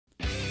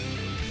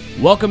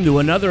Welcome to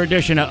another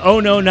edition of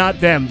Oh No Not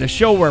Them, the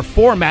show where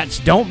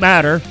formats don't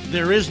matter.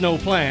 There is no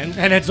plan.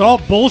 And it's all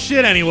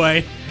bullshit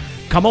anyway.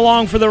 Come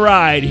along for the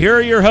ride. Here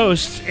are your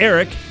hosts,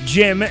 Eric,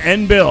 Jim,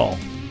 and Bill.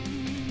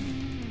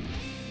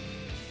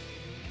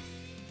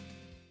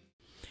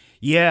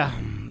 Yeah,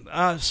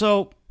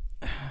 so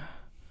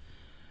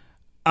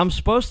I'm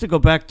supposed to go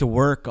back to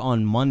work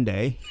on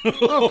Monday.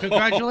 Oh,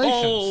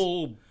 congratulations.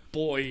 Oh,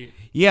 boy.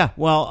 Yeah,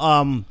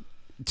 well,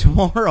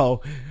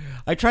 tomorrow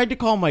I tried to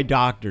call my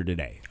doctor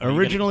today.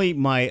 Originally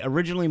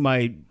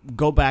my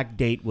go back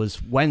date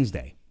was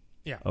Wednesday.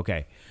 Yeah.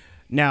 Okay.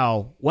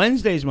 Now,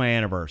 Wednesday's my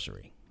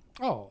anniversary.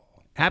 Oh.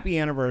 Happy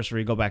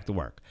anniversary, go back to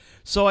work.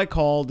 So I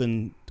called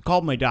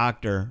my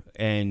doctor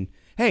and,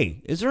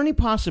 hey, is there any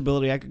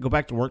possibility I could go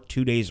back to work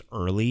 2 days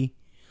early?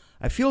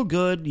 I feel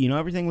good,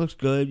 everything looks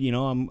good,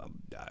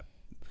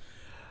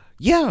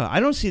 yeah, I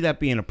don't see that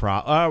being a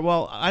problem.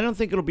 Well, I don't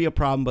think it'll be a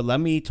problem, but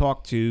let me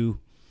talk to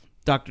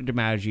Dr.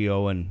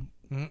 DiMaggio and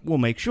we'll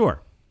make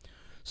sure.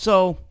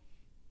 So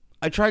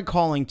I tried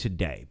calling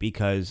today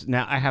because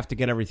now I have to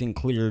get everything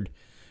cleared,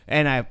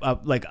 and I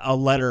have like a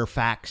letter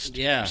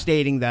faxed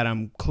stating that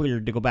I'm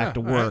cleared to go back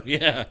to work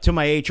to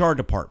my HR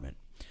department.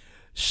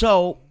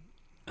 So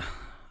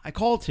I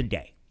called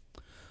today.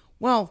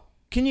 Well,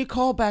 can you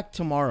call back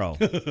tomorrow?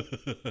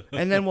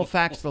 And then we'll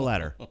fax the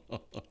letter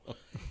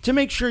to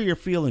make sure you're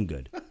feeling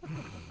good.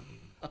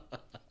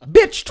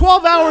 Bitch,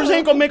 12 hours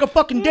ain't gonna make a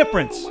fucking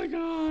difference. Oh, my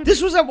God.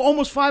 This was at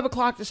almost 5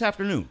 o'clock this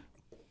afternoon.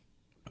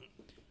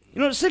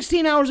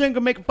 16 hours ain't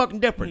gonna make a fucking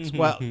difference.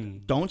 Well,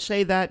 don't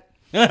say that.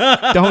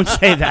 Don't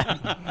say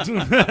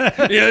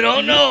that. You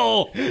don't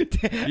know.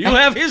 You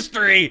have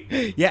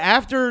history. Yeah,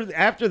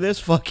 after this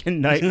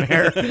fucking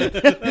nightmare,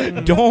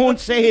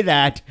 don't say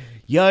that.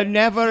 You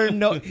never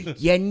know.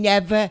 You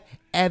never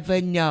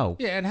ever know.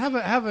 Yeah, and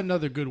have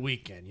another good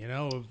weekend,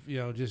 of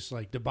just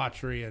like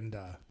debauchery and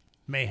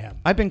mayhem.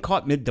 I've been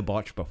caught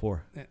mid-debauch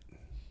before.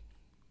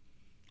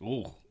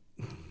 Oh.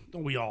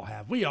 We all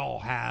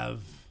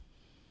have.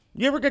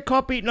 You ever get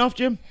caught beating off,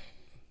 Jim?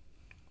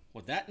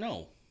 What, that?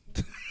 No.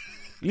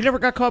 You never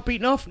got caught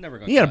beating off? Never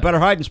got You had a caught. better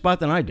hiding spot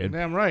than I did.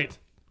 Damn right.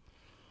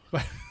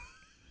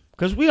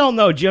 Because we all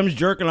know Jim's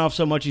jerking off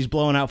so much he's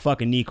blowing out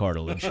fucking knee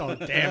cartilage. Oh,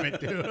 damn it,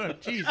 dude.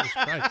 Jesus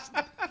Christ.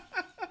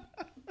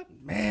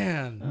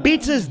 Man.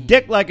 Beats his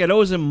dick like it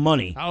owes him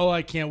money. Oh,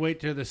 I can't wait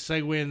to the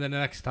segue into the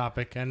next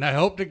topic. And I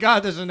hope to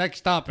God there's a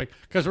next topic,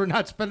 because we're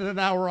not spending an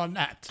hour on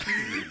that.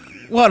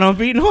 What, I'm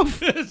beating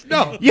off?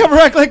 No. You ever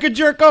act like a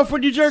jerk off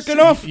when you're jerking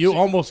off? You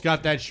almost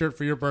got that shirt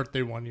for your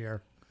birthday one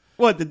year.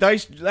 What, the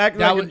dice act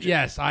That like was,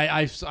 yes,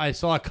 I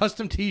saw a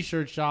custom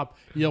T-shirt shop.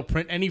 You'll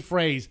print any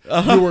phrase.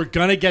 You were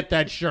gonna get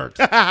that shirt.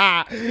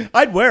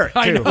 I'd wear it, too.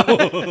 I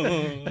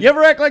know. You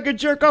ever act like a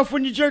jerk off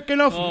when you're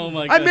jerking off? Oh,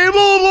 my I God. mean,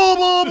 blah, blah,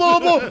 blah, blah,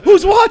 blah.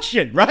 Who's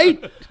watching,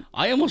 right?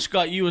 I almost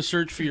got you a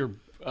shirt for your,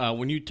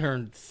 when you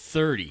turned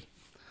 30.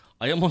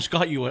 I almost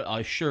got you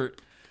a shirt,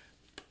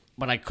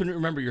 but I couldn't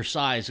remember your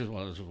size.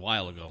 Well, it was a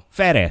while ago.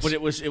 Fat ass. But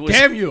it was.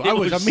 Damn you, I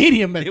was a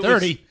medium at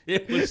 30.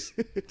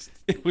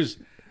 It was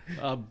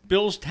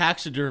Bill's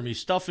Taxidermy,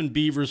 stuffing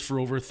beavers for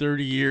over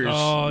 30 years.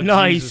 Oh,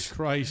 Nice. Jesus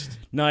Christ.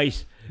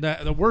 Nice.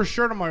 The worst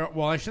shirt on my,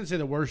 well, I shouldn't say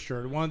the worst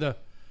shirt.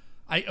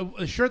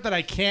 A shirt that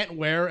I can't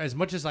wear as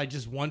much as I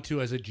just want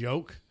to as a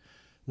joke.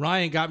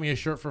 Ryan got me a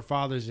shirt for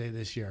Father's Day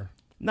this year.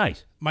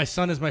 Nice. My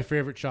son is my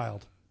favorite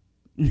child.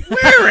 Wear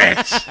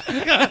it!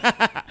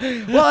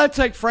 Well, that's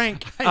like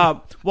Frank.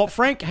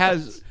 Frank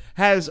has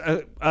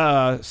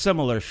a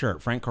similar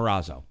shirt. Frank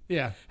Carrazzo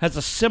Yeah. has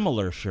a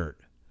similar shirt.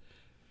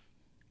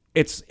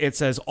 It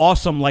says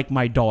 "awesome like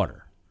my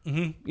daughter."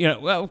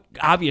 Mm-hmm. Well,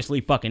 obviously,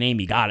 fucking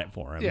Amy got it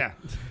for him. Yeah.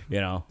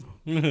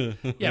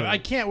 Yeah, but I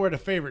can't wear the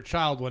favorite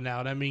child one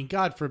out. I mean,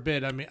 God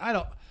forbid. I mean,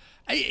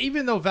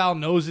 even though Val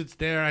knows it's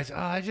there,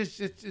 I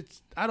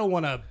don't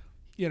want to,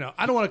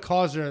 I don't want to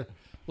cause her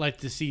like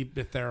to see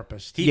the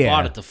therapist. He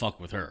bought it to fuck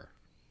with her.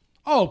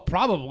 Oh,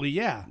 probably,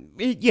 yeah.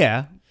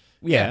 Yeah.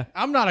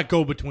 I'm not a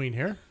go-between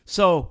here.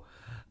 So,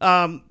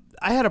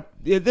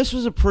 this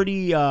was a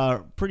pretty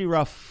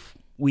rough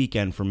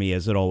weekend for me,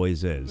 as it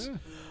always is.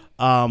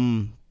 I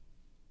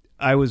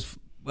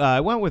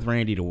went with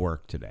Randy to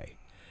work today,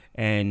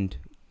 and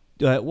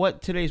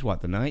today's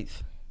what, the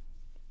 9th?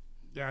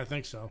 Yeah, I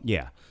think so.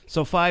 Yeah.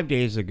 So 5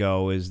 days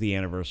ago is the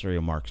anniversary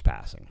of Mark's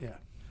passing. Yeah.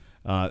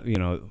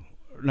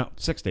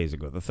 6 days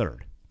ago, the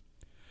 3rd.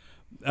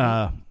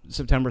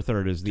 September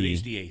 3rd is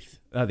Today's the 8th.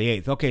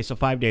 The 8th. Okay, so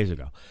 5 days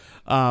ago.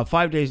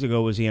 5 days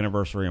ago was the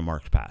anniversary of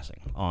Mark's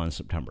passing on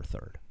September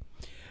 3rd.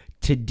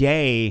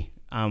 Today,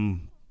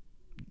 I'm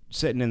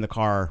sitting in the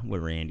car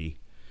with Randy,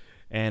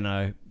 and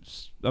I'm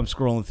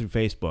scrolling through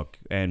Facebook,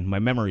 and my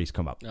memories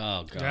come up.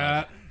 Oh,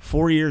 God.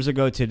 4 years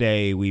ago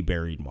today, we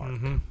buried Mark.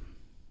 Mm-hmm.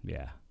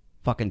 Yeah.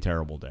 Fucking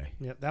terrible day.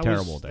 Yeah,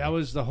 Terrible day. That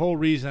was the whole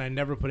reason I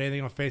never put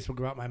anything on Facebook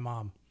about my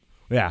mom.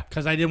 Yeah.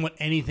 Because I didn't want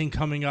anything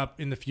coming up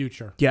in the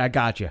future. Yeah, I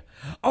got you.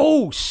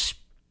 Oh,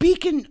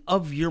 speaking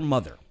of your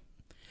mother,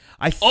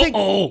 I think.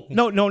 Uh-oh.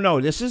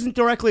 No. This isn't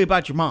directly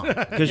about your mom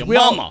because Your we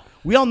mama.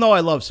 all know I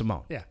love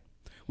Simone. Yeah.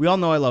 We all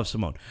know I love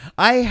Simone.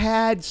 I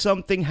had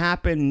something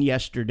happen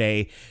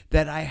yesterday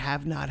that I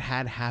have not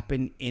had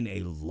happen in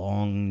a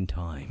long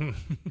time.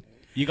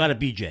 You got a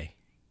BJ.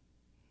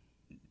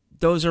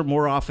 Those are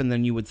more often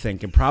than you would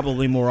think, and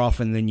probably more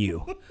often than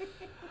you.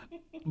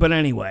 But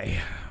anyway,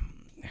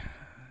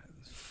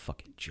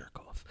 fucking jerk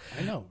off.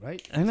 I know,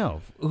 right? I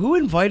know. Who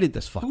invited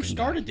this fucking Who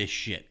started guy? this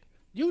shit?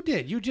 You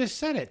did. You just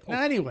said it.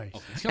 Anyway.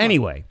 Come on.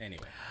 Anyway,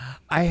 Anyway.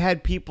 I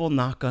had people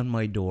knock on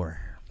my door.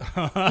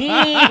 Yep.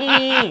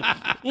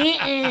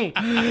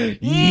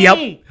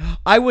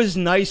 I was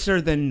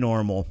nicer than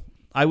normal.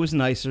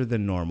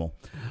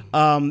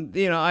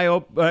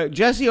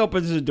 Jesse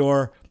opens the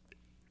door.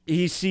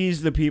 He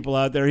sees the people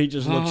out there. He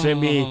just looks at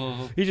me.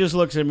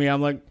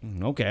 I'm like,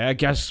 okay, I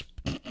guess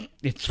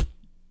it's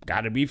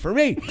got to be for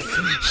me.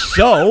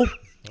 So,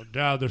 Oh,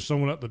 Dad, there's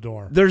someone at the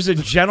door. there's a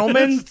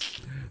gentleman.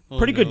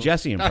 Pretty good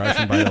Jesse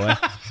impression, by the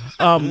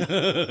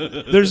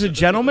way. There's a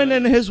gentleman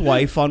and his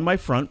wife on my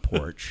front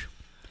porch,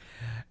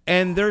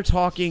 and they're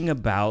talking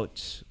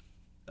about,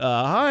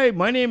 hi,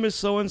 my name is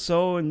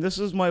so-and-so, and this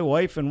is my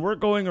wife, and we're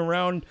going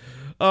around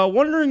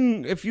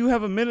wondering if you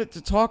have a minute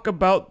to talk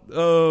about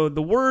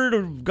the Word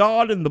of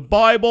God and the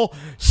Bible.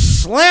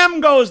 Slam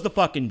goes the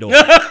fucking door.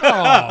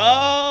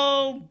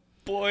 Oh,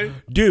 boy.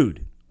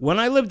 Dude, when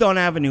I lived on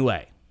Avenue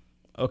A,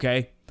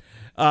 okay,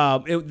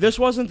 this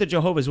wasn't the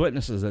Jehovah's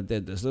Witnesses that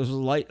did this. This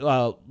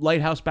was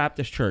Lighthouse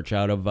Baptist Church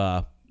out of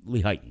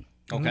Lehighton.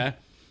 Okay.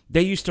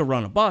 They used to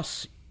run a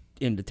bus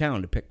into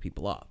town to pick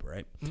people up,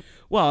 right?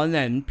 Well, and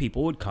then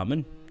people would come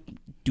and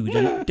do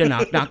the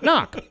knock, knock,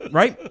 knock,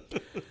 right?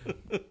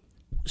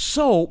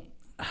 So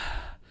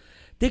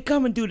they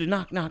come and do the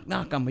knock, knock,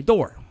 knock on my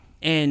door.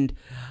 And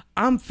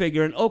I'm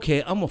figuring,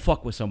 okay, I'm going to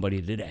fuck with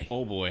somebody today.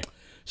 Oh, boy.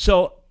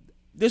 So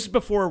this is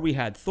before we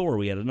had Thor.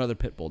 We had another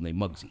pit bull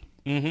named Muggsy.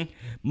 Mm-hmm.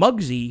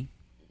 Muggsy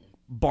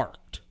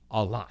barked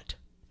a lot.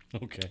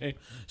 Okay.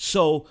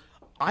 So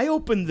I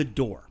opened the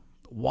door,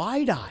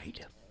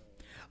 wide-eyed.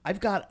 I've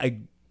got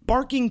a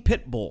barking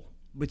pit bull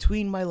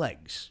between my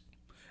legs.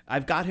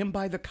 I've got him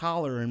by the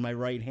collar in my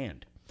right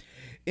hand.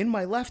 In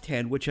my left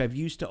hand, which I've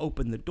used to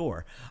open the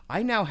door,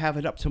 I now have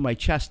it up to my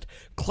chest,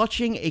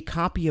 clutching a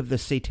copy of the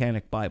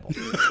Satanic Bible.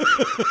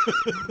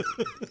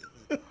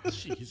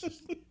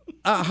 Jesus.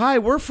 Hi,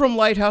 we're from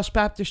Lighthouse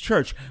Baptist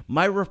Church.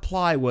 My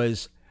reply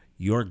was,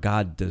 your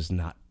God does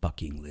not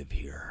fucking live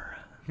here.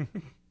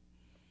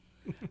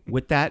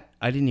 With that,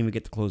 I didn't even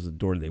get to close the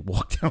door, and they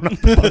walked down up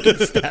the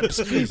fucking steps.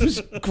 It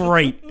was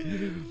great.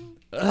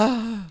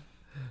 Does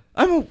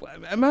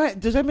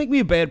that make me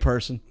a bad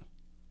person?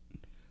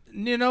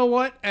 You know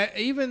what?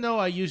 Even though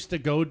I used to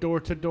go door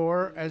to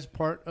door as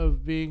part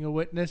of being a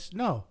witness,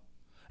 no.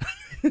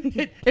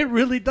 It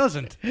really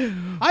doesn't.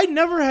 I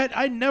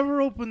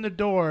never opened the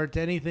door to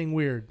anything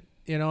weird.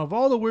 You know, of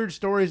all the weird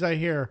stories I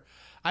hear,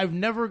 I've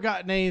never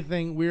gotten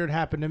anything weird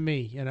happen to me,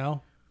 you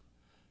know?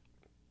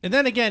 And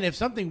then again, if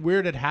something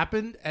weird had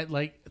happened at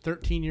like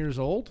 13 years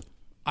old,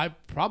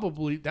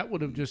 that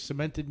would have just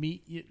cemented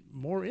me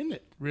more in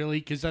it, really,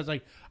 because I was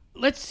like,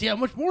 let's see how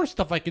much more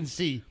stuff I can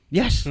see.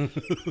 Yes.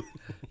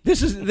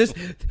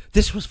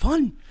 This was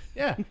fun.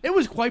 Yeah, it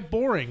was quite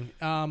boring.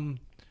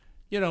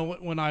 You know,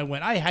 when I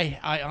went,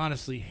 I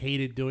honestly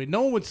hated doing.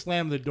 No one would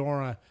slam the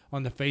door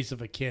on the face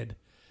of a kid.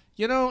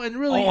 You know, and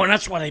really. Oh, and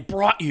that's why they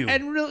brought you.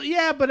 And really,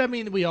 yeah, but I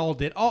mean, we all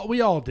did.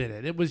 We all did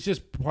it. It was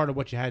just part of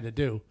what you had to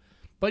do.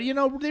 But you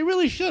know, they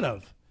really should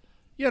have.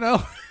 You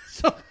know,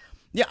 so.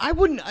 Yeah, I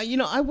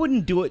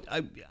wouldn't do it.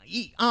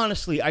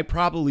 Honestly, I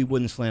probably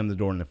wouldn't slam the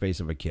door in the face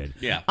of a kid.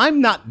 Yeah.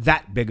 I'm not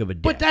that big of a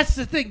dick. But that's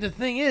the thing. The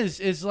thing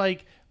is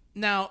like,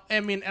 now, I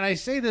mean, and I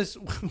say this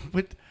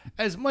with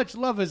as much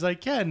love as I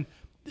can,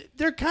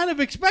 they're kind of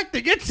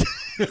expecting it.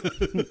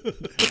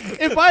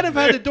 If I'd have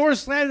had the door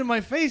slammed in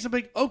my face, I'd be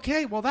like,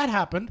 okay, well, that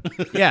happened.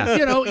 Yeah.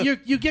 You know,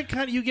 you get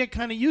kind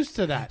of used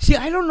to that. See,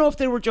 I don't know if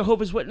they were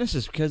Jehovah's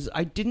Witnesses because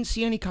I didn't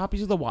see any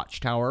copies of the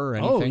Watchtower or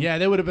anything. Oh, yeah,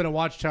 there would have been a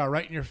watchtower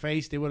right in your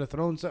face. They would have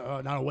thrown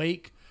not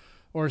awake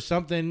or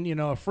something, you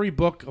know, a free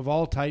book of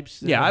all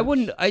types. Yeah, I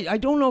wouldn't. I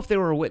don't know if they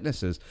were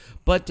witnesses,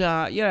 but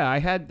yeah,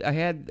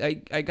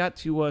 I got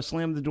to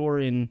slam the door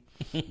in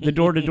the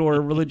door-to-door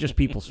religious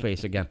people's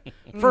face again.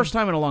 First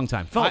time in a long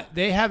time.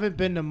 They haven't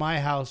been to my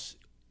house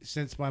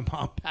since my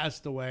mom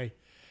passed away,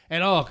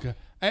 and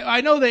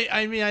I know they.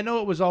 I mean, I know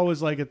it was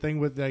always like a thing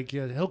with like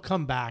he'll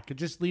come back and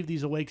just leave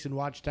these awakes and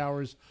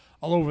watchtowers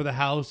all over the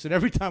house, and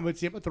every time I'd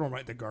see him, I'd throw them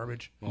right in the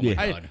garbage. Oh my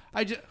God.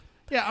 I just.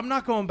 Yeah, I'm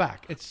not going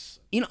back. It's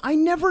I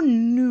never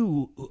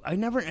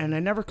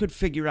could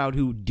figure out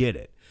who did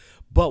it.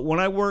 But when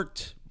I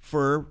worked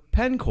for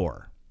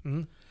Pencor,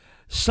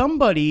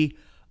 somebody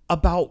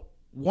about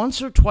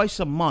once or twice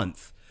a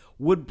month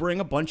would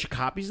bring a bunch of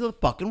copies of the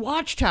fucking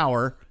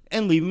Watchtower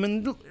and leave them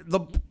in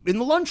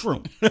the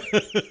lunchroom.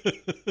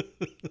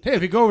 Hey,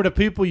 if you go over to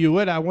people you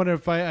would, I wonder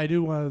if I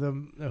knew one of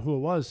them who it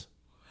was.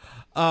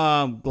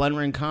 Glenn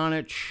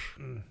Rinconich.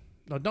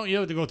 No, don't you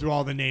have to go through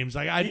all the names?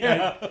 Like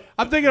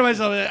I'm thinking to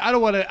myself, I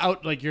don't want to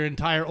out like your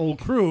entire old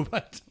crew,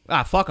 but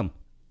Fuck them.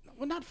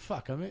 well, not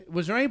fuck them.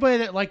 Was there anybody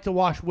that liked to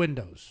wash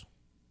windows?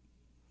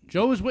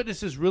 Jehovah's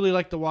Witnesses really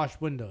like to wash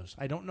windows.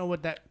 I don't know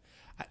what that.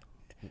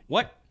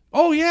 What?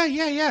 Oh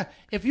yeah.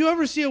 If you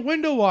ever see a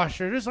window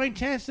washer, there's like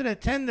chance that a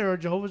 10 they're a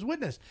Jehovah's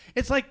Witness.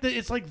 It's like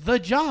the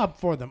job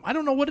for them. I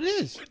don't know what it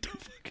is.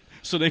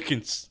 So they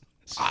can.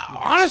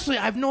 Honestly,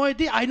 I have no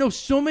idea. I know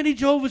so many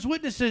Jehovah's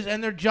Witnesses,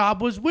 and their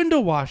job was window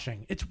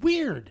washing. It's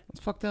weird. It's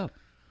fucked up.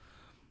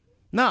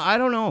 No, I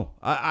don't know.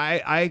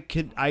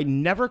 I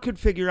never could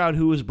figure out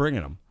who was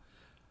bringing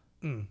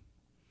them.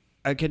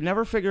 I could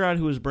never figure out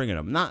who was bringing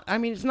them.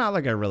 It's not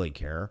like I really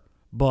care,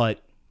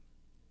 but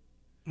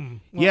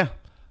yeah.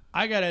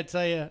 I gotta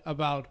tell you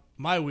about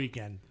my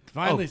weekend.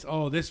 Finally,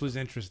 this was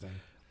interesting.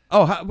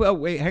 Well,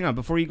 wait, hang on.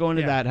 Before you go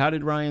into Yeah. that, how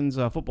did Ryan's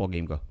football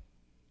game go?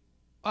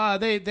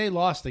 They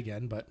lost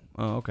again, but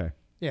Oh, okay.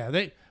 yeah,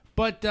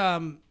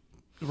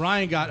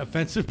 Ryan got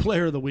offensive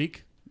player of the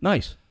week.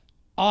 Nice.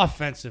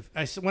 Offensive.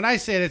 When I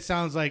say it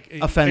sounds like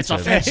Offensive.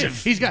 It's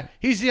offensive.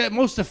 He's the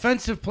most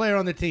offensive player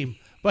on the team.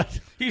 But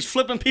He's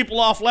flipping people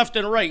off left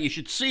and right. You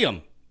should see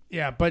him.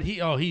 yeah, but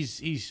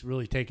he's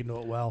really taken to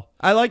it well.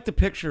 I like the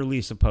picture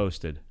Lisa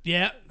posted.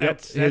 Yeah,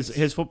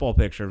 His football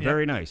picture.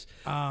 Very nice.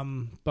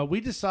 But we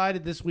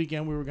decided this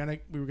weekend we were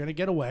gonna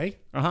get away.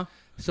 Uh-huh.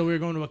 So we were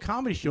going to a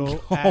comedy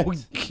show Oh,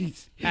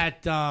 geez.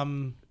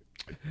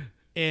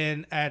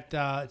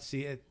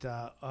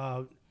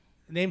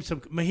 name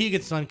some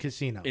Mohegan Sun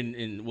Casino.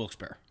 In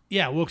Wilkes-Barre.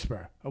 Yeah,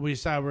 Wilkes-Barre. We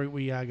decided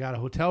we got a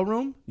hotel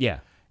room. Yeah.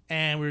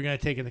 And we were going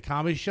to take it to the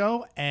comedy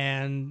show,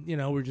 and we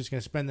were just going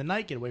to spend the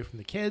night, get away from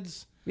the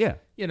kids, Yeah.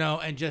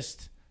 and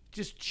just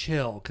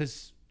chill,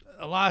 because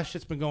a lot of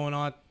shit's been going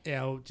on.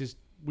 Just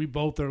we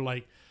both are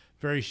like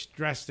very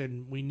stressed,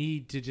 and we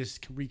need to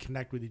just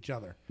reconnect with each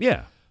other.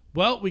 Yeah.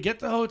 Well, we get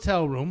the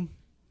hotel room,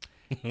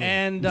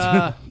 and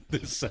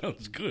This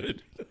sounds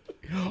good.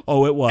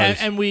 Oh, it was.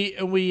 and we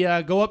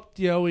go up.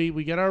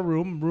 We get our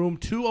room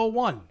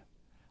 201.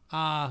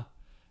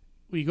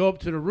 We go up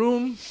to the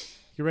room.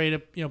 You're ready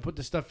to put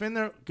the stuff in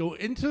there. Go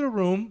into the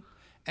room,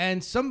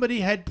 and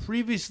somebody had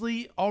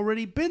previously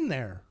already been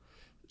there.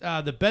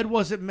 The bed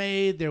wasn't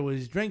made. There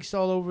was drinks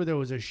all over. There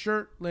was a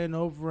shirt laying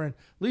over, and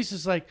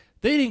Lisa's like,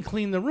 they didn't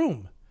clean the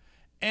room,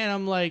 and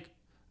I'm like,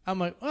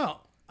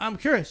 well, I'm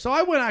curious. So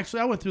I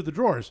went through the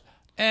drawers,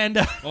 and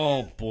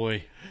Oh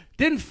boy.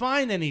 didn't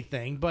find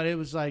anything. But it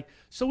was like,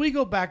 so we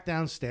go back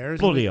downstairs.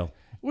 Cool deal.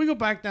 We go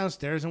back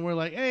downstairs, and we're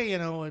like, hey,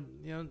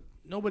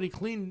 nobody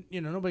cleaned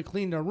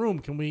our room.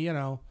 Can we,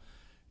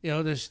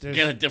 there's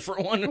Get a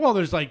different one? well,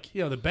 there's like,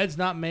 the bed's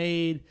not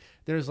made.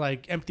 There's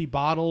like empty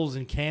bottles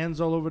and cans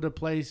all over the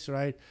place,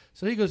 right?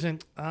 So he goes in,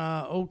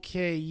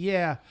 okay,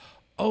 yeah.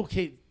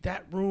 Okay,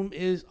 that room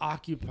is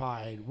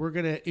occupied. We're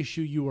going to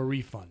issue you a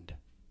refund.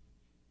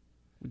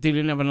 They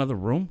didn't have another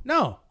room?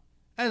 No.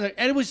 And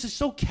it was just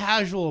so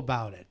casual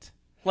about it.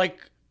 Like,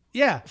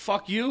 Yeah,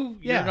 fuck you?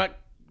 Yeah. You're not...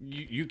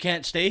 You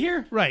can't stay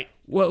here? right.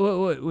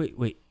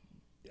 Wait.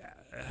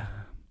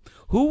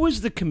 Who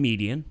was the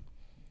comedian?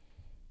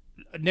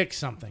 Nick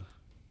something.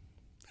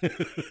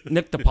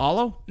 Nick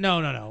DiPaolo?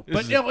 No.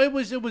 But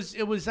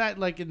it was at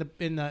like in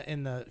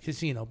the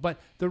casino. But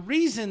the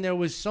reason there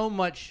was so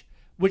much,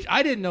 which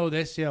I didn't know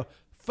this,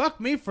 fuck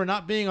me for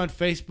not being on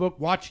Facebook,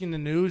 watching the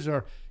news,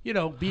 or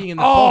being in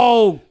the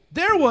Oh,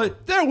 There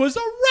was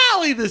a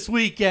rally this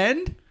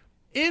weekend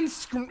in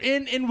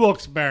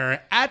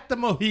Wilkes-Barre at the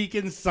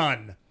Mohegan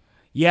Sun.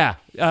 yeah.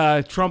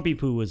 Trumpy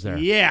Poo was there.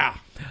 Yeah.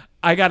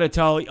 I got to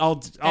tell you,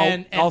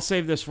 And I'll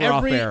save this for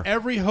off air.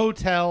 Every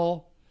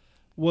hotel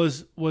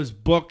was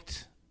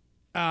booked,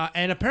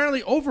 and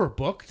apparently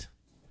overbooked,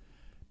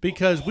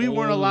 because we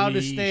weren't allowed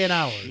to stay in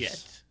ours.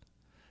 Shit.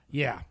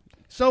 Yeah.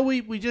 So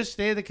we just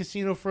stayed at the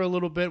casino for a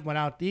little bit, went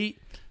out to eat,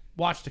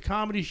 watched a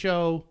comedy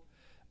show.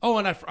 Oh,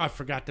 and I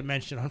forgot to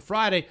mention, on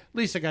Friday,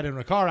 Lisa got in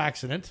a car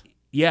accident.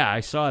 Yeah, I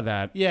saw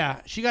that.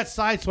 Yeah, she got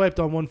sideswiped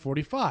on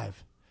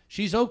 145.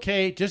 She's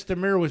okay, just the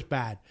mirror was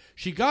bad.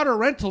 She got her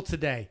rental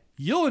today.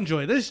 You'll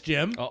enjoy this,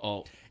 Jim.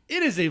 Uh-oh.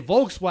 It is a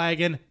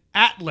Volkswagen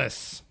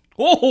Atlas.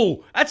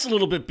 Oh, that's a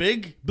little bit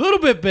big. A little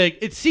bit big.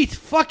 It seats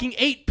fucking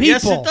 8 people.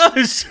 Yes, it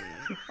does.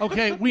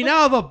 Okay, we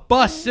now have a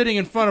bus sitting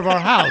in front of our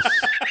house.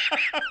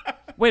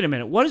 Wait a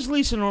minute. What does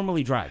Lisa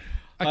normally drive?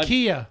 A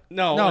Kia.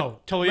 No, No.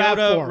 a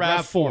Toyota RAV4.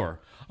 RAV4.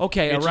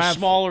 Okay, It's a RAV,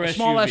 smaller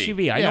small SUV.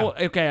 SUV. I Yeah. know.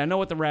 Okay, I know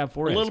what the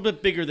RAV4 A is. little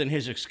bit bigger than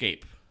his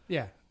Escape.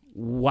 Yeah.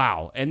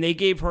 Wow, and they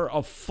gave her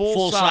a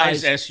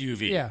Full-size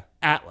SUV. Yeah.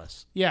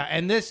 Atlas. Yeah,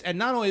 and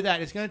not only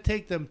that, it's going to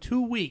take them 2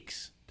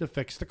 weeks to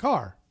fix the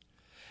car.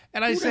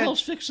 And I Who the said,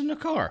 hell's fixing the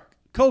car?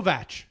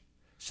 Kovac.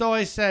 So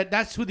I said,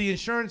 that's who the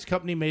insurance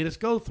company made us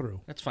go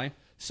through. That's fine.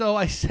 So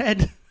I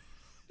said,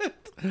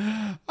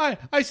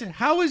 I said,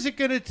 how is it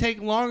going to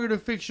take longer to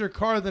fix your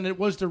car than it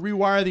was to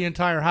rewire the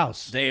entire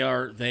house? They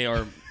are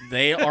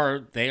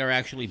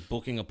actually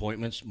booking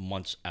appointments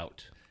months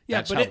out. Yeah,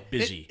 That's but how it,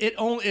 busy. It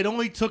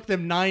only took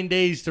them 9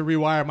 days to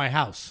rewire my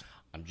house.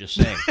 I'm just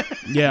saying.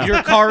 Yeah.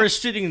 Your car is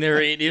sitting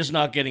there. It is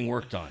not getting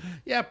worked on.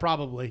 Yeah,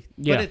 probably.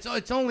 Yeah. But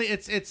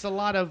it's a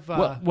lot of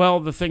Well,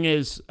 the thing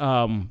is,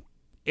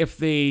 if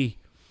they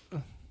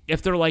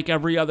if they're like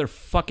every other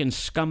fucking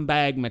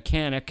scumbag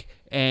mechanic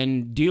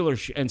and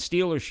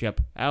dealership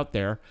out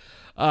there.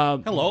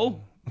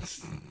 Hello.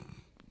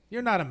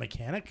 You're not a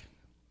mechanic.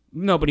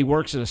 Nobody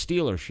works at a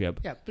dealership.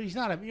 Yeah, but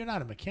you're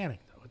not a mechanic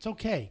though. It's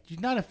okay. He's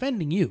not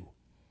offending you.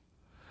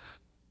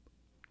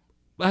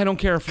 I don't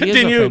care if he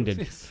Continue.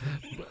 is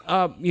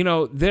offended. You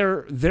know,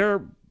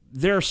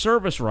 their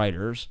service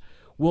writers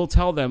will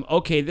tell them,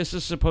 okay, this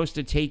is supposed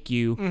to take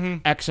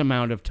you X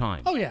amount of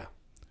time. Oh yeah.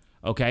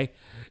 Okay?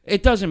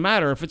 It doesn't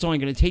matter if it's only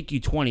going to take you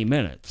 20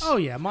 minutes. Oh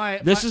yeah.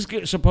 This is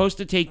supposed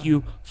to take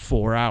you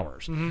 4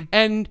 hours.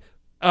 And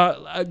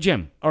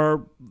Jim,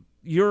 are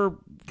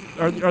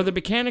the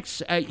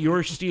mechanics at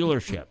your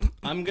dealership?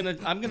 I'm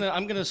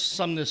gonna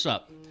sum this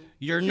up.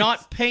 You're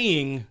not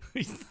paying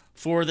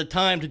for the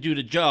time to do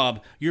the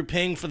job. You're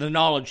paying for the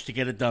knowledge to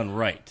get it done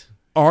right.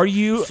 Are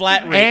you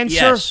Flat rate, answer?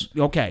 yes.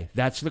 Okay,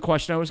 that's the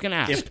question I was going to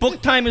ask. If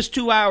book time is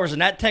 2 hours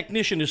and that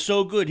technician is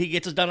so good he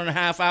gets it done in a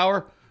half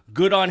hour,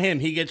 good on him.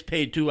 He gets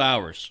paid 2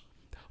 hours.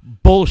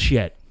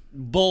 Bullshit.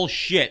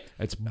 Bullshit.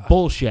 It's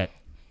bullshit.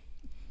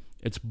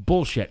 It's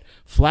bullshit.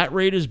 Flat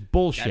rate is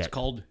bullshit. That's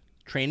called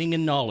training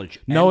and knowledge.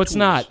 No, and it's tools.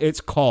 not.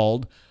 It's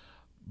called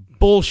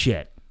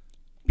bullshit.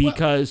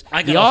 Because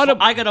I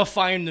gotta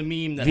find the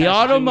meme that the has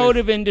to do with-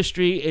 automotive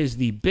industry is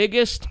the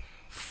biggest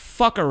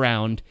fuck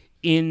around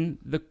in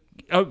the.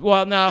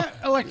 Well, now,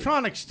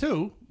 electronics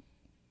too.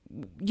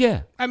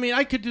 yeah. I mean,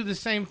 I could do the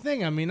same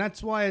thing. I mean,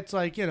 that's why it's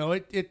like, you know,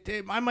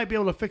 I might be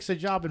able to fix a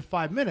job in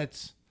 5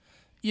 minutes.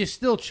 You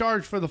still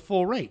charge for the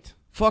full rate.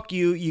 Fuck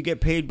you. You get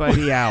paid by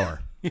the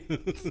hour.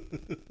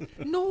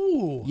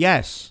 No.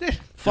 Yes.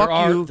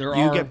 Fuck you. there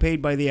You are- get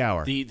paid by the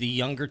hour. The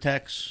younger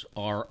techs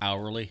are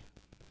hourly.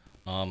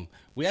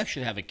 We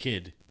actually have a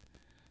kid.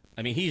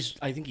 I mean,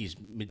 I think he's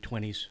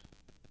mid-20s,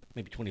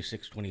 maybe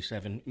 26,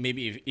 27.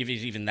 Maybe if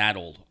he's even that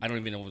old. I don't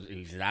even know if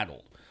he's that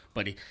old.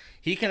 But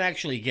he can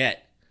actually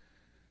get,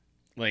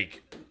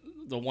 like,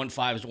 the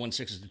 1.5s, the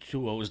 1.6s, the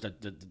 2.0s,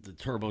 the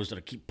turbos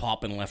that keep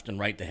popping left and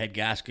right, the head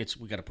gaskets.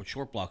 We got to put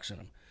short blocks in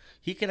them.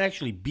 He can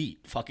actually beat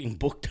fucking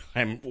book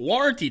time,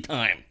 warranty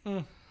time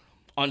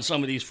on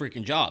some of these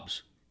freaking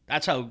jobs.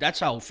 That's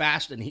how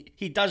fast, and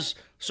he does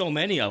so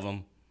many of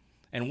them.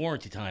 And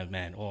warranty time,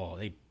 man, oh,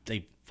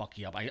 they fuck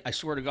you up. I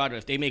swear to God,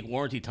 if they make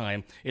warranty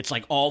time, it's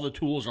like all the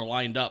tools are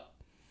lined up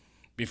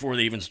before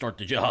they even start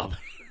the job.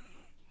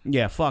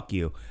 Yeah, fuck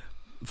you.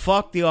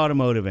 Fuck the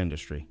automotive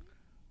industry.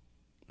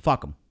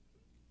 Fuck them.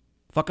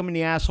 Fuck them in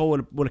the asshole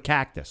with a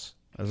cactus,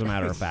 as a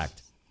matter of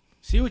fact.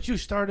 See what you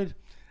started?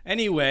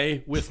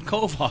 Anyway, with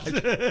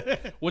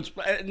Kovac, what's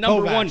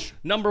number Kovac. one?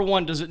 Number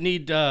one, does it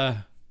need?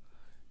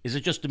 Is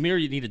it just a mirror?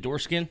 You need a door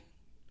skin?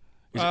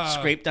 Is it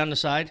scraped down the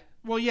side?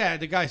 Well, yeah,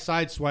 the guy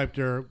sideswiped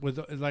her with,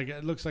 like,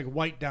 it looks like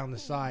white down the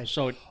side.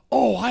 So,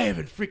 Oh, I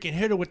haven't freaking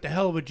hit her with the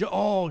hell of a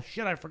Oh,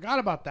 shit, I forgot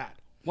about that.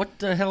 what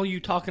the hell are you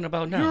talking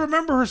about now? You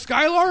remember her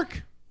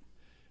Skylark?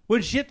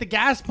 When she hit the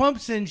gas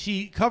pumps and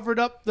she covered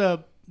up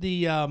the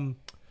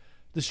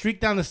streak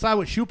down the side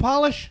with shoe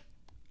polish?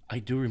 I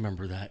do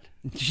remember that.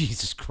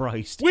 Jesus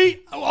Christ.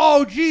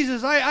 Oh,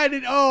 Jesus, I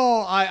didn't.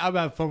 I'm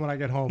having fun when I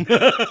get home.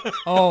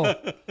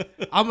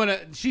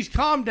 She's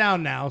calmed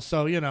down now,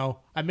 so, you know,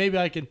 maybe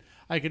I can,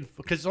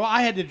 because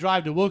I had to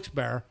drive to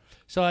Wilkes-Barre,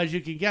 so as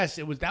you can guess,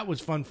 that was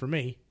fun for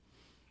me.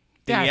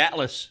 The Yeah.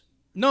 Atlas.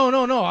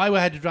 No, I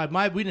had to drive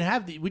we didn't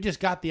have we just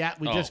got the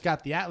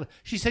Atlas.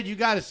 She said, you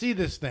got to see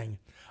this thing.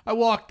 I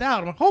walked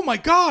out. I'm like, oh my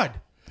God.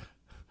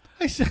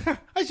 I said,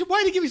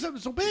 why did you give me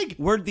something so big?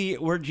 Where'd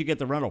you get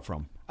the rental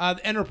from? The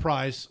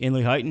Enterprise. In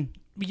Lehighton?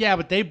 Yeah,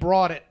 but they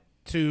brought it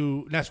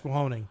to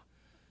Nesquehoning.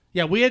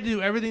 Yeah, we had to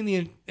do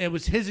everything. It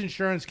was his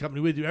insurance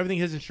company. We had to do everything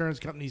his insurance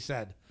company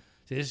said.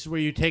 So this is where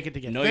you take it to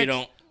get No, fixed. you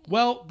don't.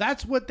 Well,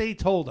 that's what they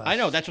told us. I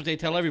know. That's what they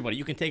tell everybody.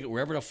 You can take it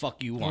wherever the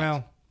fuck you want.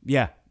 Well,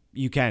 Yeah,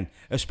 you can.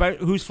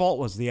 Whose fault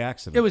was the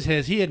accident? it was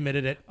his. He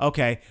admitted it.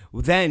 Okay,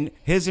 then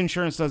his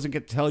insurance doesn't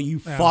get to tell you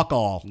fuck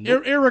all.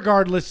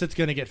 Irregardless, it's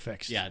going to get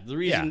fixed. Yeah, the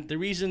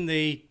reason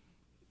they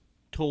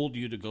told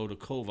you to go to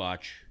Kovac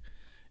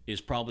is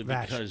probably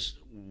Vach. because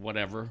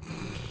whatever.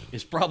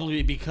 Is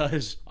probably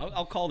because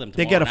I'll call them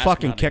They tomorrow get a and ask them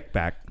fucking how they-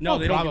 kickback. No, Oh,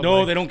 they don't. probably.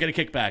 No, they don't get a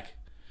kickback.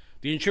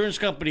 The insurance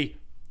company,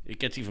 it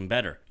gets even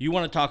better. You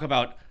want to talk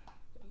about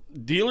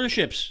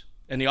dealerships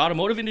and the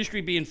automotive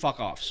industry being fuck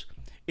offs?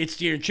 It's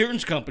the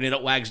insurance company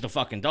that wags the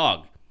fucking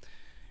dog.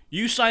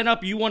 You sign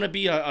up, you want to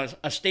be a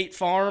State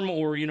Farm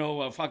or, you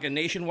know, a fucking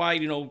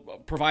Nationwide, you know,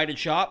 provided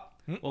shop.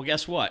 Well,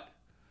 guess what?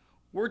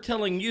 We're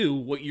telling you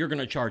what you're going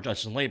to charge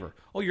us in labor.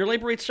 Oh, your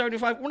labor rate's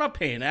 75? We're not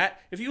paying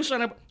that. If you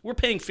sign up, we're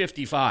paying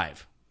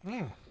 55.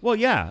 Well,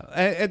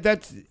 yeah,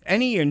 that's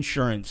any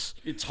insurance.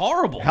 It's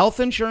horrible. Health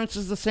insurance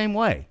is the same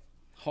way.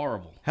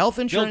 Horrible. Health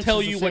insurance They'll tell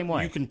is the you same what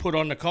way. you can put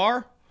on the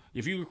car.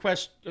 If you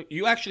request,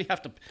 you actually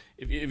have to,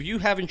 if you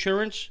have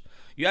insurance,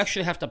 you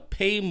actually have to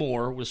pay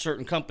more with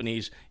certain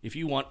companies if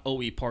you want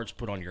OE parts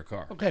put on your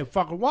car. Okay,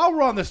 fucking. While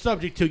we're on the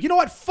subject too, you know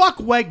what? Fuck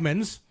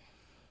Wegmans.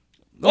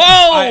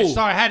 Whoa!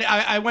 Sorry,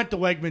 I went to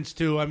Wegmans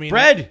too. I mean,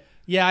 Bread.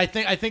 Yeah, I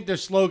think their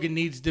slogan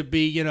needs to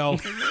be,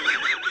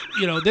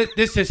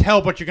 this is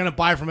hell, but you're gonna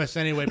buy from us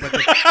anyway.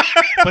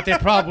 But they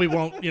probably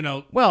won't.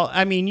 Well,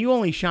 I mean, you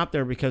only shop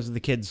there because of the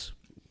kids'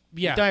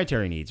 Yeah.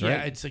 dietary needs, right?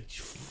 Yeah, it's like,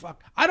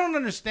 fuck. I don't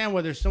understand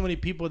why there's so many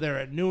people there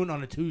at noon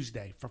on a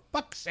Tuesday. For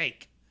fuck's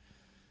sake.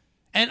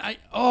 And that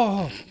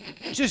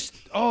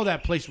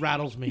place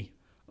rattles me.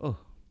 Oh.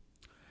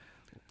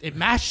 It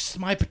mashes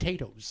my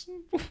potatoes.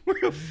 What?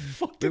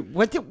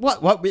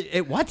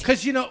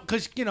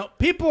 Because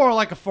people are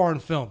like a foreign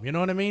film. You know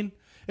what I mean?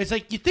 It's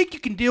like you think you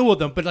can deal with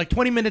them, but like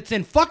 20 minutes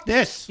in, fuck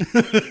this.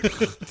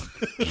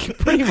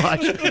 Pretty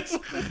much.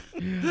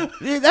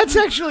 That's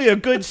actually a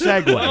good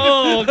segue.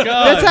 Oh, God.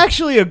 That's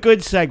actually a good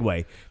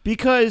segue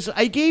because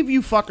I gave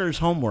you fuckers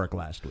homework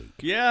last week.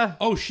 Yeah.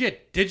 Oh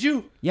shit! Did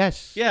you?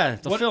 Yes. Yeah,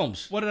 the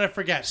films. What did I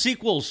forget?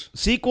 Sequels.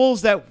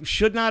 Sequels that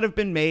should not have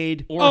been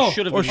made. Or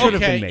should have been. should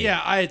have been made.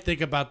 Yeah, I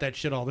think about that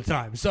shit all the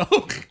time. So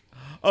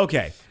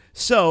Okay.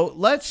 So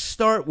let's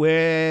start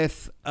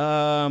with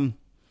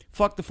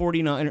fuck the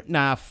 49ers.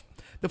 Nah,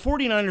 the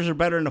 49ers are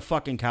better than the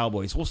fucking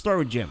Cowboys. We'll start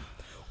with Jim.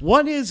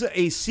 What is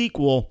a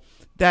sequel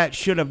that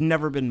should have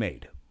never been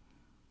made?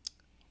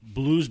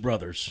 Blues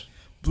Brothers.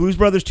 Blues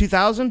Brothers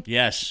 2000?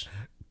 Yes.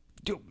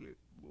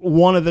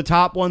 One of the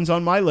top ones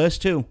on my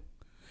list, too.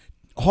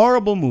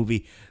 Horrible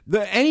movie.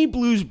 Any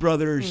Blues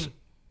Brothers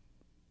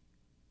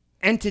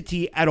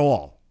entity at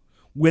all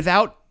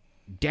without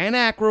Dan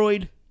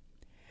Aykroyd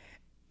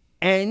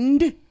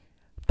and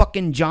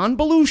fucking John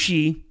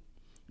Belushi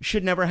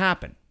should never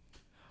happen.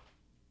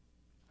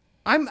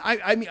 I mean,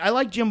 I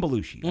like Jim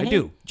Belushi. I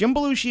do. Jim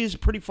Belushi is a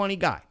pretty funny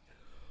guy.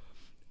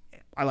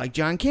 I like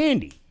John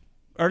Candy.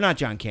 Or not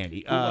John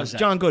Candy. was that?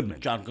 John Goodman.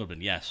 John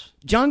Goodman, yes.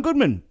 John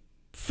Goodman,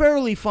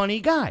 fairly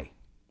funny guy.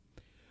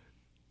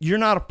 You're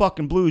not a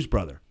fucking Blues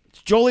Brother.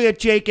 It's Joliet,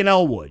 Jake, and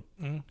Elwood.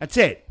 That's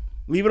it.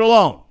 Leave it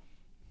alone.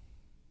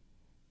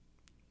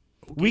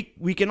 Okay.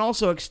 We can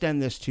also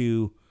extend this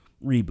to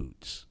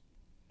reboots.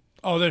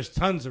 Oh, there's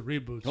tons of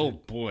reboots. Oh,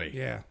 boy.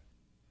 Yeah.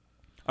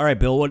 All right,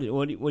 Bill, what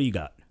do you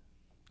got?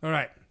 All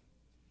right.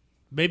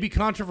 Maybe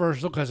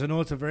controversial because I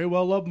know it's a very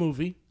well-loved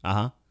movie.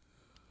 Uh-huh.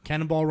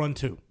 Cannonball Run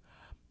 2.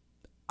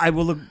 I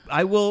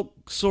will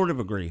sort of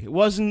agree. It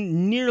wasn't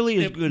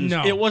nearly as good as...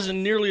 No. It wasn't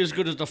nearly as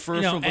good as the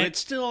first No, one, but and- it's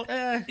still...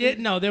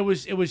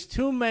 It was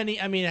too many.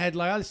 I mean, it had a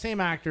lot of the same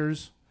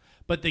actors,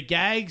 but the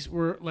gags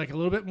were like a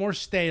little bit more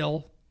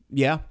stale.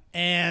 Yeah.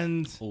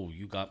 And Oh,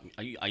 you got me.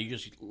 You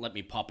just let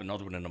me pop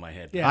another one into my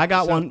head. Yeah. I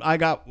got so- one.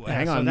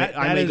 Hang so on. that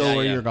I may is- go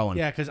where Yeah, you're going.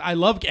 yeah, because I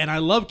love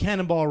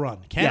Cannonball Run.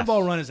 Cannonball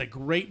Yes. Run is a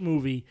great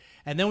movie,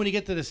 and then when you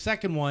get to the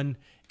second one,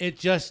 it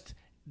just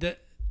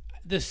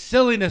the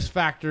silliness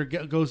factor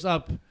goes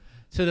up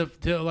to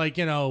like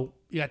you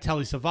got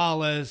Telly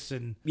Savalas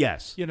and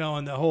Yes.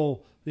 and the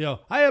whole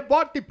I have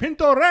bought the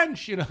Pinto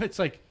Ranch. It's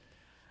like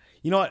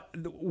You know what?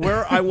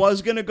 Where I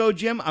was going to go,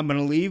 Jim, I'm going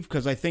to leave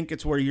because I think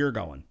it's where you're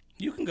going.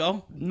 You can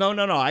go. No.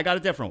 I got a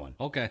different one.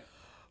 Okay.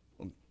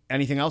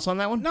 Anything else on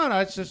that one? no,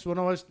 it's just what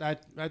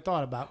I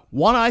thought about.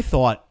 One I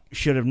thought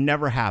should have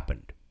never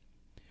happened.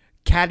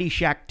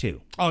 Caddyshack 2.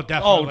 Oh,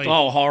 definitely.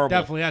 Oh, horrible.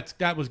 Definitely,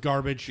 that was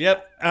garbage.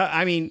 Yep.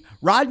 I mean,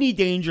 Rodney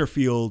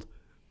Dangerfield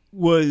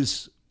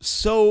was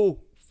so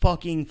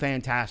fucking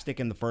fantastic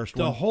in the first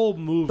one. The whole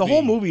movie. The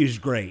whole movie is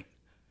great.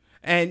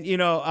 And,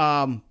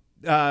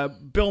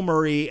 Bill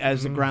Murray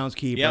as the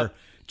groundskeeper, Yep.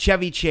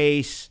 Chevy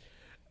Chase,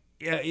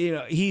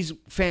 he's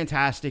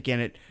fantastic in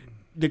it.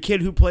 The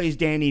kid who plays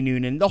Danny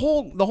Noonan, the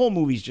whole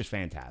movie's just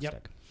fantastic.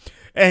 Yep.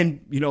 And,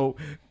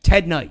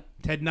 Ted Knight.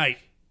 Ted Knight.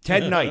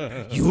 Ted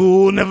Knight,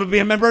 you'll never be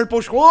a member of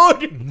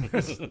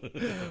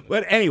Bushwood.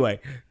 But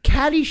anyway,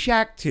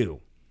 Caddyshack 2.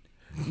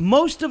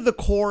 Most of the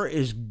core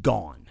is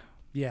gone.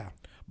 Yeah.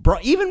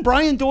 Even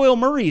Brian Doyle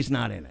Murray's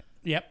not in it.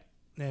 Yep.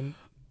 And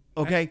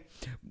Okay?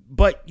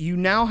 But you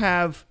now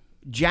have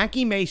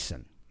Jackie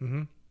Mason,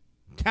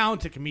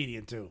 talented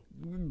comedian too.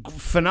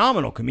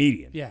 phenomenal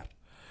comedian. Yeah.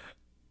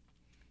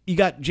 You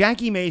got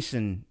Jackie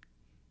Mason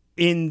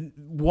in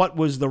what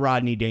was the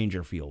Rodney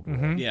Dangerfield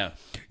role. Yeah.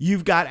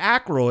 You've got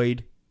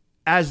Aykroyd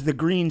as the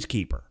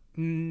greenskeeper.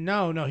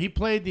 No, he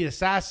played the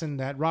assassin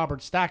that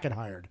Robert Stack had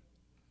hired.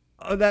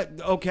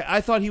 Okay, I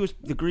thought he was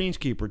the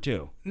greenskeeper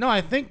too. No,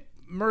 I think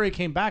Murray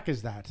came back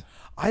as that.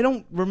 I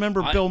don't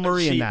remember Bill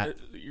Murray in that.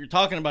 You're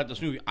talking about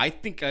this movie. I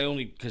think I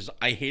only, because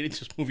I hated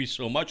this movie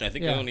so much, I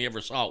think I Yeah. only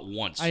ever saw it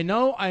once. I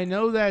know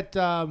that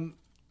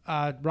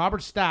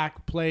Robert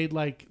Stack played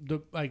like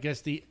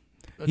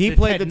He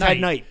played the Ted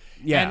Knight.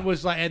 Yeah. and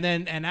was like, and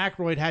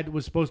Aykroyd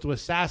was supposed to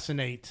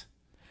assassinate.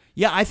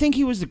 Yeah, I think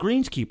he was the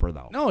greenskeeper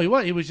though. No, he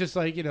was. He was just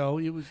like he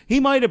was. He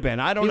might have been.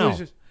 I don't He know. was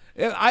just-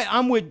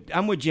 I'm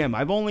with Jim.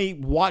 I've only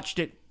watched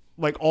it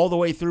like all the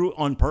way through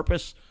on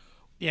purpose.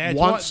 Yeah, it's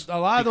Once a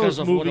lot of because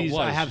those of what it movies.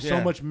 I was, have yeah.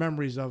 so much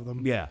memories of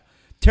them. Yeah,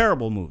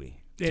 terrible movie.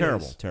 It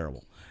Terrible, is.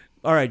 terrible.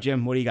 All right,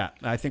 Jim, what do you got?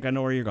 I think I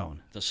know where you're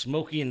going. The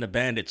Smokey and the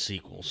Bandit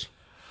sequels.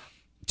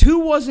 2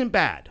 wasn't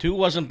bad. 2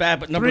 wasn't bad,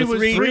 but number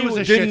 3 3 was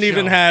a didn't shit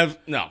even show. have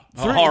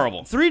Three-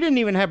 horrible. 3 didn't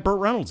even have Burt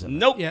Reynolds in it.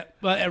 Nope. Yeah,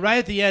 but right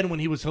at the end when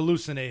he was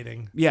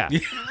hallucinating, Yeah,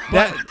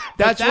 that's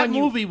that's that when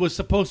movie was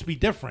supposed to be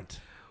different.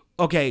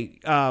 Okay,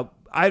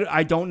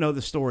 I don't know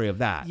the story of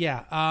that.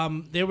 Yeah.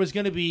 There was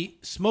going to be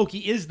Smokey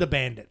is the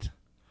Bandit.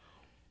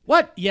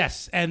 What?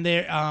 Yes, and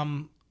there,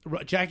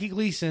 Jackie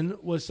Gleason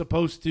was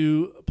supposed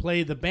to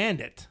play the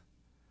Bandit,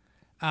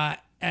 and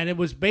it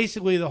was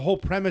basically the whole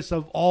premise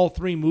of all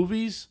three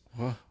movies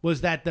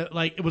was that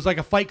it was like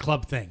a Fight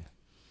Club thing.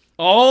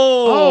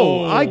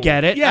 Oh, I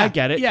get it. Yeah, I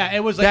get it. Yeah,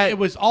 it was like it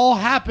was all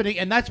happening,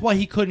 and that's why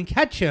he couldn't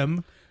catch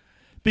him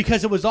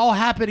because it was all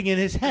happening in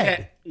his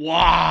head.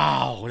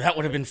 Wow, that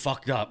would have been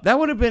fucked up. That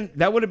would have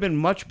been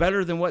much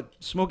better than what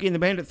Smokey and the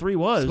Bandit 3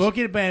 was.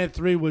 Smokey and the Bandit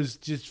 3 was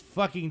just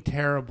fucking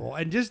terrible.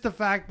 And just the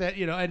fact that,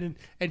 and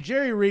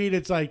Jerry Reed,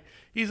 it's like,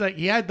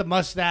 he had the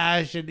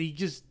mustache and he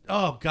just,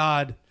 oh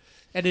God.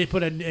 And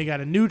they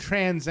got a new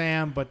Trans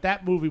Am, but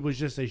that movie was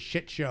just a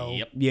shit show.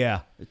 Yep. Yeah,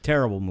 a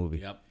terrible movie.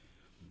 Yep.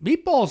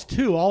 Meatballs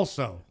 2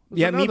 also.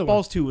 Yeah,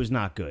 Meatballs 2 was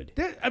not good.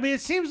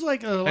 It seems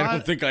like a lot. I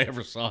don't think I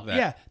ever saw that.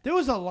 Yeah, there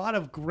was a lot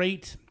of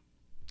great,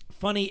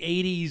 funny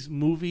 80s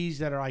movies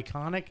that are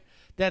iconic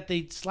that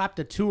they slapped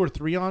a 2 or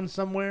 3 on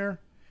somewhere,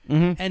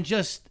 and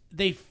just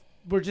they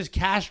were just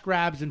cash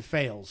grabs and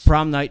fails.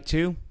 Prom Night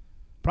 2?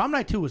 Prom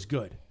Night 2 was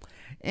good.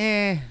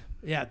 Eh.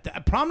 Yeah,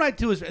 Prom Night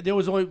 2 was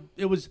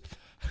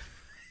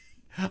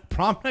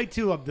Prom Night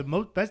 2.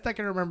 The best I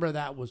can remember of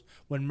that was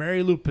when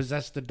Mary Lou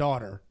possessed the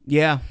daughter.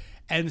 Yeah.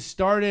 And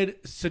started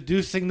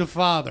seducing the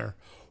father.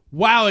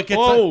 Wow, it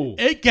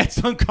gets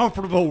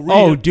uncomfortable.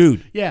 Oh,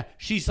 dude. Yeah,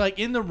 she's like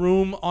in the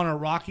room on a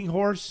rocking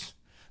horse.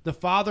 The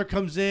father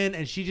comes in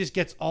and she just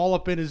gets all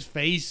up in his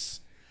face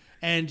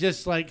and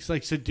just like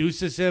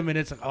seduces him. And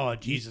it's like, oh,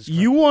 Jesus Christ.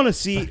 You want to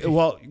see,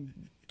 well,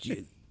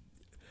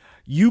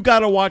 you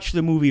got to watch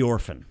the movie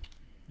Orphan.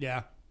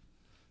 Yeah.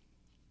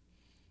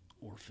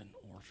 Orphan.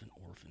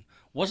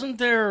 Wasn't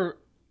there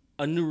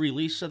a new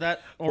release of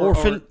that?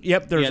 Orphan.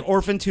 Yep, there's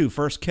Orphan 2,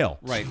 First Kill.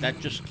 Right, that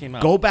just came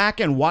out. Go back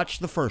and watch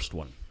the first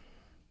one.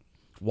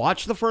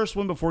 Watch the first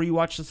one before you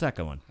watch the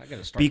second one. I got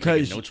to start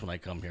taking notes when I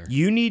come here.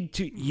 You need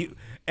to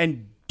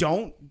and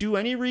don't do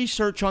any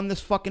research on this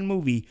fucking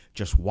movie.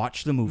 Just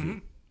watch the movie.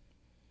 Mm-hmm.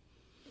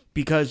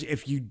 Because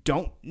if you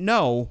don't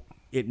know,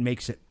 it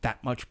makes it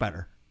that much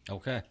better.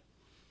 Okay.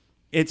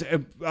 It's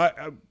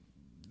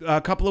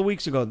a couple of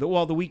weeks ago.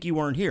 The week you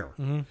weren't here.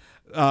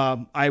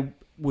 Mm-hmm. I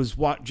was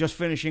just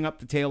finishing up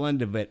the tail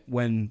end of it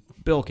when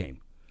Bill came.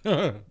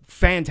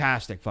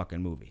 Fantastic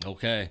fucking movie.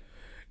 Okay.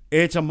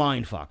 It's a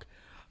mind fuck.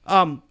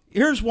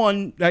 Here's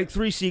one, like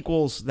 3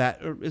 sequels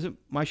that, is it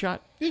my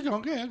shot? You go,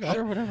 okay, I got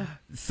it. Whatever.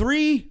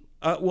 3,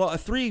 a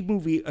 3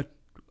 movie,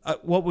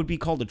 what would be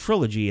called a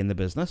trilogy in the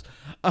business.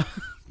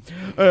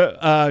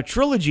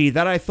 Trilogy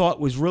that I thought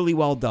was really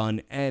well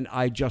done, and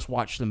I just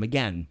watched them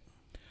again,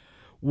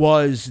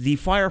 was the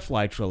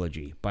Firefly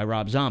trilogy by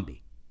Rob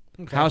Zombie.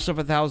 Okay. House of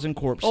a Thousand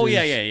Corpses. Oh,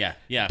 yeah.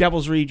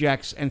 Devil's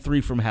Rejects, and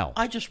 3 from Hell.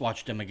 I just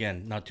watched them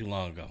again not too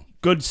long ago.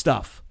 Good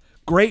stuff.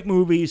 Great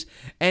movies.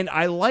 And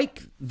I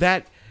like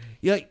that.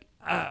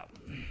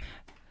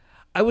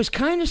 I was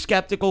kind of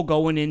skeptical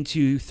going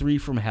into 3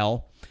 from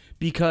Hell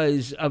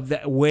because of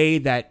the way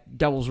that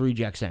Devil's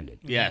Rejects ended.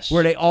 Yes.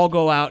 Where they all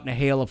go out in a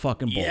hail of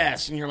fucking bullets.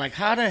 Yes, and you're like,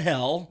 how the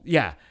hell?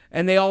 Yeah,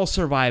 and they all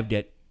survived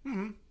it.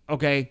 Mm-hmm.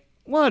 Okay,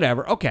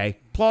 whatever. Okay,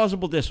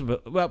 plausible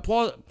disbelief.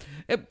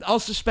 I'll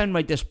suspend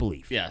my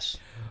disbelief. Yes.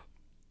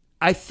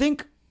 I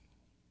think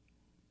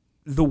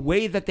the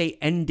way that they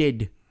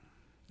ended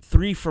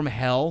 3 from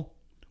Hell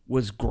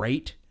was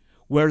great,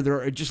 where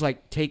they're just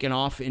like taken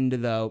off into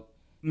the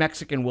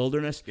Mexican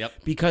wilderness. Yep.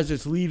 Because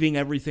it's leaving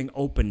everything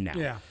open now.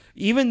 Yeah.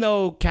 Even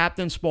though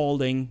Captain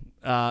Spaulding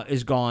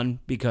is gone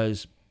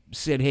because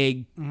Sid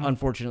Haig,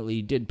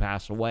 unfortunately, did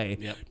pass away.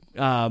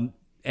 Yep.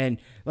 And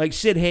like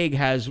Sid Haig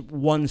has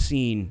one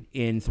scene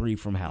in 3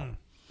 from Hell.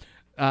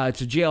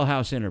 It's a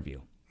jailhouse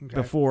interview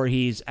before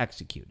he's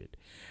executed.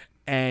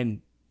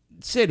 And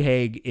Sid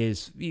Haig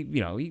is,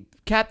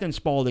 Captain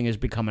Spaulding has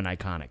become an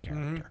iconic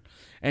character.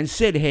 And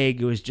Sid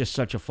Haig was just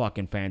such a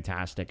fucking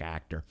fantastic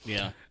actor.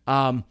 Yeah.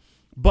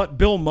 But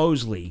Bill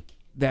Moseley,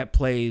 that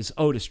plays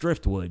Otis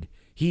Driftwood,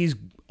 he's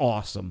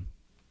awesome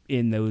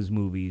in those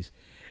movies.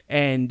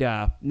 And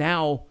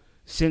now,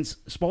 since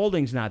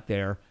Spaulding's not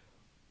there,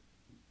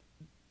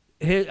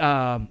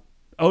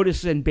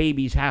 Otis and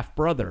Baby's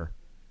half-brother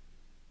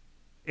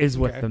is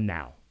with them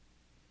now.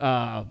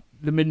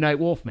 The Midnight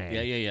Wolfman.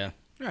 Yeah.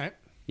 All right.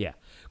 Yeah.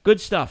 Good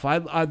stuff.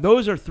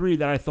 Those are 3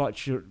 that I thought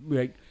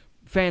should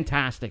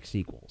fantastic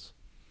sequels.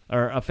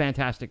 Or a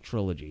fantastic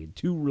trilogy.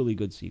 2 really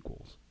good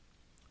sequels.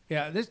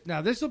 Yeah,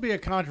 this will be a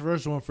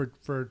controversial one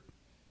for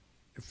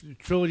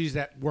trilogies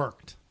that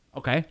worked.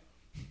 Okay.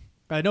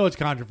 I know it's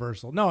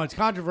controversial. No, it's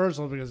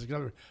controversial because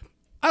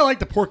I like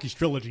the Porky's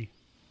trilogy.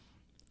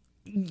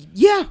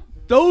 Yeah.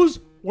 Those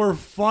were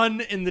fun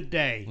in the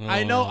day.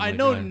 I know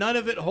God. None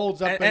of it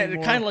holds up anymore.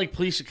 And kind of like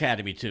Police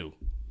Academy, too.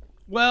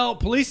 Well,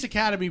 Police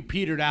Academy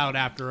petered out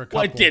after a couple.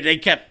 Well, it did. They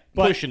kept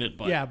pushing it.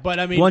 But. Yeah, but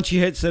I mean... Once you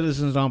hit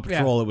Citizens on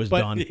Patrol, it was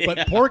done.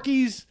 But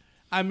Porky's,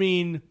 I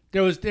mean,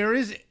 there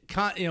is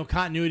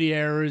continuity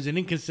errors and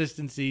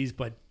inconsistencies,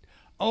 but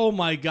oh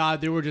my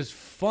God, they were just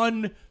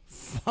fun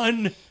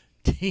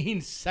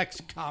teen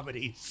sex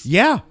comedies.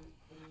 Yeah.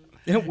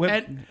 And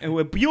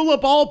with Beulah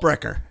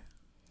Ballbricker.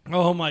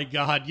 Oh my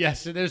God,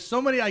 yes. And there's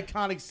so many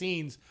iconic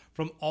scenes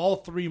from all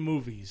three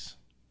movies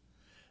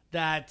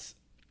that,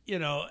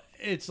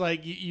 it's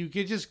like you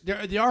could just,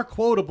 they are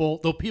quotable,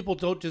 though people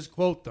don't just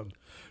quote them.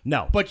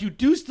 No. But you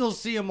do still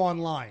see them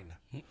online.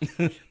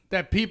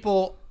 That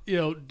people,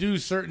 do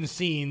certain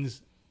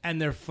scenes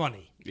and they're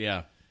funny.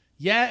 Yeah.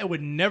 Yeah, it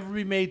would never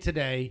be made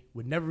today,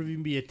 would never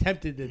even be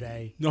attempted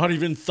today. Not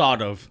even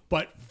thought of.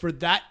 But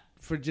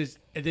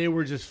they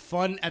were just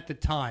fun at the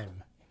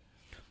time.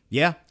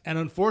 Yeah. And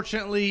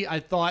unfortunately, I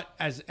thought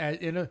as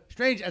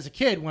a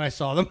kid when I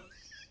saw them,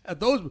 I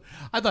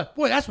thought,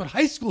 boy, that's what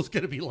high school's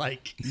going to be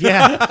like.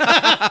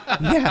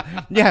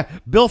 Yeah. Yeah.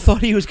 Bill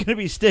thought he was going to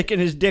be sticking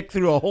his dick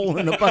through a hole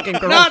in the fucking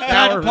girl's Not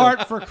shower. that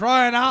part for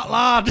crying out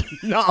loud.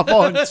 No,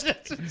 once.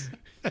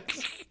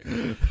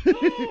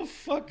 Oh,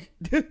 fuck.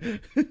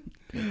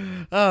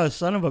 Oh,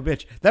 son of a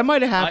bitch. That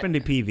might have happened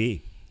to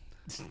PV.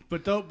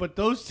 But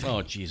those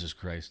Oh, Jesus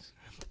Christ.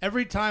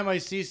 every time I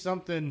see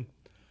something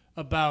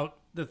about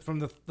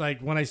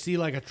when I see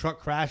like a truck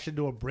crash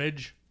into a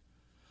bridge,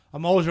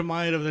 I'm always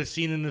reminded of the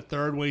scene in the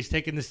third where he's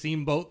taking the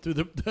steamboat through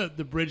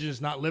the bridge and it's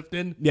not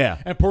lifting.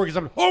 Yeah. And Porky's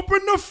like, open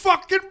the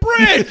fucking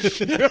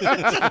bridge.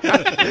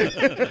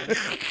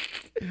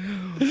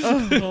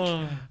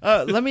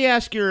 Let me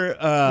ask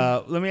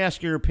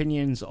your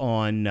opinions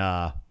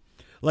on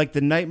like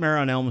the Nightmare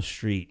on Elm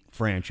Street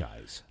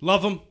franchise.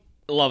 Love them.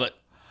 Love it.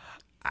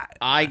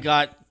 I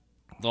got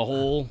the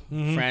whole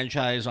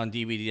franchise on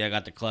DVD. I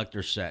got the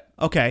collector's set.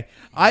 Okay.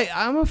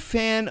 I'm a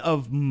fan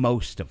of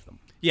most of them.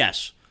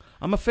 Yes.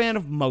 I'm a fan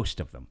of most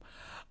of them.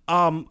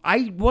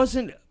 I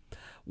wasn't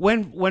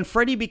when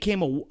Freddy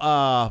became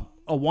a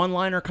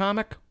one-liner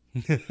comic.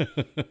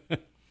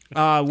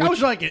 I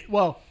was like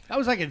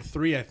in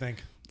 3, I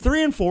think.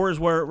 3 and 4 is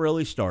where it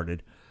really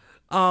started.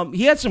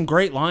 He had some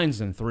great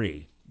lines in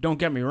 3. Don't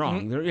get me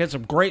wrong. He had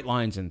some great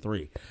lines in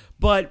 3.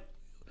 But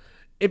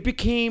it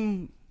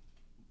became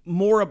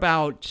more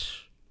about,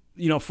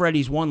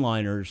 Freddy's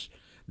one-liners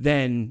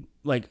than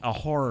like a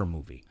horror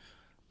movie.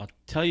 I'll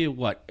tell you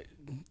what.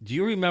 Do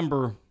you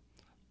remember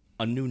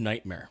A New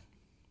Nightmare?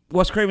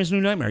 Wes Craven's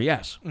New Nightmare,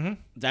 yes. Mm-hmm.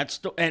 That's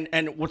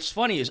and what's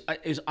funny is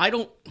I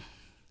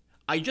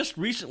just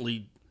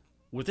recently,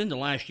 within the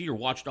last year,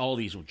 watched all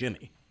these with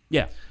Jimmy.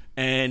 Yeah.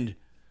 And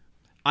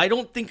I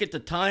don't think at the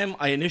time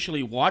I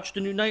initially watched A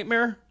New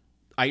Nightmare,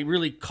 I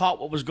really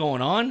caught what was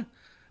going on.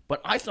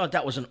 But I thought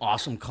that was an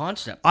awesome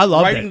concept. I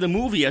loved writing it. the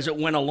movie as it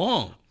went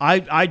along.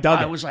 I dug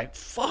it. I was like,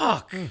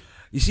 fuck.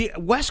 You see,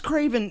 Wes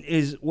Craven,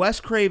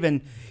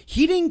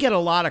 he didn't get a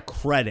lot of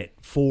credit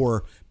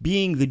for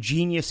being the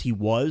genius he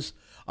was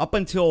up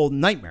until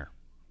Nightmare.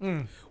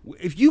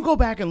 If you go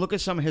back and look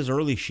at some of his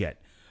early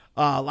shit,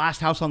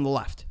 Last House on the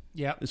Left.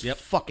 Yep. It's a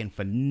fucking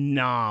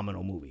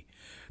phenomenal movie.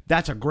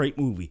 That's a great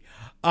movie,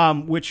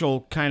 which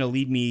will kind of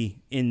lead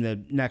me in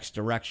the next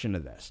direction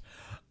of this.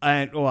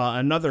 And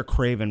another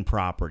Craven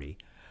property.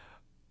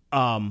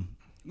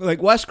 Like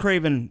Wes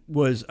Craven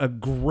was a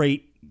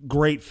great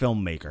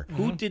filmmaker.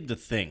 Who did The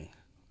Thing?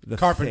 The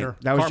Carpenter. Thing.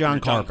 That was John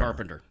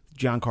Carpenter.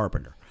 John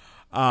Carpenter.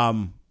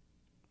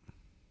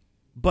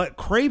 But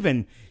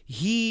Craven,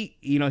 he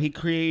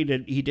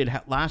did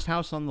Last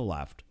House on the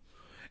Left,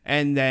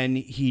 and then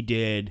he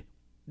did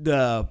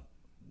the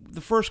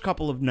first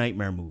couple of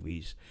Nightmare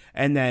movies,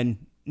 and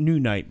then New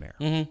Nightmare.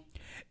 Mm-hmm.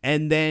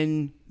 And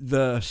then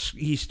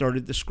he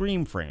started the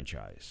Scream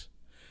franchise.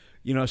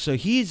 So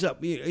he's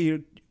up,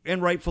 and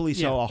rightfully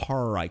so, a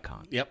horror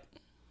icon. Yep.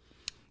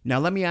 Now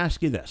let me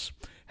ask you this: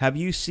 have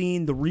you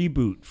seen the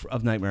reboot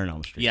of Nightmare on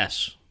Elm Street?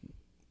 Yes.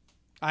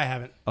 I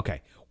haven't.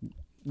 Okay.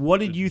 What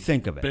did you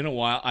think of it? Been a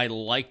while. I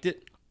liked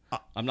it.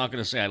 I'm not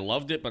going to say I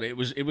loved it, but it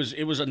was a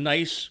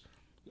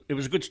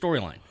good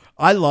storyline.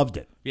 I loved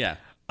it. Yeah.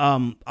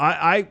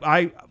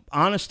 I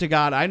honest to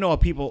God, I know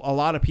a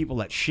lot of people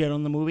that shit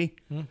on the movie.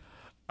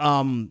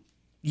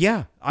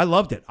 Yeah, I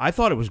loved it. I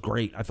thought it was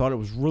great. I thought it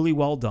was really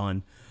well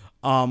done.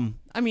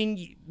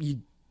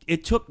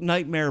 It took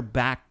Nightmare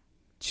back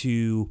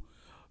to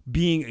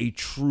being a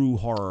true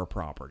horror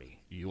property.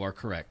 You are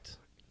correct.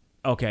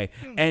 Okay,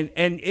 and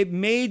it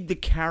made the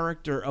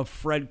character of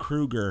Fred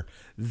Krueger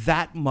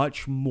that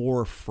much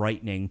more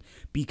frightening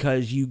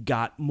because you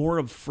got more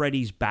of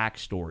Freddy's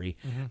backstory,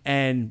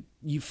 and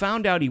you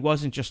found out he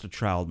wasn't just a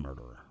child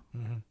murderer.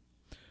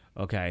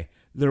 Okay,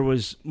 there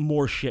was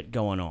more shit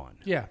going on.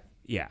 Yeah.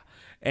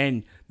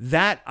 And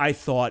that, I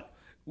thought,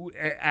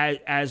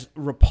 as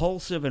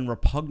repulsive and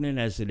repugnant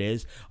as it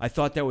is, I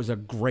thought that was a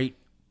great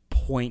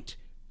point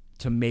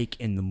to make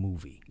in the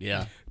movie.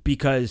 Yeah.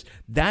 Because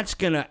that's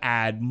going to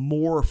add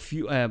more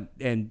fuel,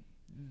 and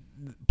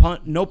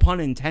no pun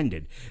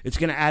intended, it's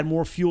going to add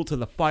more fuel to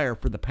the fire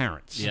for the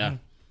parents. Yeah.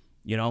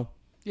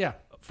 Yeah.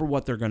 For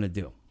what they're going to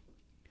do.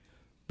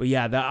 But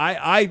yeah,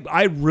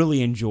 I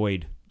really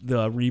enjoyed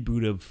the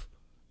reboot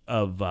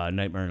of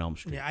Nightmare on Elm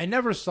Street. Yeah, I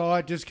never saw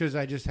it just because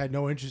I just had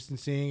no interest in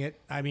seeing it.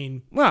 I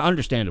mean, Well,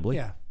 understandably.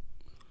 yeah.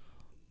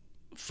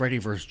 Freddy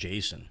vs.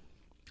 Jason.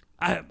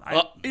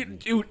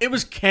 Dude, it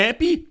was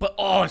campy, but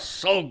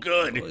so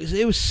good.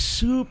 It was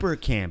super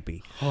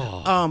campy.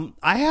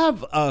 I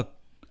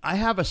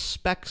have a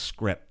spec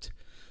script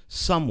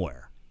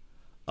somewhere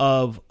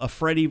of a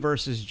Freddy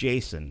versus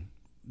Jason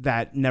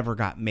that never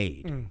got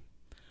made.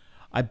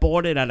 I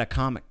bought it at a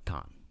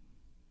Comic-Con.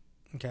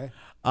 Okay.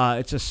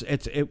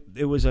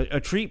 It was a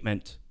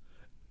treatment,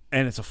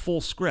 and it's a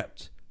full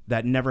script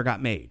that never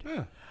got made.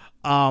 Yeah.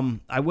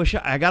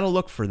 I got to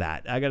look for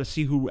that. I got to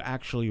see who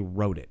actually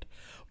wrote it,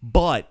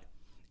 but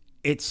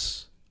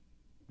it's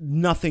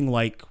nothing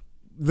like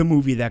the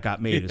movie that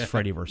got made is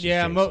Freddy versus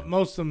Yeah,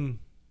 Jason.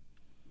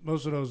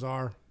 most of those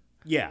are.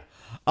 Yeah.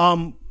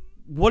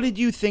 What did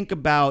you think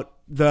about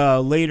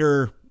the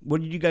later?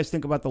 What did you guys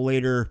think about the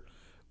later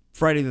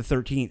Friday the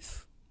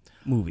 13th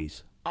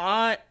movies?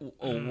 Were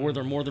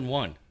there more than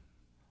one?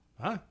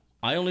 Huh?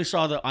 I only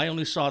saw the.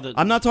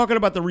 I'm not talking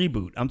about the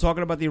reboot. I'm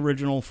talking about the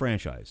original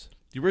franchise.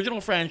 The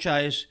original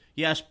franchise,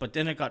 yes, but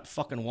then it got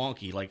fucking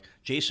wonky. Like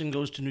Jason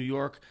Goes to New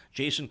York.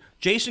 Jason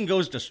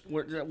goes to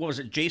what was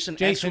it? Jason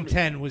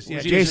 10 was he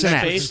Jason in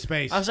X.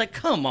 Space. I was like,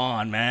 come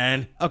on,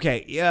 man.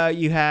 Okay, yeah,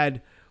 you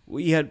had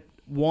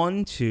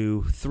 1,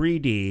 2,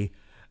 3D.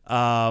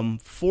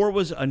 4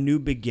 was A New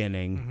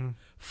Beginning. Mm-hmm.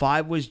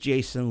 5 was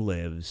Jason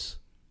Lives.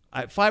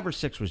 5 or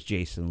 6 was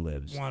Jason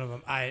Lives. One of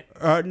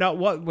them. No,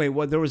 what? Wait,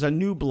 what? There was A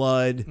New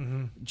Blood.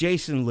 Mm-hmm.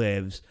 Jason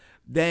Lives.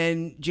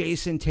 Then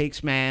Jason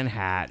Takes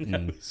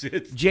Manhattan.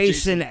 It's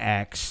Jason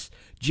X.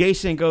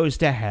 Jason Goes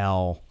to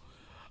Hell.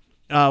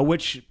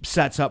 Which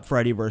sets up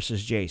Freddy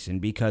versus Jason,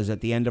 because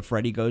at the end of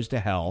Freddy Goes to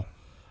Hell,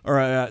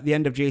 or the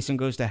end of Jason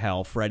Goes to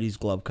Hell, Freddy's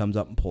glove comes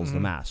up and pulls the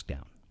mask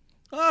down.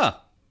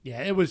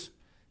 Yeah, it was.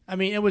 I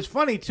mean, it was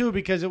funny too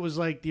because it was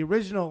like the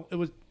original. It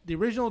was the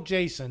original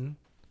Jason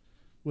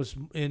was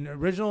in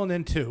original and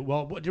then 2.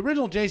 Well, the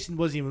original Jason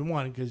wasn't even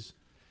 1 because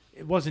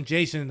it wasn't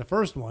Jason in the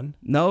first one.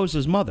 No, it was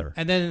his mother.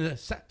 And then in the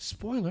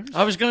spoilers.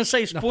 I was gonna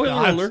say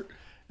spoiler alert.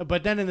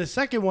 But then in the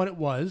second one, it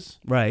was.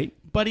 Right.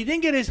 But he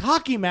didn't get his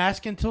hockey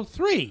mask until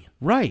 3.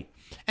 Right.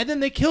 And then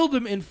they killed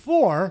him in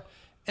 4,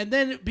 and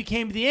then it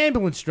became the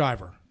ambulance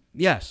driver.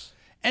 Yes.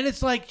 And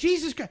it's like,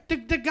 Jesus Christ, the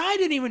guy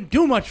didn't even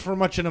do much for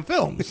much in the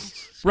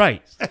films.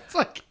 Right. It's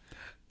like,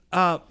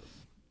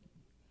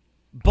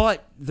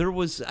 But there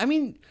was, I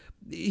mean,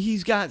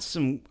 he's got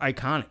some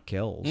iconic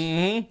kills.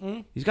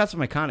 Mm-hmm. He's got some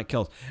iconic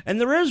kills. And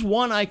there is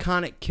one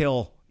iconic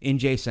kill in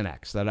Jason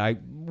X that I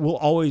will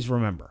always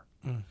remember.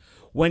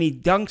 When he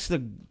dunks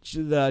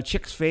the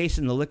chick's face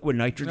in the liquid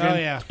nitrogen. oh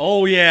yeah.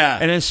 Oh yeah.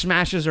 And then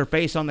smashes her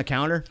face on the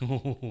counter.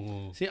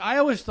 See, I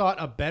always thought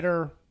a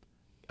better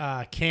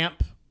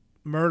camp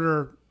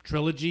murder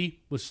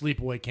trilogy was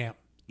Sleepaway Camp.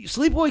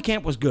 Sleepaway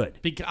Camp was good.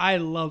 Because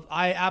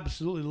I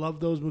absolutely love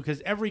those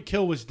because every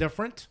kill was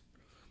different.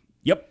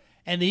 Yep.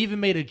 And they even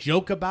made a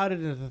joke about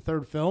it in the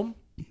 3rd film.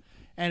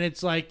 And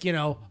it's like,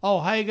 oh,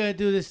 how you going to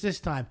do this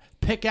time?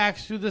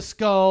 Pickaxe through the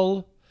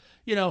skull,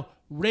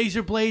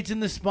 razor blades in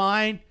the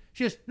spine.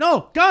 Just,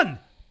 no, gun,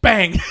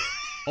 bang.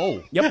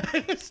 Oh, yep.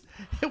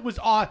 It was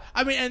odd.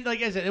 I mean, and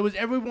like I said,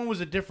 everyone was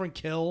a different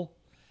kill.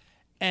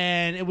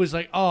 And it was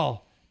like,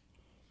 oh,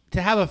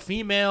 to have a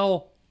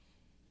female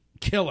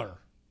killer.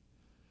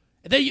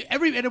 And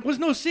it was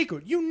no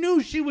secret. You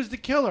knew she was the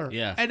killer.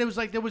 Yeah. And it was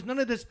like there was none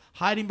of this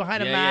hiding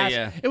behind a Yeah, mask.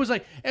 yeah. It was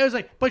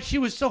like, but she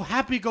was so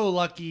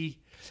happy-go-lucky.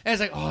 And it's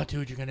like, oh,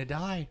 dude, you're gonna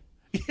die.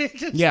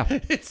 Yeah.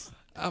 It's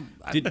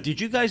did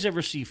you guys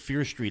ever see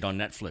Fear Street on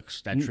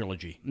Netflix? That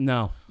trilogy.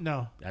 No.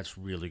 no. That's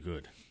really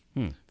good.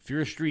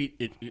 Fear Street.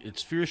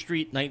 It's Fear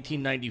Street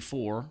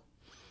 1994,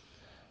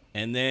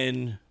 and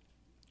then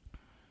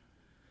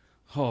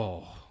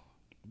the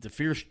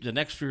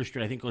next Fear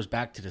Street I think goes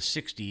back to the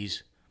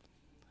 60s,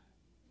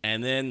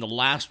 and then the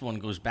last one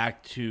goes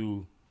back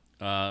to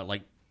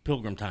like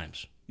Pilgrim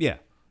Times. Yeah.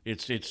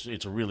 It's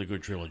a really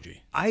good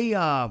trilogy.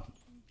 I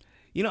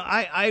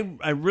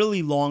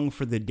really long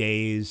for the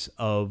days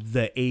of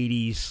the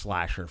 80s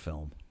slasher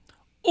film.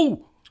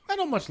 Oh, I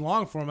don't much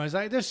long for them. I was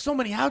like, there's so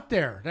many out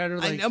there that are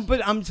like.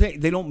 But I'm saying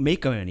they don't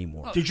make them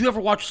anymore. did you ever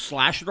watch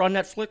Slasher on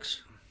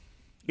Netflix?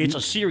 It's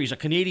a series, a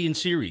Canadian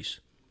series.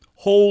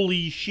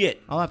 Holy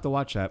shit! I'll have to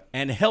watch that.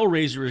 And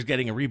Hellraiser is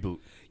getting a reboot.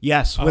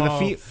 Yes, with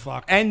Oh,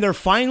 fuck. And they're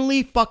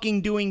finally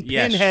fucking doing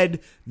Yes.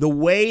 Pinhead the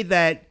way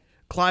that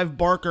Clive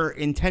Barker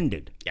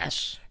intended.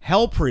 Yes.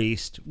 Hell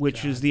Priest,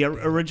 which is the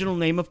original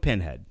name of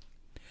Pinhead.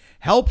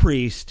 Hell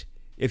Priest,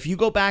 if you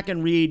go back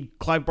and read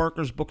Clive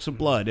Barker's Books of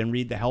Blood and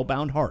read The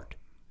Hellbound Heart,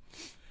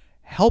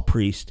 Hell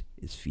Priest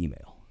is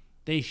female.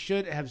 They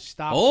should have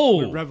stopped Oh.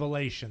 with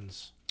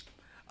Revelations.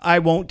 I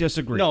won't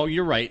disagree. No,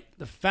 you're right.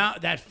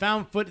 That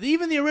found foot.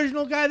 Even the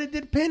original guy that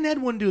did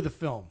Pinhead wouldn't do the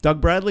film. Doug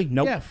Bradley?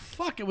 Nope. Yeah,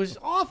 fuck, it was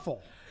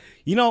awful.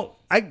 You know,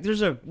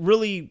 there's a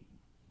really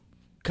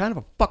kind of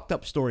a fucked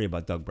up story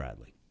about Doug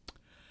Bradley.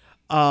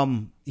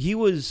 He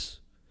was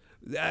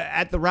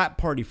at the rap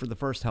party for the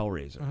first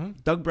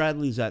Hellraiser. Doug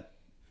Bradley's at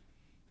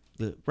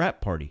the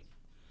rap party.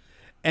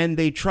 And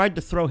they tried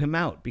to throw him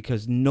out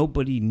because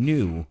nobody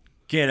knew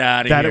Get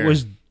out of that here. it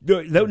was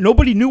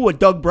Nobody knew what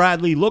Doug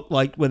Bradley looked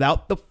like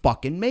without the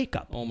fucking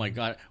makeup. Oh my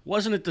God!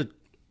 Wasn't it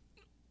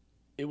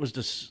It was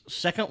the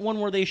second one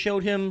where they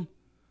showed him.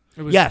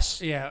 It was,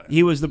 Yes. Yeah.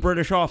 He was the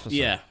British officer.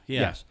 Yeah.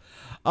 Yes.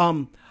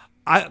 The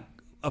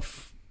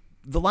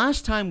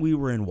last time we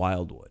were in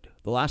Wildwood,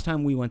 the last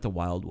time we went to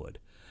Wildwood,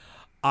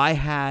 I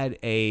had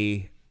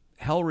a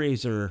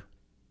Hellraiser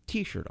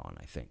T-shirt on,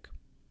 I think.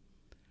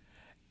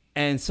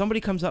 And somebody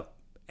comes up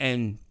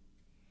and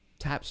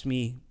taps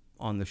me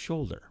on the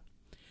shoulder.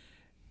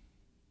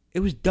 It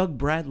was Doug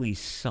Bradley's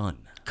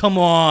son. Come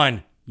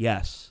on,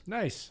 Yes.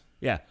 Nice.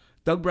 Yeah.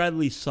 Doug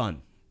Bradley's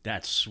son.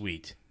 that's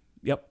sweet.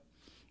 Yep.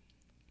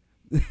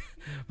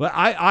 But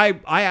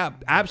I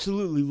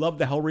absolutely love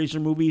the Hellraiser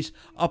movies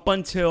up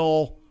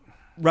until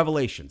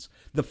Revelations.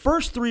 The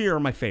first three are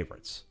my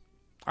favorites.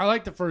 I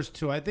like the first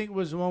two. I think it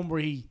was the one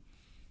where he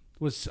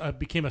was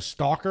became a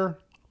stalker.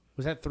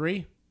 Was that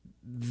 3?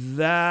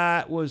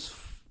 That was,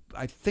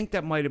 I think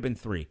that might have been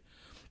 3.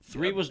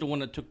 3 was the one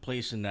that took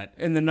place in that.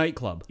 In the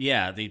nightclub.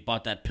 Yeah, they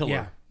bought that pillar.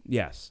 Yeah.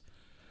 Yes.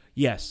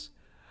 Yes.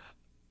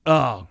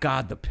 Oh,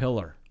 God, the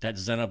pillar. That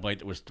Cenobite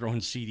that was throwing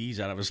CDs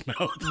out of his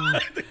mouth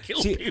to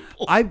kill See,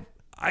 people.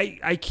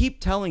 I keep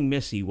telling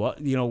Missy,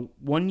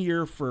 one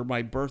year for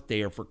my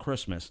birthday or for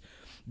Christmas,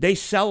 they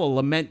sell a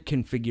lament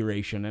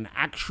configuration, an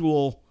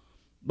actual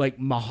like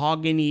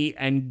mahogany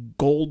and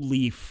gold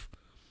leaf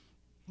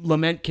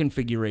lament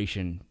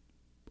configuration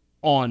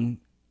on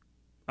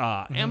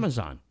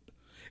Amazon.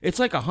 It's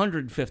like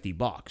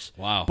 $150.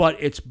 Wow. But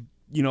it's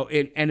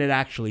it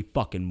actually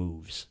fucking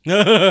moves.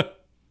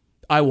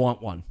 I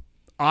want one.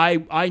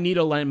 I need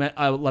a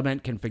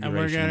lament configuration. And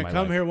we're in gonna my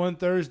come life. here one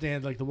Thursday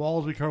and like the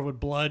walls be covered with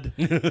blood.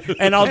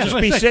 And I'll just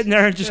be sitting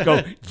there and just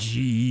go,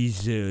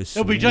 Jesus.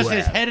 It'll be just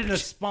his wept." head and a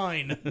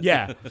spine.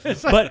 Yeah,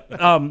 but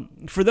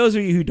for those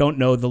of you who don't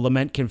know, the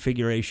lament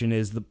configuration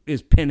is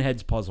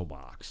Pinhead's puzzle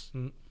box.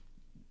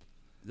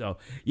 So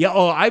yeah,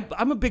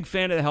 I'm a big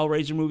fan of the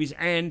Hellraiser movies,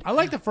 and I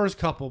like the first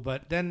couple,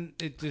 but then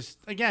it just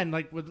again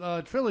like with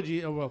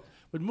trilogy or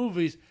with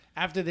movies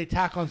after they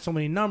tack on so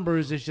many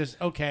numbers, it's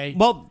just okay.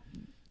 well,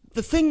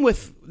 the thing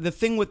with the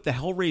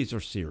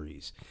Hellraiser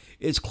series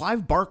is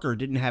Clive Barker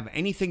didn't have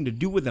anything to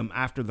do with them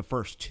after the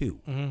first two.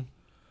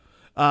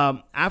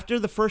 After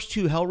the first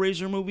two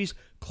Hellraiser movies,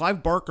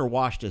 Clive Barker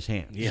washed his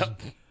hands.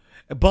 Yep.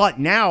 But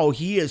now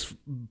he is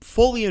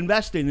fully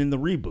invested in the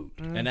reboot.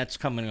 And that's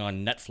coming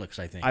on Netflix,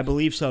 I think. I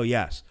believe so,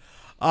 yes.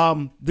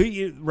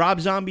 The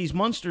Rob Zombie's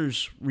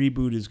Monsters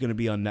reboot is going to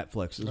be on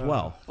Netflix as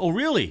well. Oh,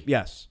 really?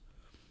 Yes.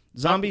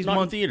 Zombies Not in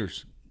Monsters.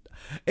 theaters.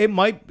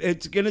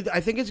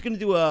 I think it's gonna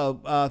do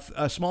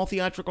a small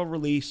theatrical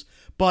release,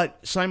 but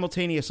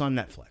simultaneous on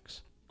Netflix.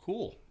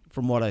 Cool.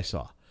 From what I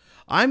saw,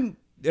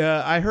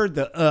 I heard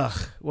the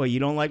Well, you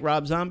don't like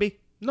Rob Zombie?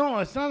 No,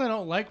 it's not that I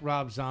don't like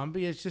Rob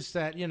Zombie. It's just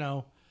that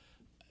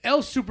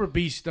El Super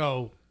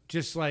Beasto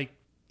just like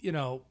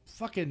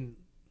fucking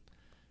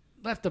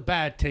left a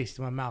bad taste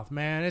in my mouth,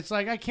 man. It's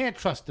like I can't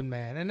trust him,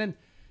 man. And then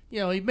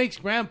he makes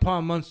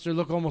Grandpa Munster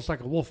look almost like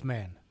a wolf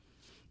man.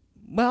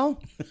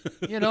 Well,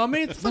 I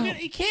mean, it's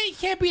fucking. You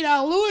can't beat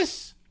Al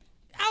Lewis.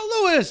 Al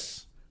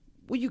Lewis.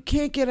 well, you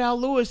can't get Al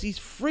Lewis. He's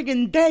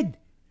friggin' dead.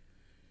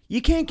 You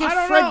can't get I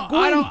don't Fred know.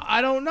 Gwynn.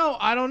 I don't know.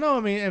 I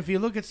mean, if you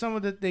look at some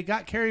of they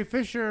got Carrie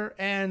Fisher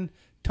and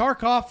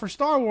Tarkov for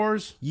Star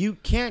Wars. You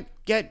can't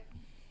get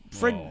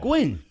Fred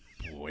Gwynn.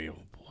 Boy, oh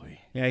boy.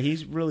 Yeah,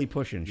 he's really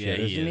pushing shit,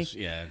 Yeah, isn't he is.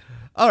 Yeah.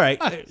 All right,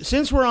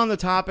 since we're on the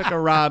topic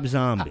of Rob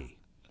Zombie,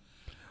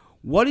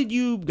 what did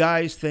you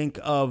guys think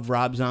of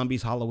Rob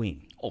Zombie's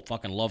Halloween? Oh,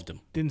 fucking loved him.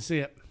 Didn't see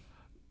it.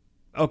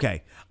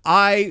 Okay,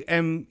 I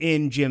am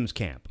in Jim's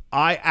camp.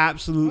 I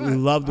absolutely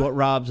loved what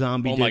Rob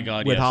Zombie Oh did my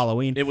God, with yes.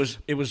 Halloween. It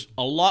was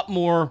a lot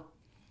more.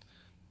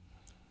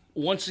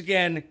 Once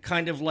again,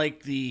 kind of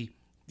like the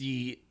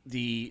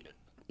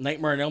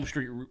Nightmare on Elm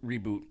Street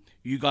reboot.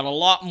 You got a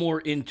lot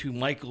more into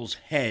Michael's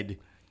head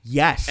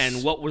Yes,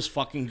 and what was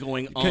fucking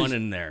going on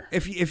in there.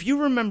 If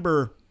you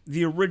remember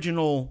the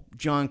original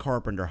John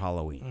Carpenter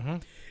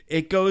Halloween,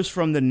 it goes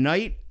from the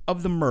night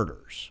of the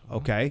murders,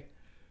 okay,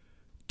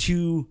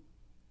 to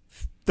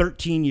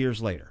 13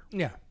 years later.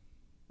 Yeah.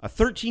 A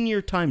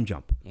 13-year time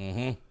jump.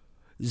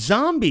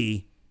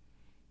 Zombie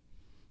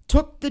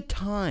took the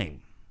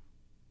time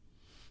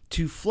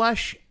to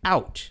flesh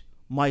out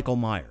Michael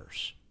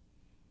Myers.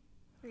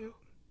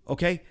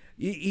 Okay?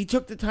 He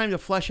took the time to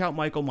flesh out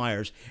Michael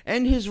Myers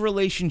and his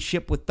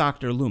relationship with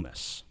Dr.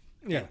 Loomis.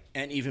 Yeah.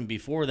 And even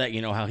before that,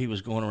 how he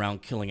was going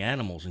around killing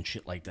animals and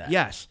shit like that.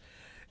 Yes.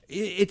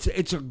 It's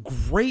a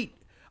great...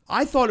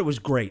 I thought it was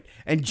great.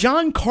 And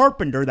John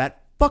Carpenter,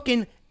 that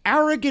fucking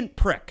arrogant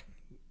prick,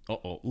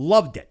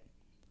 loved it.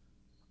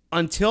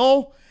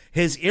 Until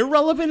his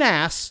irrelevant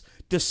ass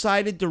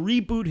decided to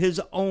reboot his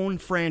own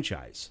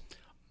franchise.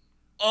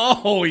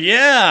 Oh,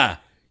 yeah.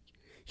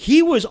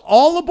 He was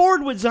all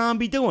aboard with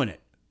Zombie doing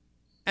it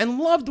and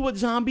loved what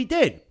Zombie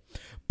did.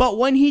 But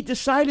when he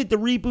decided to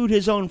reboot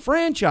his own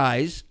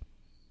franchise,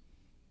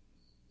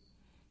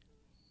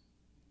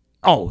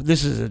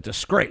 this is a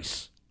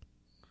disgrace.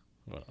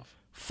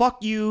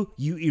 Fuck you,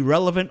 you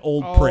irrelevant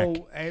old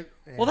prick.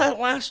 Well, that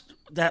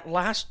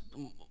last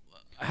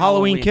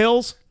Halloween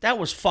Kills? that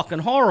was fucking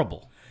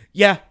horrible.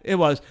 Yeah, it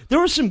was. There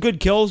were some good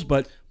kills,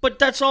 but But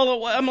that's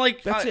all. I'm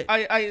like, That's it.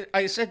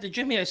 I said to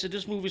Jimmy, I said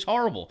this movie's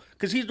horrible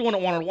because he's the one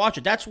that wanted to watch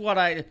it. That's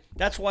why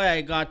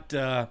I got.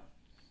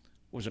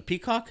 Was it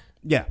Peacock?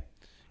 yeah.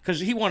 Because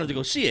he wanted to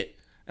go see it,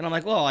 and I'm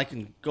like, well, I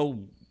can go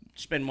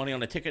spend money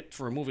on a ticket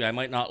for a movie I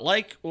might not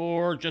like,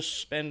 or just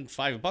spend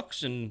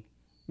 $5 and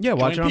Yeah,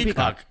 watch it join on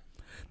Peacock.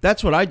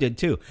 That's what I did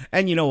too.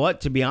 And you know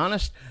what? To be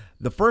honest,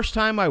 the first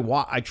time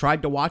I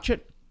tried to watch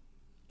it,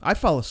 I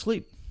fell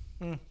asleep.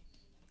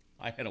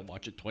 I had to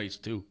watch it twice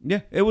too.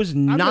 Yeah, it was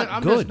I'm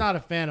not good. just not a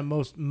fan of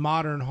most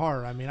modern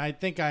horror. I mean, I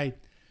think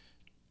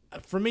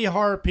for me,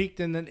 horror peaked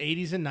in the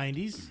 80s and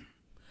 90s.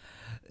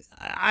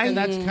 And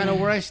that's kind of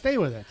where I stay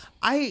with it.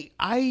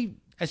 I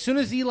As soon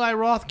as Eli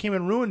Roth came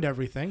and ruined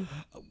everything,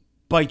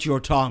 bite your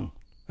tongue.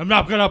 I'm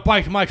not gonna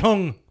bite my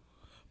tongue.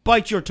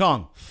 Bite your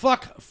tongue.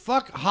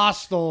 Fuck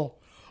Hostel.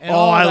 And Oh,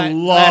 all I that.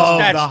 love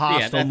That's- the yeah,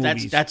 Hostel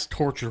movies. That's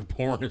torture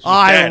porn. Is what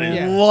I that is.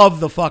 Yeah. love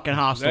the fucking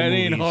Hostel That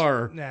movies. ain't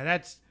horror. Yeah,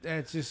 that's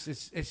just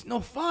it's no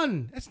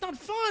fun. It's not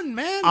fun,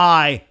 man.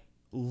 I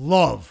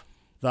love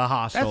the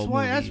Hostel that's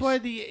why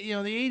movies. the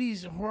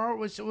 80s horror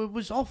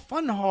was all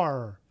fun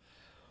horror.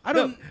 I No,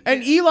 don't.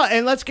 and Eli,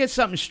 and let's get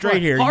something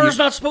straight here. Horror's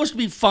not supposed to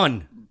be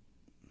fun.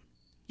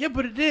 Yeah,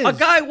 but it is. A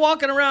guy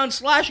walking around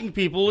slashing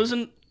people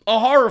isn't a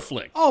horror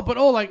flick.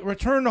 like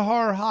Return to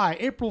Horror High,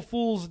 April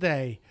Fool's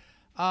Day,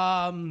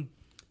 Silent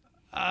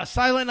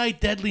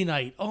Night, Deadly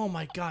Night. Oh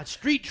my God,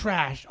 Street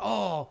Trash.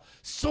 Oh,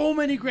 so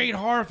many great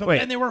horror films,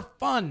 Wait. and they were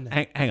fun.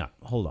 Hang on,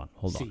 hold on.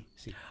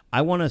 See.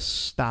 I want to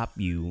stop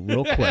you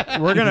real quick.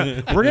 We're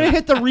gonna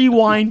hit the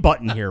rewind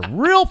button here,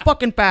 real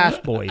fucking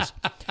fast, boys.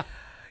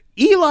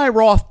 Eli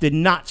Roth did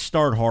not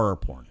start horror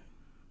porn.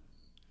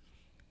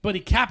 But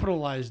he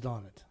capitalized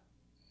on it.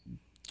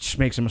 Just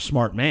makes him a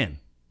smart man.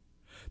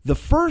 The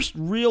first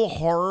real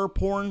horror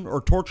porn, or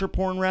torture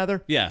porn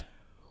rather, Yeah.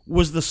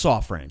 was the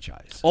Saw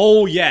franchise.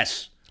 Oh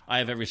yes, I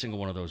have every single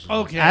one of those.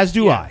 Okay, As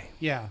do yeah, I.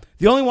 Yeah.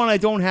 The only one I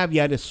don't have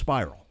yet is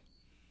Spiral.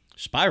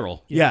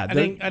 Spiral. Yeah, I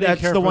didn't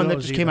that's care the for one that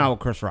those just came either. out with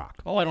Chris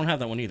Rock. Oh, I don't have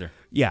that one either.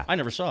 Yeah, I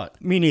never saw it.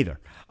 me neither.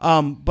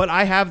 But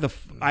I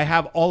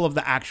have all of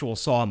the actual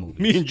Saw movies.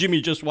 Me and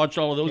Jimmy just watched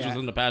all of those Yeah.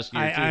 within the past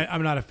year too.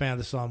 I'm not a fan of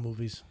the Saw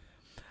movies.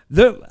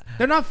 They're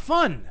not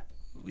fun.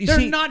 They're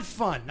not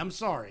fun. I'm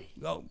sorry.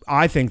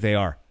 I think they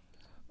are.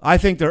 I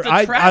think they're. The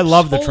I traps?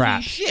 love the Holy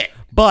traps. shit.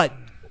 But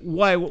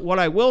what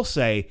I will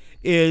say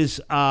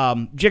is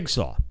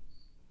Jigsaw,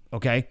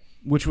 okay,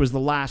 which was the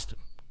last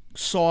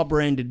Saw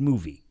branded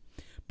movie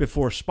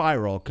before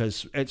Spiral,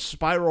 because it's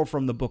Spiral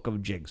from the book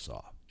of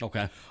Jigsaw.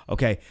 Okay.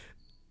 Okay,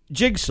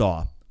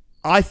 Jigsaw,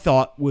 I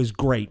thought was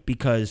great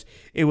because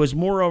it was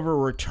more of a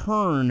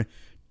return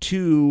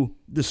to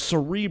the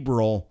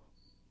cerebral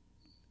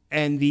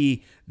and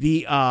the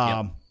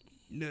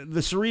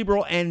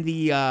cerebral and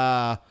the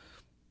how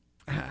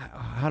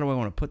do I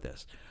want to put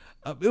this?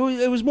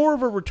 It was more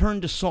of a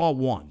return to Saw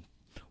 1,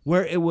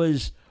 where it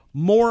was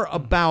more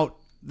about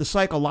the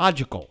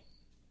psychological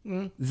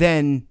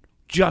than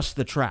just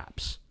the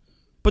traps.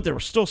 But there were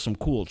still some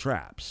cool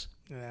traps.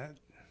 Yeah.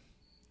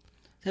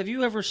 Have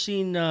you ever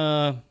seen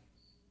any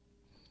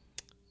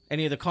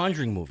of the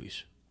Conjuring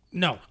movies?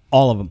 No.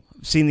 All of them.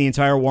 Seen the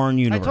entire Warren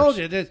universe. I told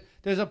you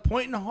there's a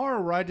point in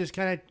horror where I just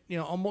kind of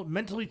almost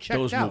mentally checked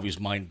Those out.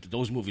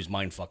 movies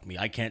mind fuck me.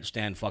 I can't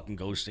stand fucking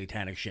ghost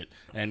satanic shit.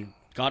 And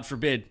God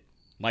forbid,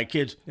 my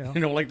kids, like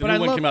the But I new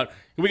one love- came out.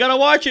 We gotta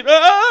watch it.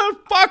 Ah,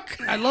 fuck.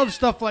 I love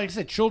stuff like I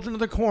said, Children of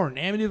the Corn,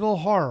 Amityville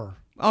Horror.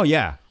 Oh,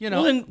 yeah.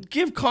 Well, then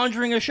give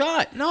Conjuring a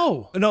shot.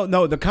 No,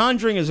 No, The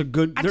Conjuring is a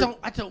good... I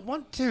don't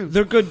want to.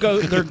 They're good.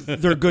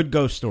 They're good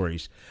ghost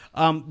stories.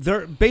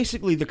 They're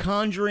basically the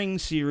Conjuring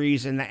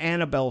series and the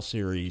Annabelle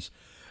series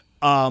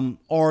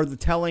are the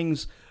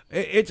tellings.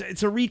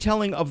 It's a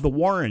retelling of the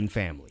Warren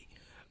family,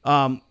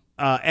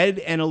 Ed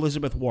and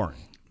Elizabeth Warren.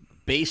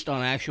 Based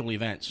on actual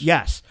events.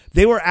 Yes,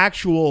 they were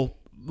actual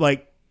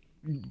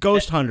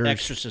ghost hunters,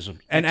 Exorcism.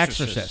 and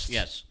exorcists.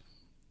 Yes.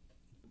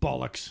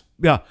 Bollocks.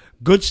 Yeah,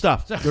 good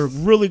stuff. They're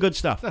really good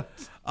stuff.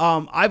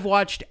 I've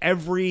watched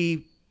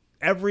every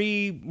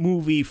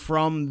movie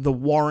from the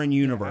Warren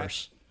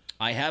universe.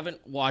 I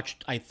haven't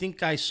watched. I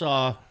think I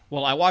saw.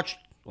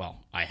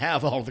 I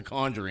have all the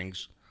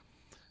Conjurings,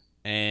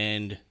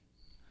 and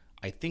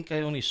I think I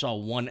only saw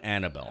one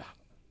Annabelle.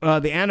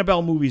 The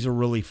Annabelle movies are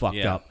really fucked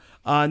Yeah. up.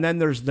 And then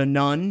there's The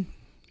Nun.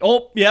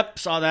 Oh, yep,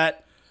 saw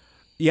that.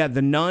 Yeah,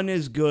 The Nun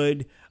is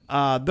good.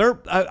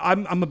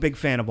 I'm a big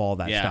fan of all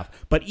that Yeah. stuff.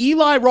 But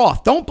Eli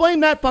Roth, don't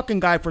blame that fucking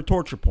guy for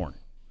torture porn.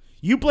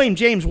 You blame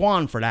James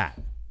Wan for that.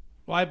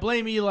 Well, I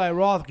blame Eli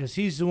Roth because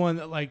he's the one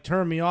that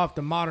turned me off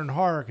to modern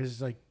horror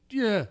because it's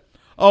yeah.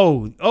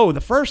 Oh,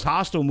 the first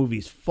Hostel movie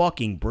is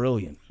fucking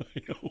brilliant.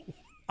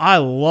 I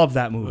love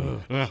that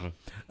movie.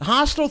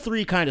 Hostel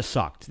 3 kind of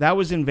sucked. That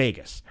was in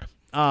Vegas.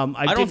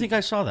 I don't think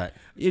I saw that.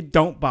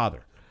 Don't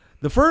bother.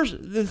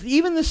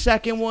 Even the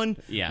second one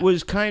Yeah.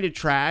 was kind of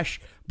trash,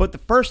 but the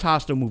first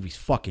Hostel movie's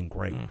fucking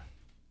great.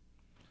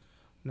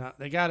 No,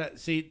 they gotta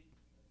see.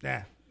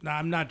 Yeah, no,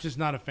 I'm not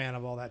a fan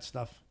of all that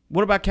stuff.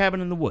 What about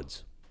Cabin in the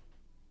Woods?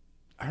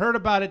 I heard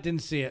about it,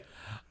 didn't see it.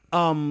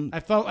 Um, I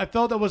felt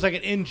that was like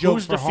an in joke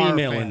Who's for the horror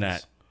female fans. in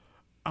that?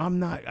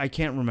 I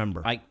can't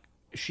remember.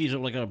 She's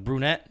like a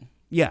brunette.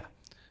 Yeah.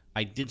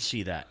 I did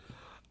see that.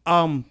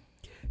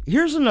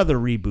 Here's another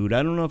reboot.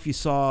 I don't know if you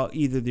saw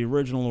either the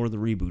original or the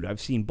reboot. I've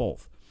seen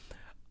both.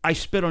 I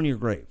Spit on Your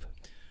Grave.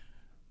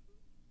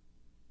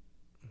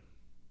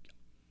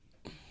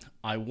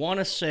 I want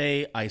to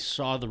say I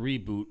saw the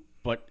reboot,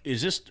 but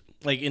is this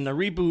like in the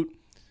reboot?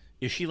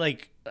 Is she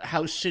like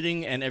house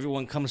sitting and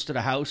everyone comes to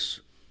the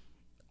house?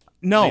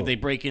 No. They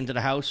break into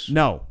the house.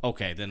 No.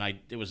 Okay, then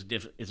it's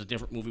a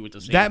different movie with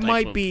the same. That type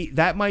might of-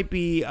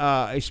 be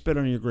I Spit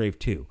on Your Grave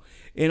too.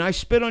 And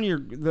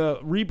the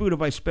reboot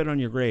of I Spit on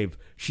Your Grave,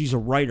 she's a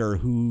writer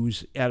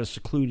who's at a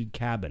secluded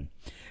cabin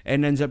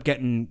and ends up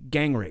getting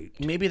gang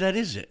raped. Maybe that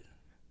is it.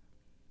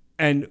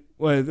 And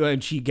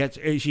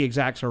she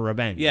exacts her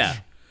revenge. Yeah.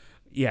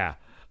 Yeah.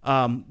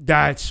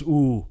 That's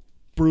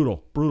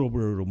brutal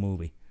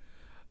movie.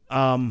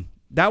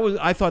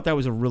 I thought that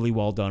was a really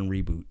well done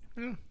reboot.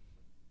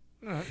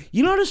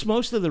 You notice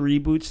most of the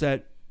reboots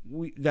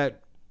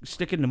that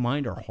stick into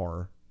mind are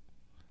horror.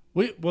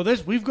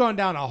 We've gone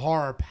down a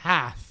horror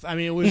path. I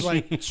mean, it was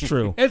like It's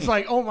true. it's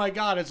like, oh my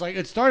god, it's like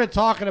it started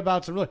talking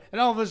about some and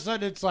all of a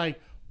sudden it's like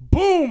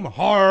boom,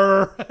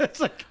 horror. It's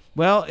like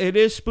Well, it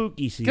is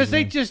spooky season. because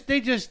they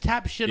just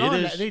tap shit It on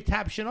is. that. They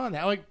tap shit on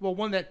that. Like, well,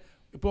 one that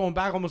going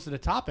back almost to the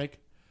topic,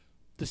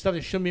 the stuff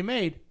that shouldn't be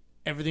made.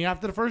 Everything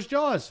after the first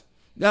Jaws.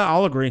 Yeah,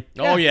 I'll agree.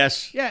 Oh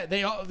yes. Yeah,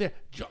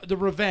 the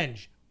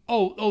revenge.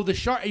 Oh, the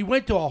shark. He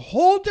went to a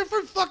whole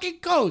different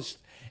fucking coast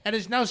and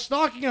is now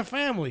stalking a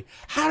family.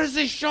 How does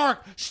this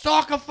shark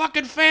stalk a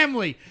fucking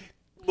family?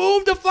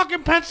 Move to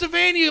fucking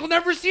Pennsylvania. You'll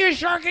never see a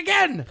shark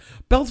again.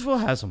 Beltsville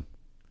has them.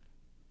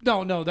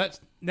 No, that's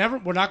never.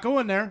 We're not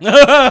going there.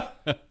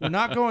 We're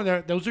not going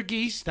there. Those are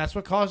geese. That's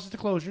what causes the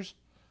closures.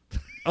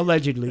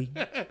 Allegedly.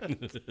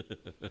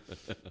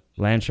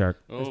 Land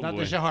shark. Oh, It's not boy.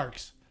 the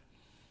sharks.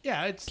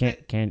 Yeah, it's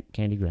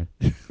Candy Graham.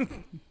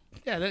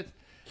 yeah. That.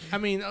 I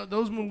mean,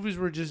 those movies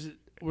were just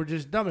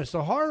dumb.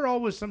 So horror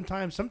always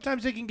sometimes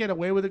they can get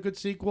away with a good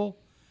sequel.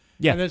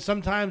 Yeah. And then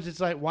sometimes it's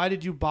like, why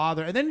did you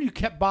bother? And then you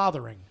kept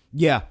bothering.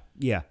 Yeah.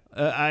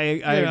 I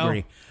You know?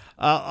 agree.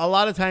 A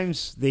lot of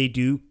times they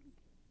do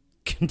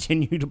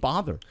continue to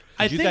bother.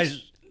 I Did you think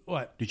guys-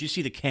 what? Did you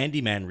see the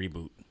Candyman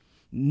reboot?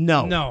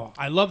 No. No,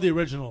 I love the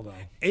original though.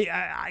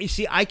 I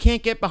see. I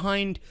can't get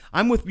behind.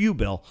 I'm with you,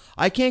 Bill.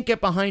 I can't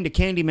get behind a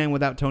Candyman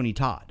without Tony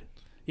Todd.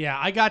 Yeah,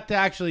 I got to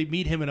actually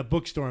meet him in a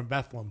bookstore in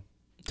Bethlehem.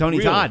 Tony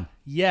Really? Todd.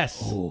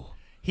 Yes.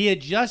 He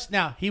had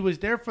he was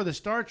there for the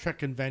Star Trek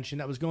convention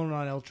that was going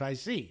on at El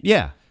Tri-C,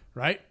 Yeah.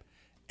 right?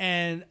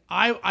 And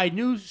I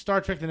knew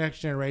Star Trek: The Next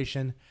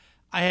Generation.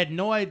 I had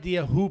no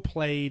idea who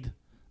played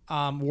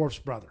Worf's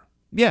brother.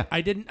 Yeah.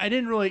 I didn't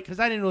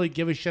really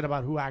give a shit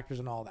about who actors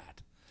and all that.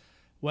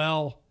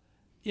 Well,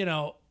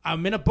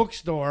 I'm in a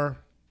bookstore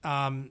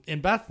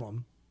in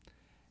Bethlehem,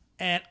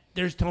 and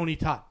there's Tony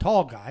Todd,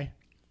 tall guy,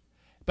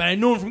 but I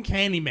knew him from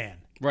Candyman.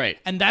 Right.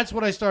 And that's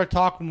what I started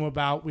talking to him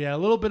about. We had a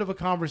little bit of a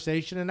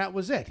conversation, and that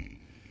was it.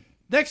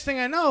 Next thing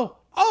I know,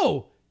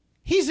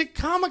 he's at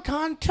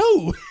Comic-Con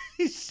too.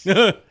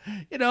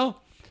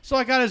 So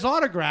I got his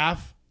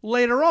autograph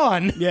later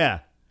on. Yeah.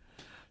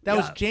 That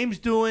was James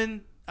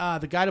Doohan,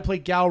 the guy to play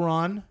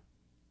Gowron.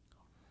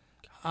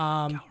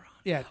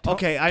 Yeah.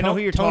 Okay, I know who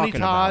you're Tony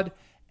talking Todd about.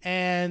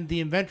 and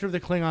the inventor of the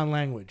Klingon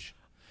language.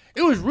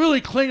 It was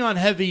really Klingon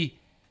heavy,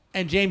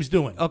 and James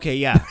Doohan. Okay,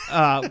 yeah.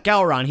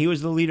 Gowron, he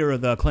was the leader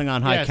of the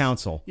Klingon High Yes.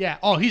 Council. Yeah.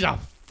 Oh, he's a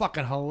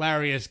fucking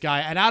hilarious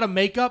guy. And out of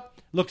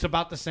makeup, looks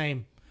about the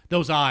same.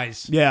 Those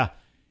eyes. Yeah.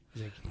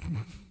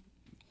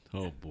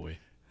 Oh boy.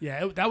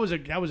 Yeah, that was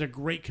a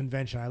great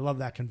convention. I love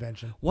that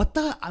convention. What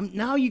the?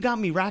 Now you got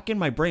me racking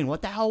my brain.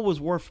 What the hell was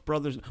Worf's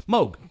brother's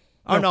Moog?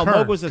 Oh no, Kern.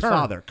 Moog was his Kern.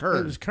 father. It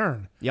Kern. was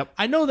Kern. Yep.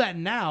 I know that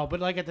now, but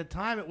like at the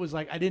time, it was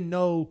like I didn't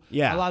know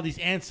Yeah. a lot of these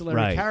ancillary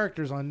Right.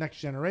 characters on Next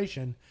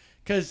Generation.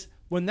 Because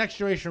when Next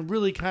Generation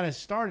really kind of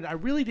started, I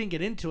really didn't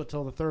get into it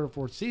till the third or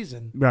fourth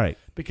season. Right.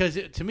 Because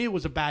to me, it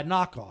was a bad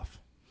knockoff.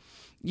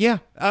 Yeah.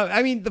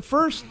 I mean, the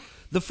first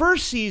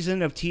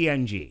season of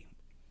TNG,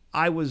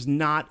 I was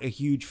not a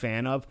huge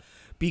fan of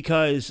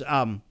because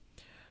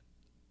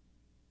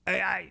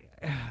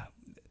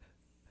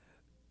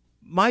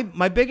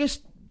my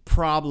biggest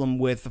problem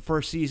with the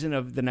first season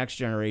of The Next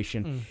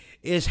Generation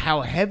is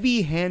how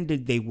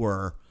heavy-handed they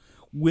were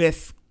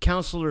with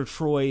Counselor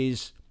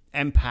Troy's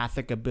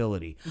empathic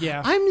ability.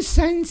 Yeah. I'm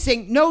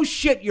sensing no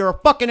shit, you're a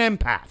fucking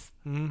empath.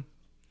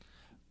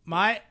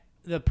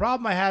 The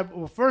problem I had,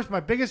 my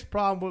biggest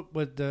problem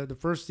with the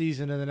first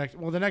season and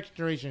the Next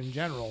Generation in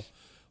general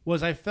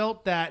was I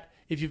felt that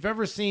if you've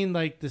ever seen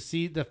like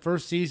the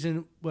first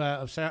season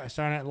of Saturday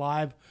Night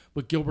Live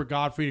with Gilbert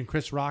Gottfried and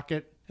Chris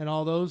Rocket and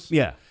all those,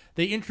 Yeah.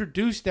 they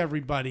introduced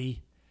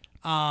everybody,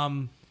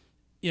 in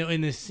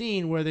this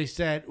scene where they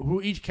said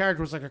who each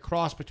character was like a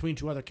cross between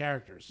two other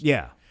characters.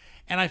 Yeah.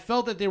 And I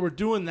felt that they were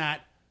doing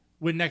that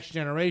with Next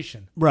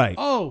Generation. Right.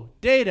 Oh,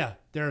 Data,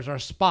 there's our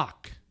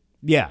Spock.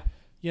 Yeah.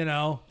 You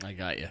know, I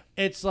got you.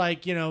 it's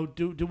like,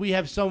 do we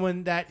have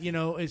someone that,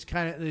 is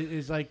kind of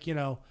is like,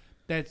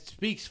 that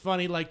speaks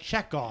funny like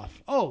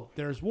Chekhov? Oh,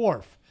 there's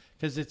Worf,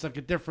 because it's like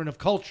a different of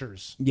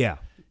cultures. Yeah.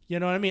 You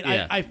know what I mean?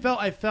 Yeah. I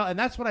felt, and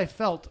that's what I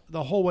felt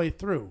the whole way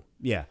through.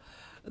 Yeah.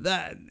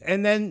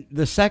 And then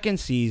the second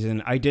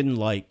season I didn't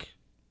like.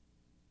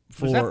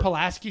 Was that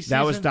Pulaski season?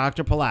 That was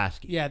Dr.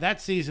 Pulaski. Yeah,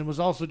 that season was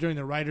also during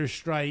the writer's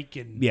strike,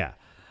 and Yeah.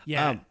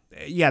 yeah,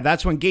 Yeah,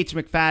 that's when Gates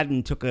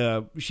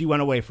McFadden she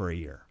went away for a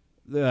year.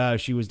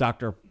 She was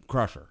Dr.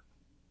 Crusher.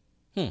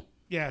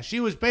 yeah. She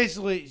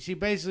basically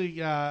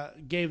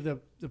gave the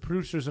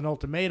producers an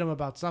ultimatum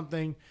about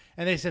something,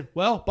 and they said,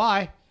 "Well,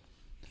 bye."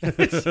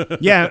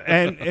 Yeah,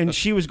 and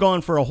she was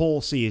gone for a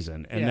whole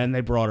season, and Yeah. then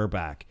they brought her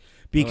back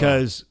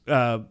because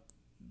Kate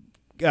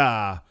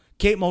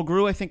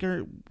Mulgrew, I think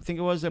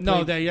it was. That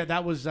No, played-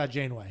 that was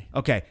Janeway.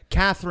 okay,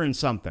 Catherine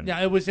something.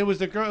 Yeah, it was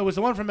the girl. It was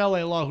the one from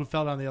L.A. Law who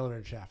fell down the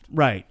elevator shaft.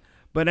 Right.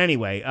 But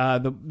anyway,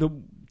 the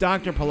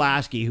Dr.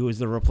 Pulaski, who was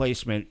the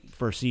replacement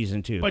for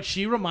season 2. But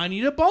she reminded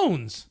you of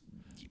Bones.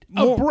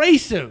 More-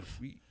 Abrasive.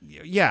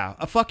 Yeah,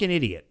 a fucking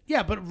idiot.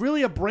 Yeah, but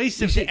really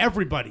abrasive to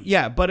everybody.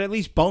 Yeah, but at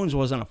least Bones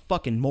wasn't a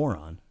fucking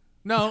moron.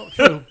 No,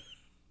 true.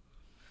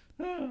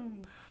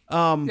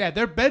 Yeah,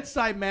 their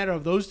bedside manner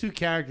of those two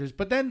characters.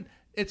 But then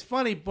it's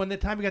funny when the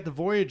time we got the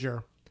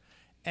Voyager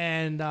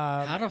and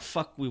How the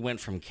fuck we went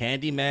from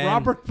Candyman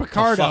Robert to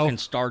Picardo. fucking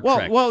Star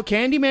Trek? Well,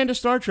 Candyman to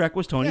Star Trek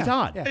was Tony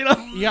Todd.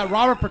 Yeah. You got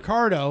Robert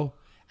Picardo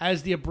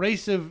as the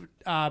abrasive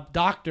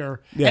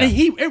doctor, Yeah.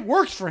 and it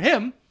works for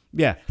him.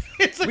 Yeah.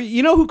 It's like- But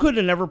you know who could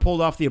have never pulled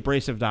off the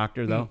abrasive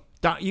doctor, though?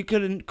 You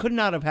could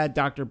not have had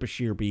Dr.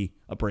 Bashir be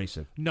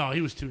abrasive. No,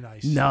 he was too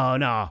nice.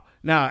 No.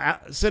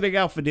 Siddiq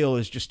Al-Fadil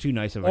is just too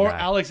nice of a Or guy.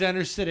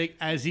 Alexander Siddig,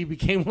 as he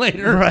became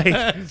later.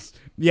 Right.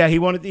 Yeah, he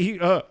wanted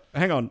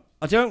hang on.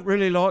 I don't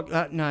really like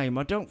that name.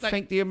 I don't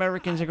think the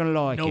Americans are going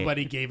to like it.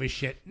 Nobody gave a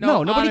shit.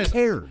 No, nobody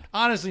cared.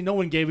 Honestly, no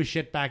one gave a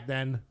shit back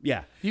then.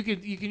 Yeah. You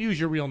can use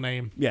your real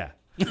name. Yeah.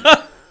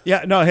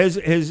 Yeah, no,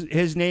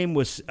 his name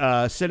was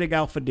Siddiq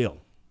Al-Fadil.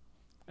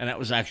 And that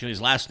was actually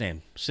his last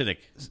name, Siddiq.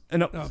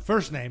 No,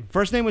 First name.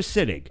 first name was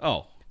Siddiq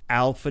Oh.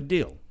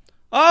 Al-Fadil.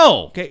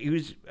 Oh! Okay,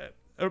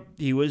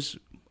 he was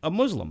a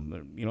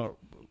Muslim,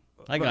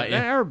 I got an you.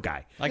 Arab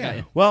guy. I got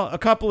you. Well, a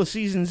couple of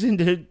seasons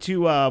into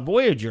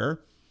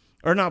Voyager,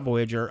 or not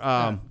Voyager,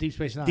 Deep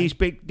Space Nine.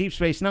 Deep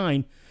Space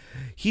Nine,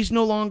 he's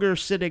no longer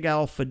Siddiq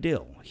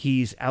Al-Fadil.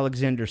 He's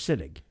Alexander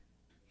Siddig.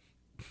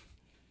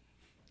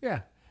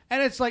 Yeah.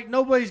 And it's like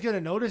nobody's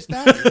gonna notice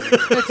that.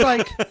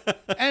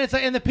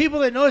 and the people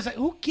that notice, like,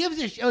 who gives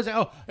a shit? I was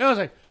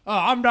like,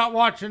 I'm not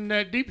watching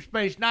Deep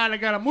Space Nine. I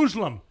got a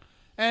Muslim,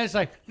 and it's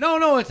like,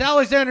 no, it's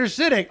Alexander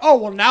Siddig. Oh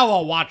well, now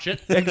I'll watch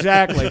it.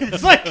 Exactly.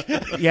 It's like,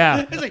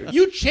 Yeah. it's like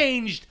you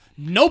changed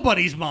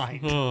nobody's mind.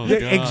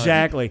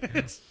 Exactly.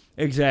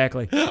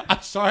 Exactly.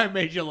 I'm sorry I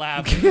made you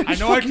laugh. I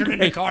know I turned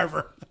into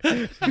Carver.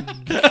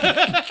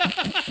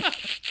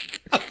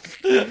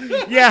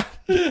 Yeah.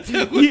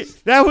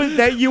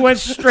 You went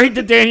straight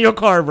to Daniel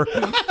Carver.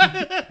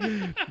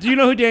 Do you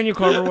know who Daniel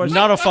Carver was?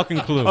 Not a fucking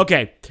clue.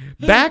 Okay.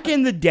 Back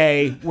in the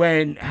day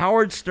when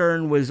Howard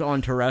Stern was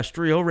on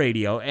terrestrial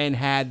radio and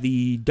had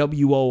the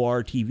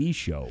WOR TV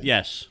show,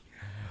 Yes.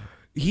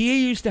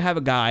 he used to have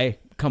a guy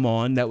come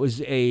on that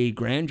was a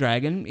Grand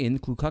Dragon in the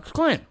Ku Klux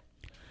Klan.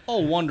 Oh,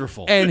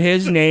 wonderful. And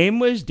his name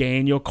was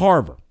Daniel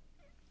Carver.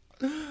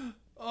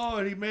 Oh,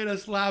 and he made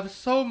us laugh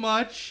so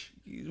much.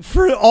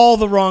 For all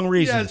the wrong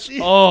reasons.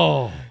 Yes.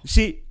 Oh.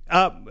 See,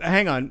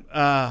 hang on.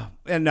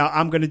 And now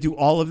I'm going to do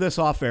all of this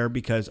off air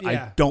because Yeah.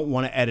 I don't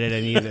want to edit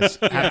any of this.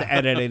 Have to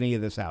edit any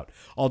of this out.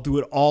 I'll do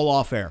it all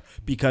off air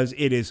because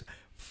it's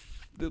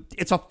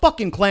a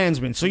fucking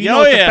Klansman. So you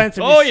know it's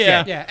offensive as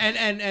shit. Yeah,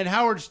 and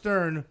Howard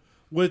Stern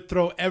would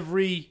throw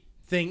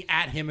everything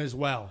at him as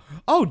well.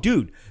 Oh,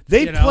 dude,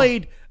 they You know?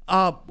 played.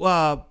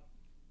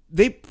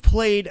 They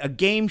played a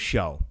game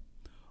show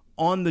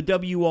on the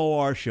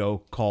WOR show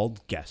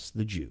called Guess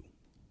the Jew.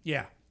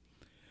 Yeah.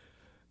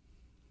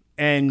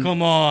 And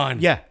Come on.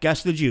 yeah,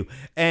 Guess the Jew.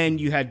 And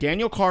you had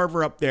Daniel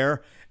Carver up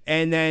there,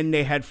 and then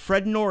they had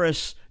Fred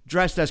Norris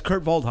dressed as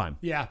Kurt Waldheim.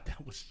 Yeah,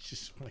 that was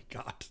just, oh my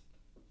God.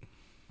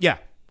 Yeah,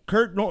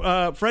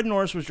 Fred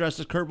Norris was dressed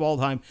as Kurt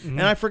Waldheim,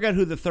 and I forget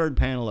who the third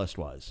panelist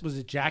was. Was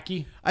it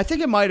Jackie? I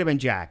think it might have been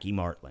Jackie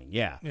Martling.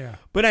 Yeah. Yeah.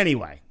 But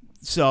anyway,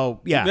 so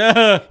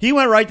yeah, he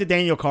went right to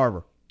Daniel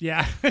Carver.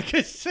 Yeah,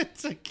 because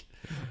it's like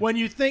when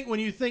you think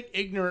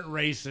ignorant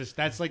racist,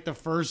 that's like the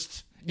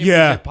first image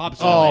that pops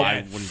in Oh, my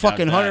head. wouldn't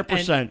fucking doubt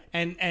that.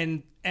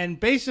 100%. And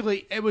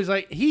basically it was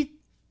like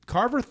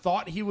Carver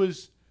thought he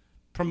was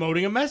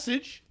promoting a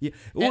message. Yeah.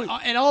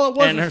 And all it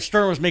was, And her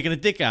Stern was making a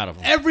dick out of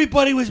him.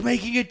 everybody was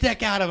making a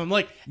dick out of him.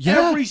 Like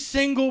Yeah. every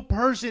single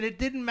person, it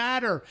didn't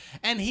matter.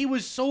 And he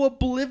was so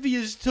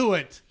oblivious to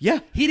it. Yeah.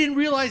 He didn't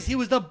realize he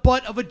was the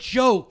butt of a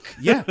joke.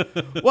 Yeah.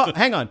 Well,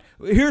 hang on.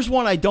 Here's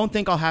one I don't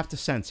think I'll have to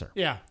censor.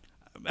 Yeah.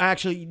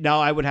 Actually, no,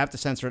 I would have to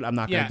censor it. I'm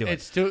not going Yeah, to do it.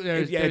 it's too.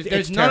 There's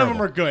It's none of them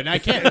terrible. are good. And I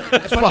can't.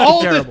 but fucking all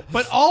of terrible. this,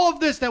 but all of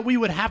this that we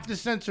would have to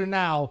censor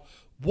now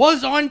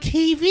was on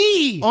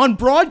TV. On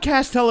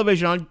broadcast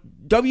television, on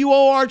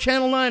WOR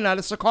Channel 9 out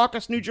of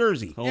Secaucus, New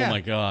Jersey. Oh Yeah.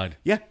 my God.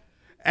 Yeah.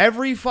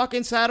 Every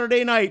fucking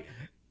Saturday night,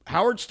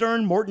 Howard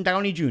Stern, Morton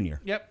Downey Jr.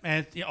 Yep.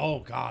 And oh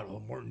God,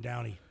 Morton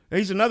Downey.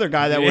 He's another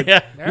guy that would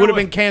Yeah. would have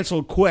been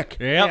canceled quick.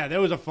 Yeah, that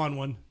was a fun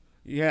one.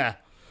 Yeah.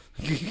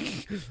 All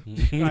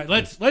right,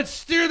 let's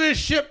steer this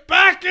ship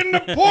back into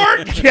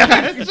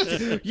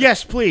port.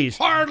 Yes, please.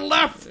 Hard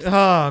left.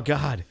 Oh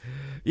God.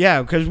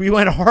 Yeah, because we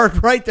went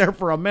hard right there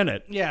for a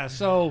minute. Yeah.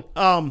 So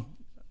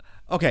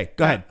Okay,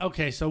 go ahead.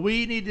 okay, so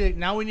we need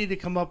to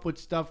come up with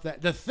stuff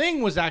that The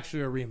Thing was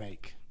actually a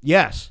remake,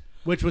 Yes.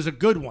 which was a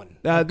good one.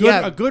 Yeah.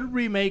 A good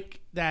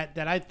remake that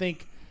I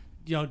think,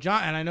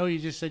 John. And I know you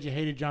just said you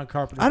hated John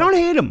Carpenter. I don't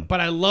hate him. but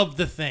I love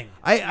The Thing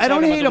I don't Talking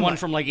about hate the him. one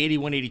from like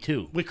 81,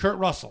 82. with Kurt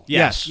Russell.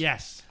 Yes.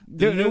 Yes.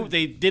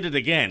 They did it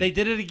again. They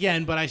did it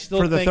again, but I still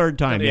For the think third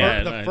time,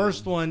 yeah. The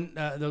first one,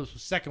 the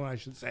second one, I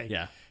should say.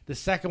 Yeah. The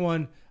second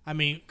one, I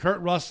mean,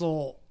 Kurt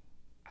Russell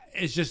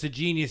is just a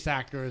genius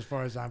actor as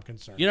far as I'm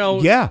concerned.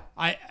 Yeah.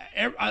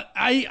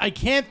 I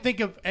can't think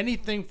of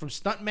anything from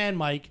Stuntman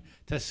Mike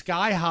to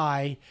Sky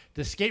High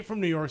to Escape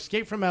from New York,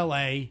 Escape from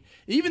L.A.,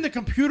 even the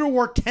computer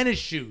wore tennis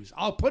shoes.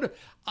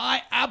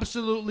 I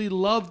absolutely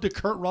love the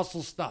Kurt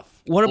Russell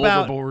stuff. What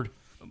about Overboard.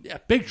 Yeah,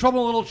 Big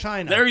Trouble in Little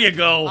China. There you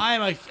go.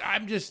 I'm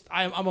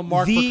a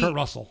mark for Kurt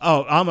Russell.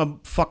 Oh, I'm a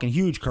fucking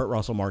huge Kurt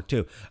Russell mark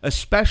too.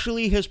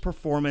 Especially his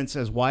performance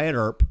as Wyatt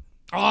Earp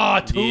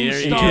Tombstone.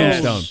 in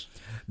Tombstone.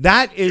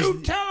 That is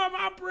You tell him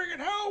I'm bringing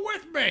hell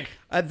with me.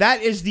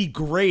 that is the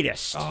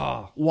greatest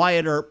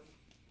Wyatt Earp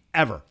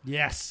ever.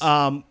 Yes.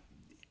 I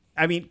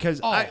mean,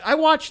 because I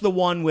watched the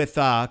one with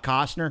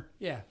Costner.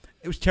 yeah.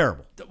 It was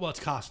terrible. Well, it's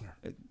Costner.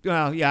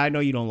 Well, yeah, I know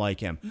you don't like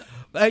him.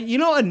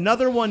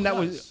 Another one that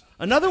was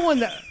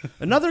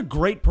another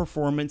great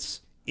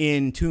performance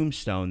in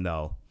Tombstone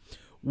though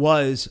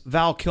was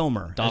Val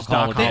Kilmer Doc as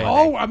Doc Holliday.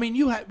 Holliday. I mean,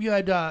 you had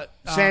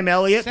Sam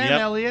Elliott. Sam Yep,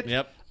 Elliott.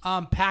 yep.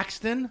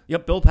 Paxton.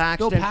 Yep, Bill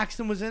Paxton. Bill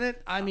Paxton was in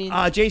it. I mean,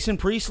 Jason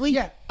Priestley.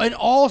 yeah, an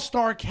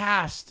all-star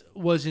cast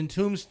was in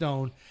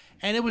Tombstone,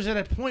 and it was at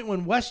a point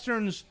when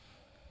westerns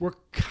were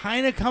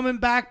kind of coming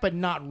back, but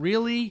not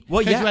really.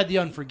 Well, 'Cause yeah. you had The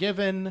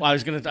Unforgiven. Well, I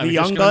was just Young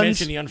going to Guns?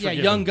 mention the yeah,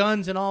 Unforgiven. Young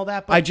Guns and all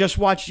that. But I just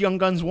watched Young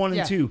Guns 1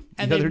 yeah. and 2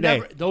 and the other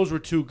day. those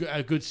were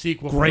a good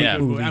sequel. for Great a good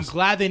movie. movies. I'm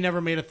glad they never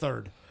made a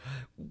third.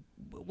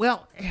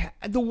 Well,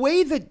 the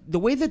way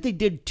that they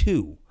did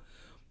 2,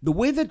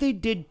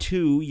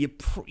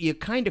 you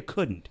kind of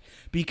couldn't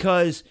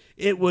because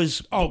it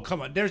was Oh,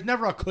 come on. There's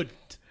never a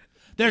couldn't.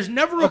 There's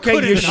never a okay.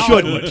 couldn't You in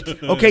Hollywood.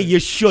 shouldn't. Okay, you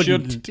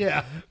shouldn't.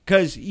 Yeah.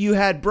 Because you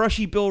had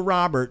Brushy Bill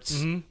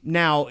Roberts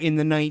now in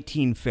the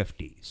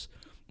 1950s,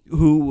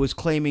 who was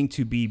claiming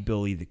to be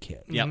Billy the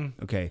Kid. Yep.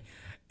 Okay,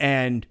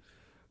 and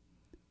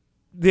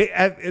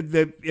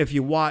if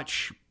you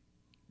watch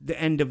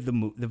the end of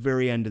the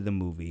very end of the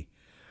movie,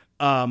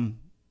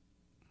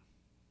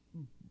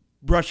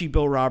 Brushy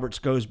Bill Roberts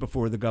goes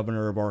before the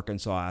governor of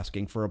Arkansas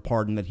asking for a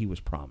pardon that he was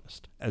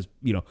promised, as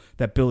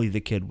that Billy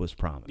the Kid was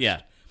promised.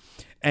 Yeah.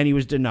 And he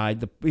was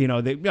denied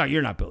no,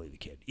 you're not Billy the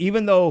Kid,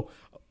 even though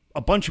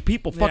a bunch of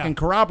people fucking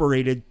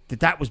corroborated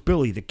that was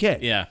Billy the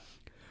Kid. Yeah.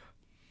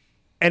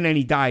 And then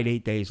he died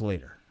 8 days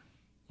later,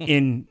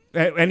 and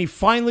he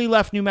finally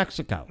left New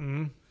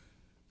Mexico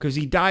because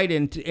he died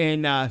in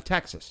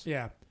Texas.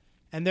 Yeah.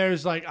 And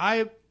there's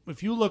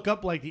if you look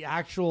up the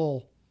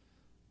actual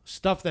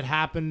stuff that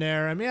happened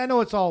there, I mean, I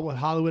know it's all with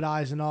Hollywood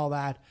eyes and all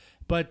that,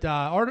 but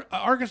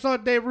Arkansas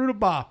Dave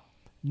Rudabaugh,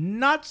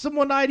 not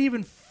someone I'd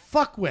even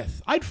fuck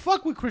with. I'd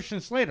fuck with Christian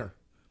Slater.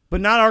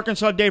 But not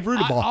Arkansas Dave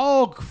Rudabaugh.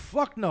 Oh,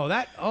 fuck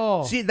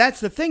no. See, that's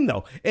the thing,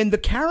 though. And the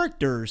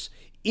characters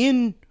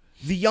in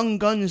the Young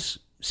Guns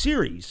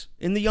series,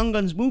 in the Young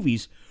Guns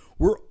movies,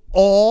 were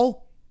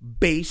all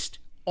based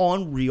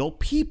on real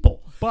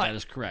people. That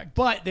is correct.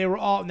 But they were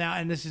all, now,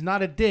 and this is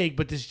not a dig,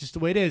 but this is just the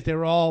way it is, they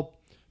were all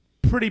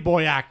pretty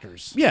boy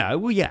actors. Yeah,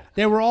 well, yeah.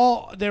 They were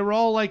all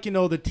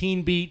the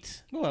Teen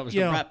Beat. Well, that was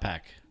the Rat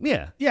Pack.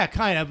 Yeah. Yeah,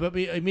 kind of. But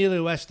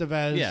Emilio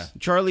Estevez. Yeah.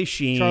 Charlie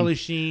Sheen.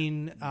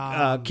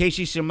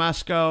 Casey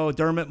Siemaszko,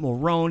 Dermot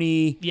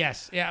Mulroney.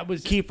 Yes. Yeah, it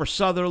was. Kiefer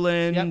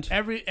Sutherland.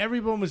 Yep,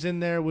 everyone was in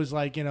there was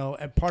a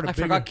part of I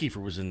bigger. forgot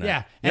Kiefer was in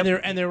there. Yeah,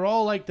 and they were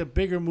all the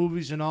bigger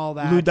movies and all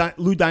that.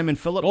 Lou Diamond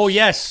Phillips. Oh,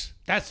 yes.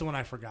 That's the one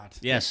I forgot.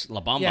 Yes.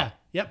 La Bamba. Yeah.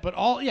 Yep. But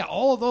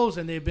all of those,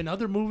 and they've been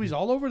other movies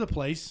all over the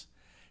place.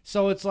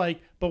 So it's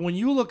but when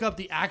you look up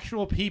the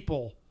actual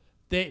people,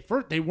 they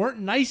weren't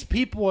nice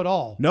people at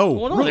all. No.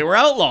 Well, no, they were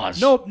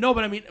outlaws. No,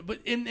 but I mean, but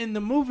in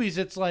the movies,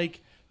 it's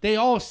they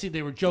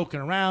were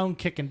joking around,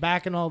 kicking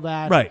back, and all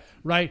that.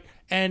 Right.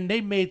 And they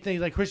made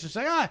things like Christian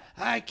saying,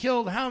 I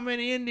killed how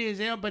many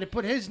Indians, but it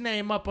put his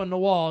name up on the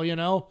wall,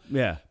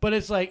 Yeah. But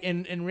it's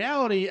in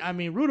reality, I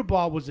mean,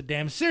 Rudabaugh was a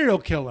damn serial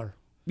killer.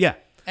 Yeah.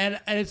 And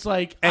it's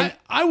I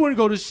wouldn't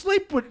go to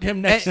sleep with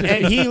him next to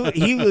And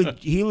me.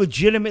 he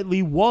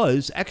legitimately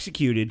was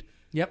executed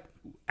Yep.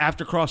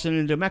 after crossing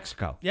into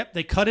Mexico. Yep,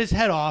 they cut his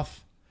head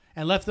off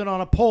and left it on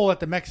a pole at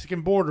the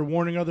Mexican border,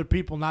 warning other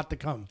people not to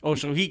come. Oh,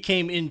 so he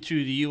came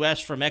into the U.S.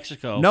 from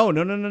Mexico. No.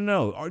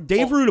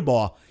 Dave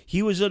Rudabaugh,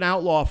 he was an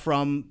outlaw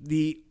from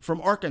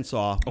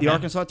Arkansas, the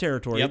Arkansas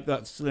Territory. Yep.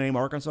 That's the name,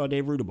 Arkansas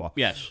Dave Rudabaugh.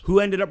 Yes. Who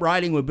ended up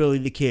riding with Billy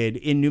the Kid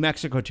in New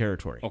Mexico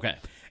Territory. Okay.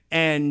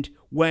 And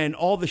when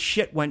all the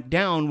shit went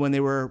down,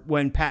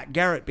 when Pat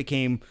Garrett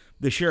became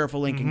the sheriff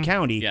of Lincoln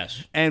County,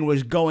 Yes. and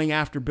was going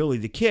after Billy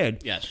the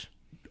Kid, Yes.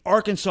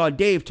 Arkansas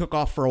Dave took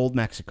off for Old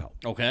Mexico.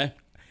 Okay.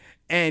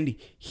 And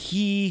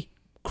he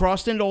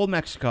crossed into Old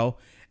Mexico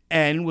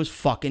and was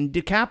fucking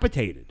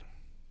decapitated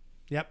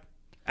Yep.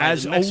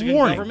 as the a Mexican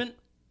warning. government?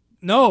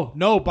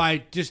 No,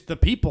 by just the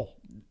people.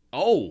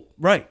 Oh.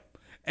 Right.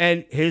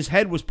 And his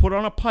head was put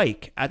on a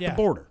pike at the Yeah.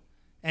 border.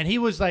 And he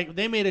was like,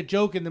 they made a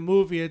joke in the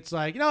movie. It's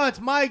like,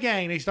 it's my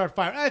gang. They start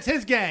firing. It's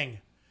his gang.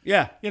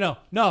 Yeah.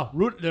 No,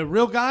 the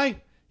real guy,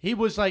 he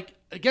was like,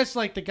 I guess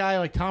like the guy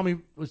like Tommy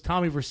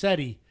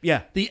Vercetti.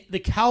 Yeah. The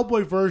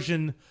cowboy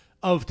version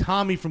of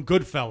Tommy from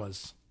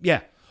Goodfellas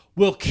Yeah.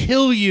 will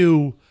kill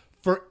you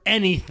for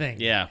anything.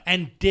 Yeah.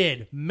 And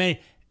did.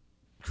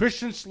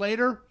 Christian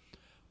Slater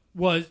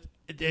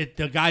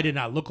the guy did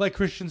not look like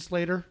Christian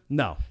Slater.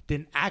 No.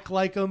 Didn't act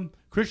like him.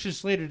 Christian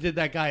Slater did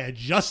that guy a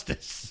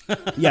justice.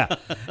 Yeah.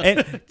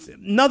 And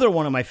another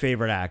one of my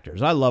favorite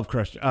actors. I love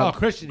Christian.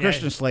 Christian,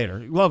 Christian yeah.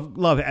 Slater. Love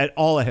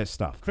all of his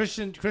stuff.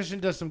 Christian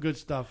does some good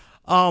stuff.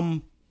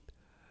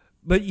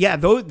 But yeah,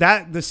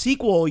 the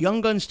sequel,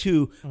 Young Guns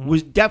 2,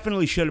 was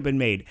definitely should have been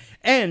made.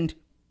 And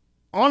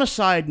on a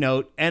side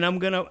note, and I'm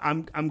gonna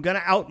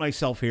out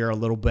myself here a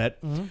little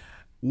bit.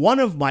 One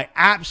of my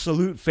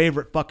absolute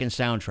favorite fucking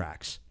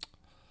soundtracks.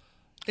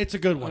 It's a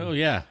good one. Oh,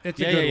 yeah. It's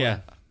a good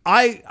one.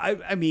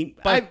 I mean,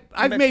 But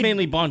I've that's made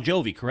mainly Bon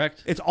Jovi,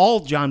 correct? it's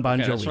all John Bon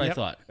Okay, Jovi. that's what I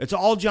thought. It's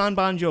all John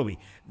Bon Jovi.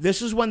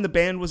 This is when the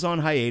band was on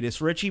hiatus.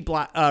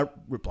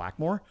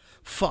 Blackmore?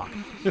 Fuck.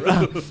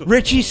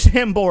 Richie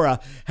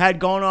Sambora had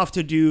gone off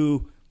to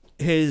do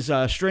his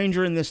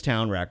Stranger in This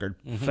Town record.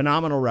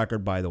 Phenomenal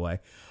record, by the way.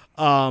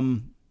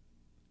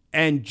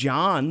 And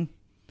John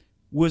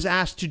was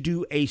asked to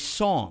do a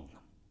song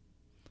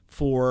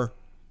for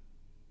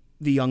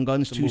the Young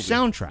Guns 2 movie.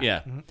 soundtrack.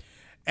 Yeah.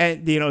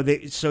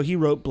 And, so he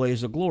wrote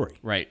Blaze of Glory.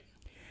 Right.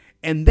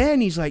 And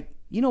then he's like,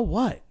 you know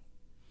what?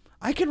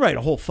 I could write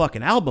a whole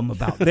fucking album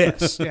about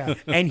this. Yeah.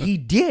 And he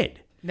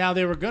did. Now,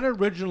 they were going to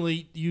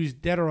originally use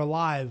Dead or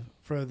Alive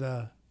for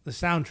the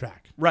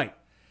soundtrack. Right.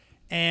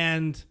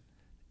 And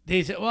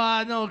they said,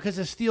 well, no, because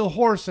of Steel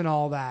Horse and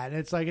all that. And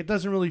it's like, it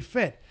doesn't really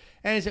fit.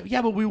 And he said,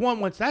 yeah, but we want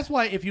one. So that's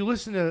why if you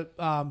listen to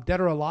Dead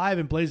or Alive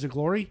and Blaze of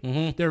Glory,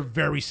 they're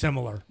very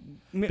similar.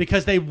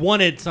 Because they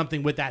wanted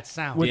something with that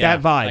sound. With Yeah,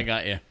 that vibe. I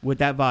got you. With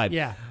that vibe.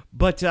 Yeah.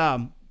 But,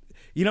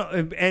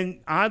 and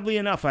oddly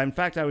enough, in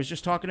fact, I was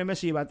just talking to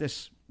Missy about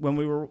this when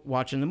we were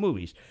watching the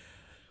movies.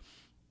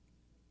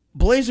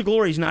 Blaze of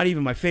Glory is not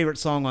even my favorite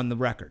song on the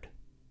record.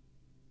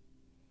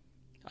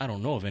 I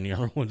don't know of any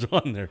other ones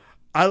on there.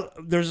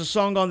 There's a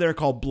song on there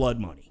called Blood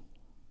Money.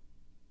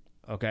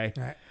 Okay?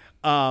 All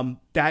right.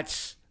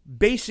 That's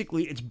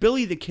basically, it's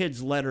Billy the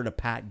Kid's letter to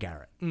Pat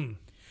Garrett.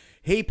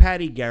 Hey,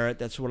 Patty Garrett,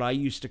 that's what I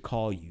used to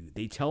call you.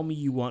 They tell me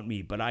you want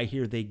me, but I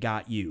hear they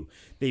got you.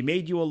 They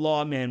made you a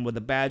lawman with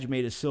a badge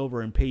made of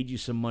silver and paid you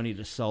some money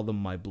to sell them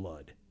my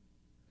blood.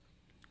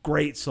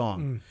 Great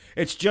song.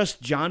 It's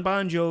just John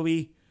Bon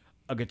Jovi,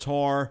 a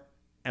guitar,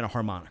 and a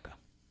harmonica.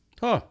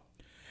 Huh.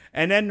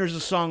 And then there's a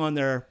song on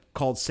there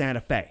called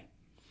Santa Fe,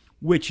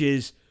 which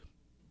is,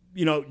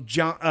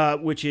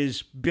 which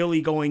is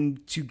Billy going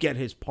to get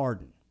his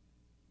pardon.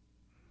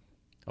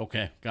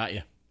 Okay. Got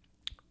you.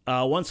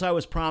 Once I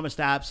was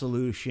promised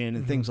absolution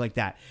and things like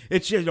that.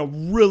 It's just a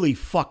really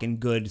fucking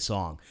good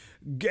song.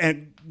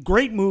 And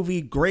great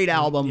movie, great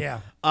album. Yeah.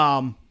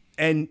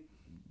 And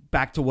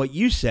back to what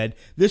you said,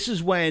 this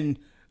is when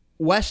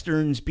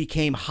Westerns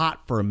became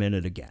hot for a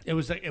minute again. It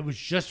was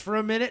just for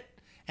a minute,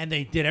 and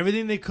they did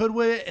everything they could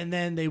with it, and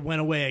then they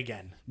went away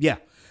again. Yeah.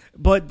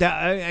 But,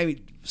 I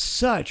mean,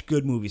 such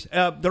good movies.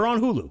 They're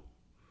on Hulu.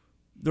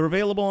 They're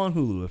available on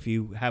Hulu if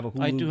you have a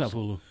Hulu. I do have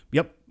Hulu.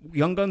 Yep.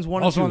 Young Guns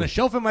 1 Also and 2. on the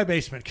shelf in my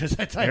basement, because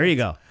I tell There you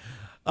go.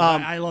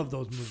 I love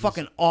those movies.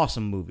 Fucking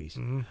awesome movies.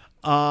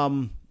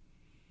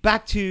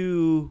 Back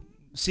to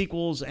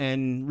sequels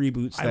and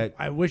reboots that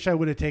I wish I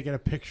would have taken a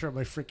picture of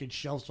my freaking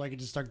shelf so I could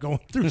just start going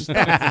through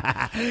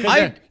stuff.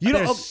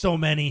 There's so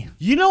many.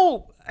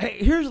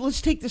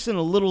 Let's take this in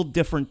a little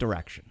different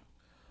direction.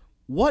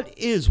 What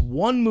is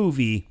one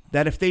movie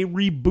that if they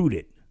reboot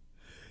it,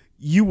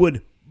 you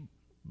would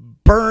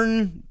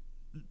burn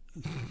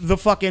the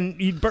fucking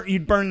you'd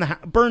burn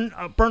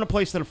a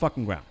place to the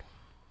fucking ground?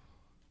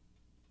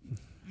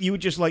 You would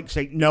just like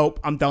say,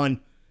 nope, I'm done.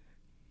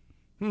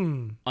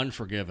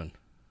 Unforgiven.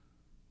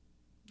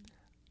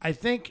 I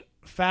think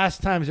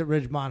Fast Times at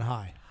Ridgemont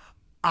High.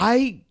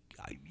 I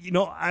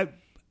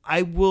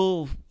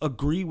will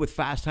agree with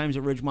Fast Times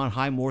at Ridgemont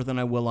High more than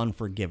I will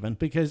Unforgiven.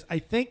 Because I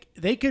think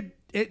they could.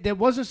 It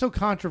wasn't so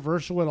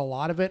controversial with a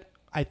lot of it.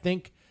 I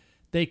think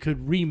they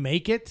could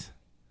remake it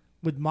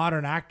with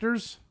modern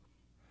actors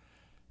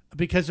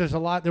because there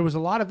was a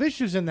lot of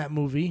issues in that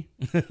movie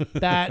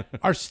that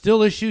are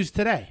still issues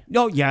today.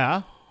 Oh,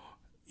 yeah.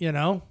 You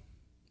know,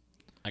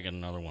 I got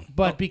another one.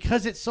 but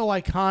because it's so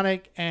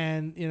iconic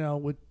and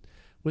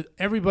with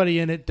everybody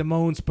in it,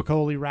 Damone,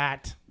 Spicoli,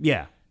 Rat,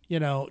 Yeah.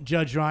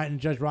 Judge Ryan.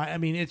 I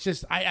mean, it's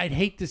just I'd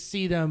hate to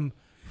see them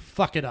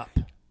fuck it up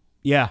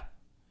Yeah.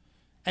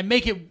 and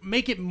make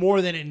it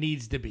more than it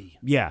needs to be.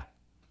 Yeah.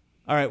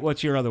 All right,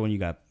 what's your other one you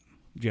got,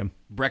 Jim?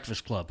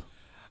 Breakfast Club.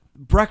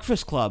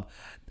 Breakfast Club.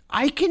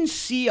 I can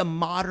see a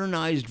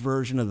modernized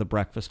version of the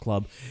Breakfast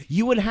Club.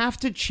 You would have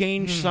to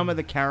change some of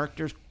the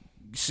characters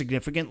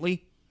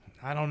significantly.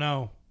 I don't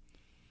know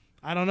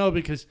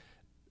because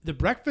the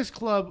Breakfast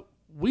Club,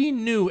 we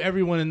knew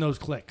everyone in those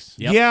cliques.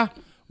 Yep. Yeah.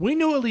 We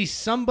knew at least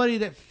somebody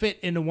that fit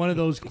into one of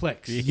those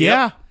cliques.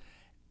 Yeah.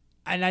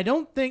 And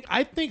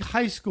I think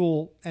high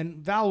school, and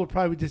Val would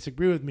probably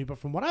disagree with me, but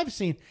from what I've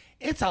seen,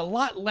 it's a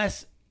lot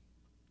less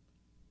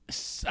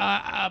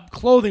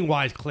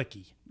clothing-wise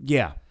cliquey.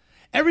 Yeah.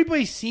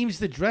 Everybody seems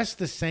to dress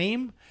the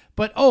same,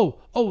 but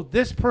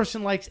this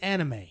person likes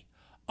anime.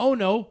 Oh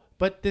no,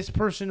 but this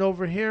person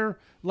over here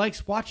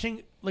likes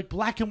watching like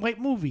black and white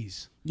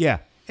movies. Yeah.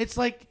 It's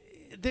like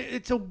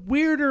it's a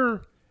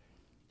weirder.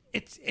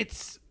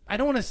 It's I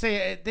don't want to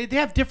say they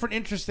have different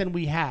interests than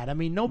we had. I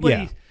mean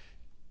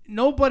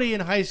nobody in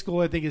high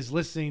school I think is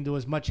listening to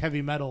as much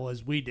heavy metal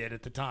as we did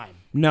at the time.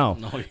 No.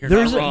 No, you're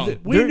There's not a- wrong. th-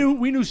 We there-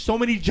 knew so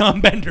many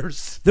John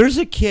Benders. There's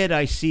a kid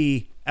I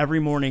see every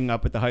morning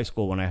up at the high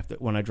school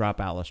when I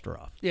drop Alistair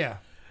off. Yeah.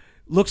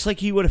 Looks like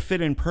he would have fit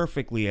in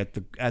perfectly at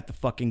the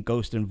fucking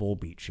Ghost and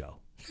Volbeat show.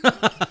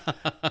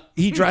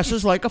 He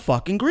dresses like a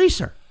fucking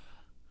greaser.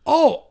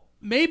 Oh,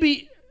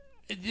 maybe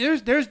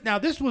there's now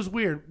this was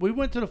weird. We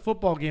went to the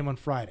football game on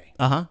Friday,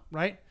 Uh-huh.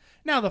 right?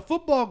 Now the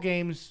football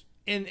games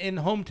in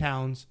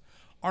hometowns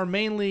are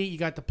mainly you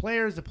got the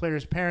players'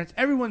 parents,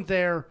 everyone's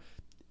there.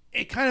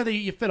 It kind of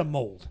you fit a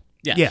mold.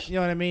 Yes. Yeah. You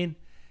know what I mean?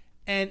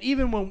 And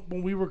even when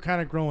we were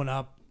kind of growing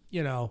up,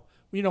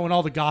 when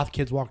all the goth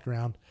kids walked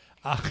around.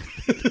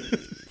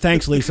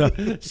 Thanks, Lisa.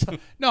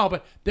 No,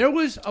 but there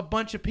was a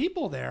bunch of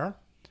people there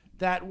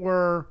that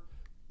were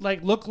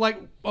looked like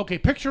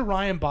picture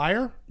Ryan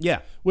Byer Yeah.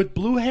 with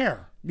blue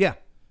hair, Yeah.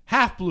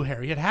 half blue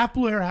hair. He had half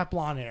blue hair, half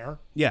blonde hair.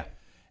 Yeah.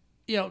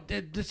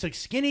 This like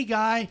skinny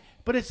guy,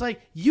 but it's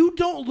like you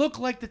don't look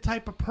like the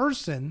type of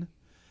person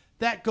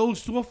that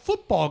goes to a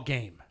football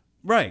game.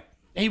 Right.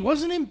 He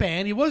wasn't in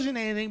band, he wasn't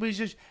anything, but he's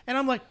just. And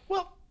I'm like,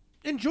 well,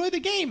 enjoy the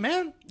game,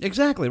 man.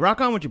 Exactly.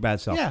 Rock on with your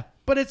bad self. Yeah,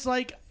 but it's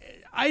like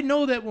I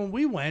know that when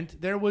we went,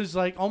 there was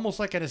like almost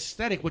like an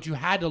aesthetic what you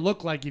had to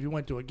look like if you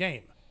went to a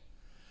game.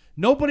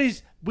 Nobody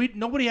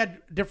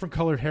had different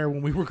colored hair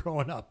when we were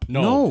growing up.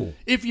 No.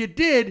 If you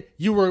did,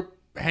 you were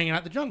hanging out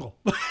in the jungle.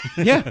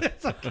 Yeah.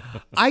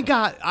 I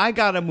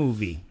got a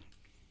movie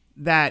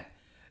that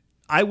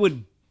I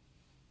would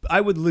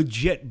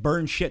legit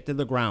burn shit to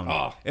the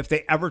ground if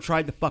they ever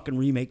tried to fucking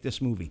remake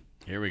this movie.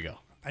 Here we go.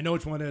 I know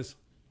which one it is.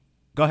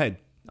 Go ahead.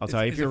 I'll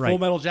tell you if Is you're it right. Full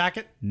Metal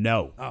Jacket?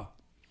 No. Oh.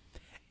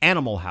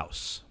 Animal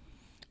House.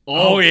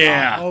 Oh,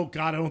 yeah. Oh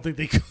God, I don't think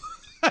they could.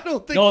 I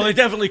don't think. No, they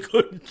definitely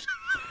couldn't.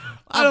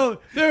 I don't.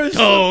 There's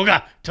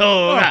Toga.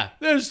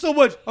 there's so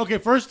much. Okay,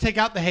 first take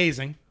out the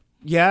hazing.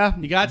 Yeah.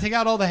 You got to take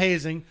out all the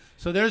hazing.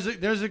 So there's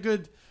a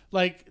good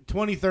like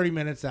 20, 30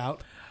 minutes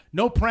out.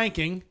 No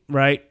pranking.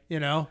 Right.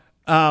 God.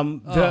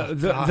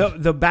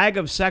 The bag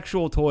of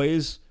sexual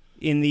toys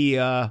in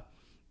the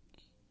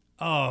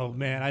Oh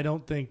man, I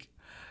don't think.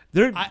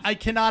 there. I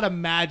cannot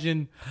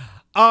imagine.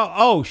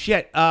 Oh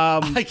shit.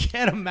 I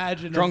can't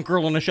imagine. Drunk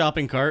girl in a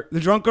shopping cart. The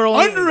drunk girl.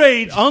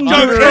 Underage. Underage.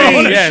 Drunk girl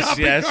in a Yes,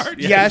 shopping yes, cart.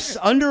 Yes,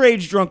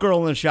 underage drunk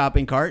girl in a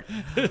shopping cart.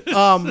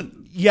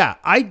 Yeah,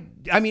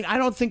 I mean, I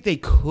don't think they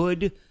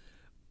could.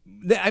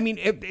 I mean,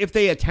 if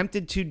they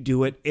attempted to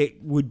do it,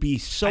 it would be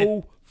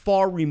so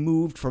far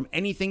removed from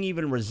anything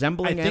even I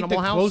resembling think Animal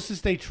the House.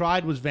 closest they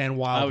tried was Van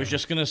Wilder. I was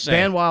just gonna say.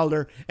 Van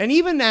Wilder, and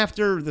even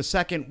after the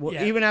second,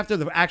 Yeah. even after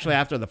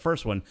the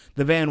first one,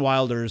 the Van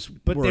Wilders,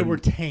 but they were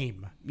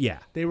tame. yeah,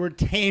 They were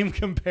tame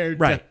compared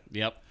right, to.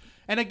 Yep.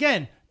 And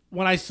again,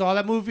 when I saw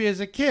that movie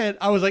as a kid,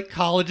 I was like,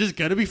 college is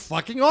gonna be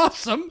fucking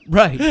awesome.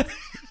 right,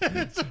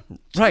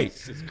 right.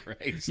 Jesus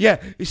Christ.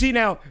 Yeah, you see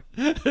now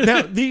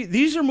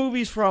these are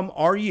movies from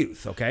our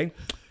youth. Okay,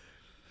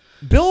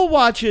 Bill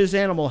watches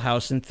Animal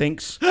House and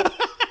thinks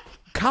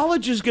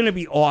college is going to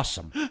be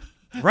awesome,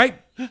 right?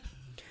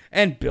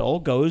 And Bill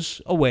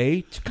goes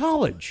away to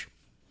college.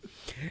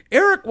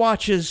 Eric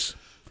watches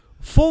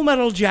Full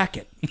Metal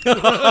Jacket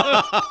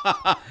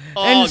Oh,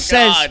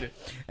 God.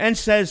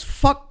 says,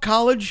 "Fuck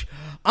college,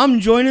 I'm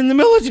joining the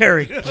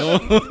military."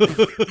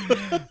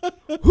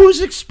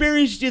 Whose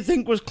experience do you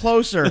think was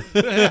closer?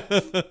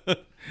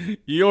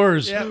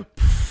 Yours. Yeah.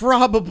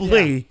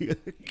 Probably.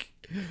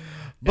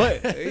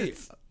 But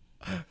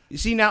you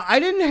see, now I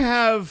didn't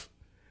have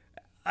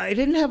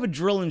a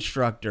drill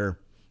instructor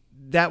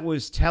that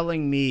was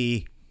telling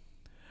me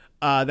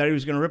that he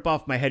was going to rip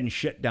off my head and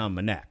shit down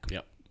my neck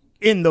Yep.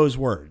 in those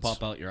words.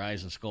 Pop out your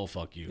eyes and skull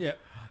fuck you. Yeah.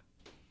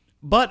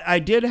 But I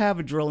did have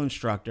a drill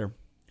instructor,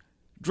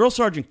 Drill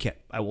Sergeant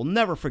Kit. I will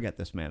never forget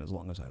this man as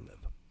long as I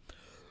live.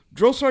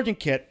 Drill Sergeant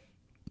Kit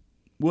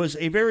was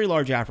a very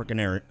large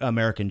African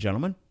American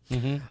gentleman,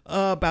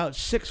 about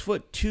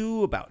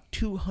 6'2", about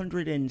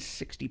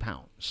 260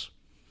 pounds.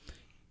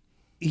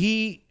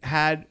 He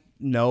had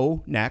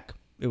no neck;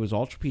 it was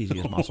all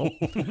trapezius muscle,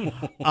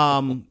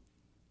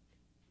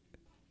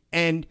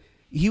 and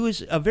he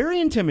was a very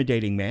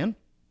intimidating man.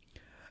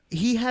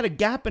 He had a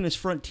gap in his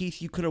front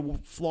teeth you could have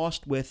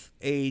flossed with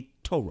a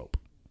tow rope.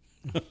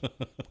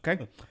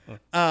 Okay,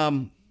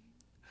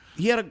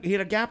 he had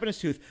a gap in his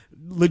tooth.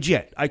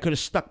 Legit, I could have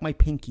stuck my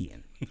pinky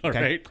in. Okay?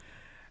 All right.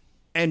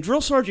 And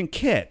Drill Sergeant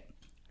Kit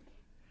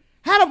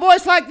had a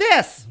voice like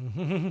this.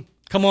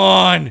 Come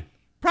on.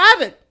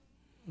 Private,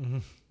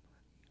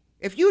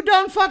 if you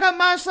done fuck up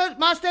my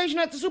station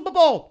at the Super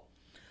Bowl,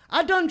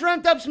 I done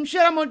dreamt up some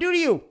shit I'm gonna do to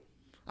you.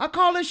 I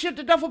call this shit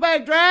the duffel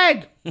bag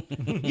drag.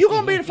 You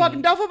gonna be the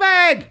fucking duffel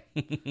bag.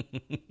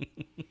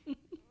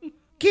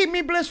 Keep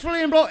me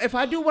blissfully employed. If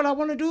I do what I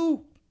want to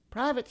do,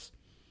 privates,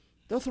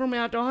 they'll throw me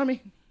out the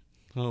army.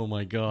 Oh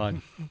my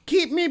God.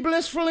 Keep me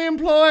blissfully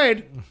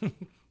employed.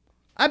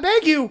 I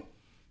beg you.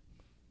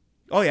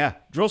 Oh yeah,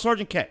 Drill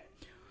Sergeant Kit.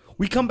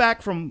 We come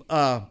back from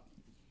our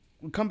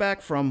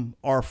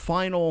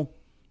final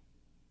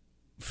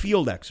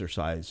field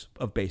exercise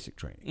of basic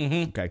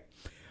training. Okay.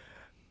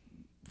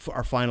 For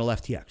our final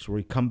FTX, where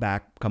we come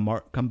back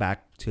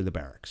to the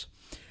barracks.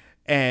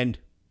 And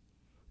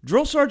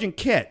Drill Sergeant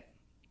Kit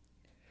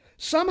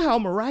somehow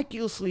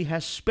miraculously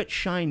has spit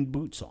shine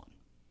boots on.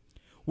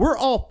 We're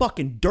all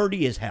fucking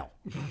dirty as hell.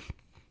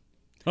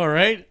 All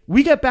right.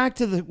 We get back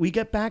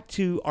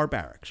to our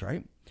barracks,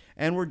 right?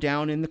 And we're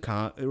down in the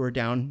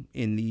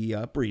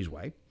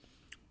breezeway,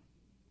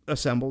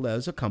 assembled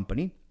as a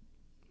company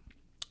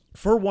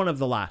for one of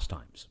the last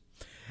times.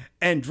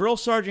 And Drill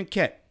Sergeant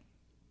Kit,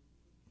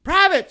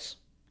 privates,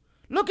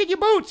 look at your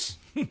boots.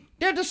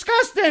 They're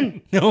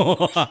disgusting.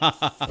 Your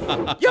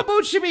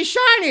boots should be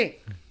shiny,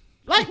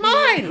 like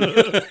mine.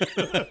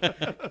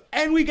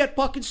 And we get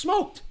fucking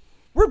smoked.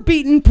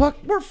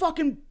 We're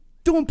fucking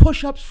doing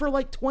push-ups for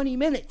like 20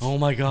 minutes. Oh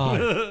my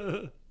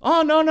God.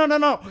 Oh,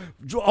 no.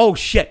 Oh,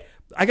 shit.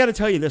 I got to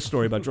tell you this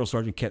story about Drill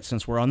Sergeant Kit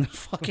since we're on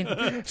this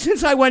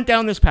since I went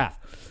down this path.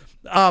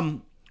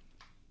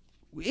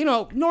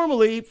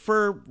 Normally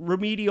for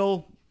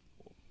remedial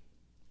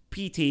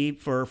PT,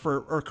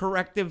 for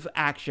corrective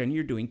action,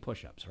 you're doing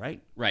push-ups,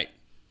 right? Right.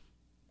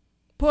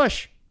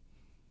 Push.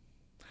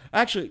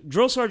 Actually,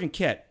 Drill Sergeant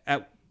Kit,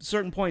 at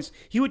certain points,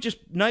 he would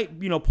just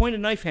point a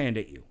knife hand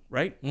at you,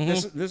 right?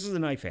 This is a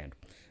knife hand.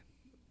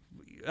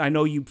 I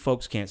know you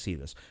folks can't see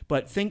this,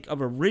 but think of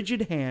a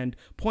rigid hand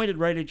pointed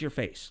right at your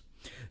face.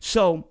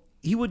 So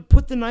he would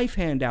put the knife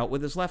hand out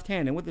with his left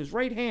hand, and with his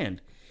right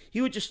hand, he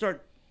would just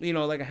start,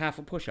 like a half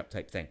a push-up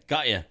type thing.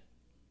 Got you.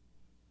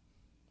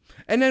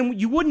 And then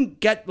you wouldn't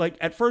get,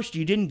 at first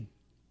it didn't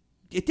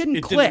click. It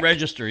didn't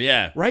register,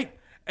 yeah. Right?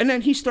 And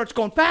then he starts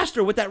going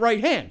faster with that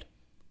right hand.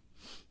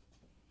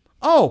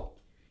 Oh,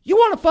 you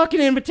want a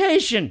fucking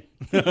invitation.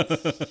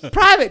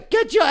 Private,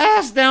 get your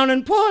ass down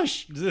and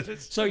push.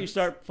 So you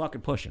start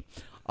fucking pushing.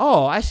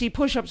 Oh, I see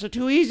push-ups are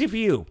too easy for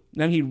you.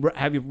 Then he'd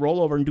have you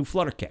roll over and do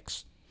flutter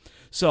kicks.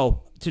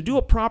 So to do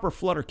a proper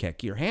flutter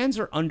kick, your hands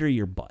are under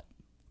your butt.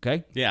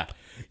 Okay? Yeah.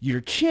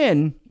 Your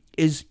chin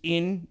is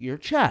in your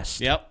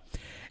chest. Yep.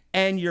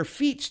 And your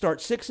feet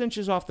start 6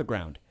 inches off the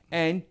ground.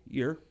 And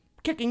you're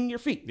kicking your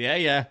feet.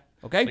 Yeah.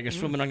 Okay? Like you're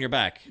swimming on your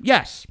back.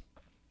 Yes.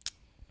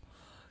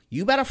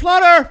 You better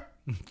flutter.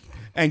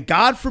 And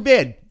God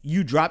forbid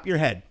you drop your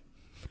head.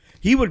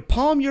 He would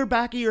palm your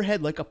back of your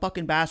head like a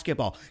fucking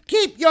basketball.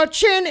 Keep your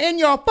chin in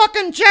your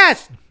fucking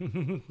chest.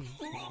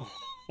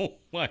 Oh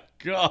my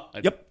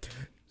God. Yep.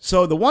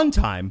 So the one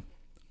time,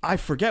 I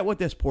forget what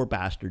this poor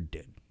bastard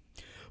did,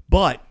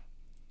 but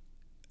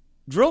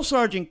Drill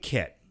Sergeant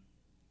Kit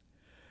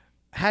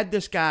had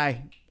this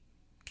guy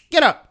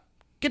get up,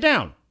 get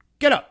down,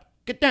 get up,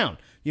 get down.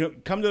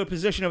 Come to a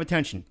position of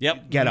attention.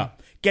 Yep. Get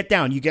up. Get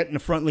down. You get in the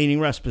front leaning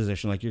rest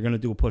position like you're going to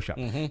do a push-up.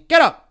 Get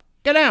up.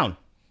 Get down.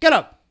 Get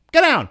up.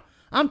 Get down.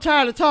 I'm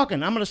tired of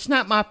talking. I'm going to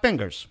snap my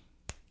fingers.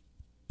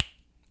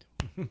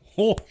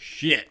 Oh,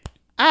 shit.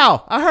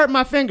 Ow, I hurt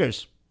my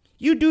fingers.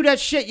 You do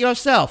that shit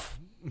yourself.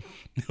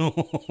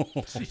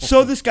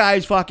 So this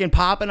guy's fucking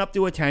popping up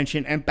to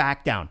attention and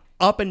back down.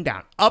 Up and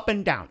down. Up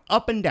and down.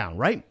 Up and down,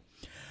 right?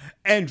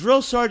 And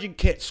Drill Sergeant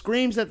Kit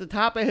screams at the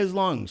top of his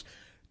lungs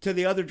to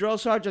the other drill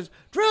sergeants,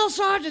 "Drill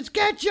sergeants,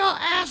 get your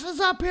asses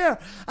up here.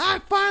 I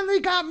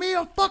finally got me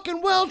a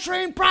fucking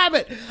well-trained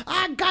private.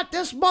 I got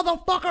this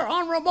motherfucker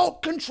on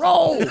remote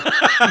control."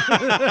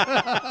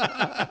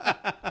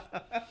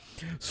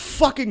 It's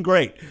fucking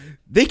great.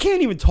 They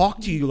can't even talk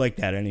to you like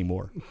that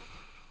anymore.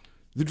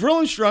 The drill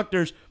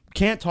instructors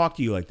can't talk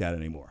to you like that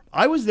anymore.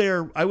 I was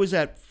there.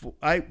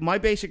 My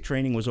basic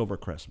training was over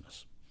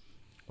Christmas.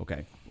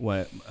 Okay.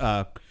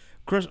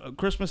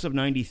 Christmas of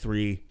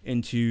 93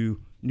 into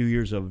New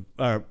Year's of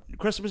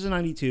Christmas of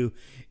 92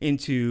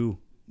 into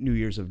New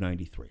Year's of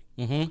 93.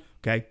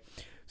 Okay.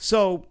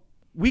 So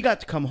we got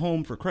to come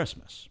home for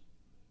Christmas.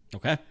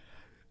 Okay.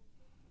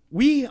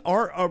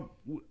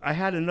 I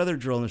had another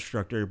drill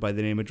instructor by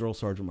the name of Drill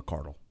Sergeant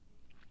McCardle.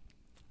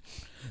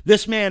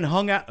 This man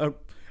hung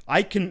out.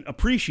 I can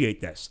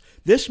appreciate this.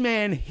 This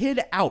man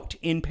hid out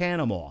in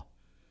Panama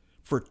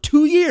for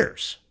 2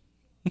 years.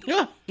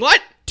 Yeah.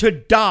 What? To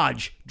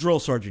dodge drill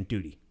sergeant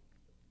duty.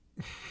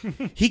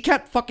 He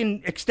kept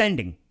fucking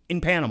extending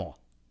in Panama.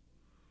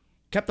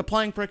 Kept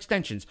applying for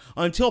extensions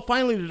until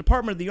finally the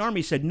Department of the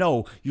Army said,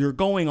 "No, you're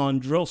going on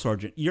drill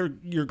sergeant. You're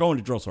going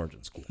to drill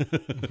sergeant school."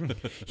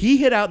 He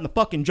hid out in the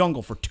fucking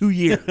jungle for 2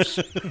 years.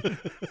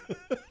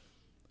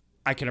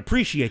 I can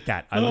appreciate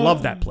that. I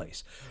love that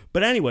place.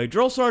 But anyway,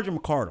 Drill Sergeant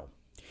McCardle,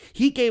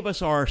 he gave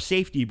us our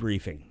safety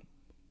briefing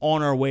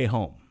on our way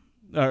home,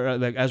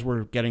 as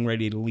we're getting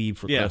ready to leave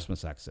for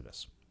Christmas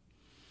Exodus.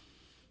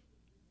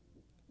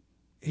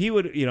 He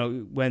would,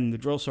 when the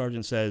drill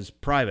sergeant says,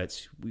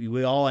 "Privates,"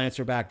 we all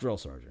answer back, "Drill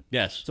sergeant."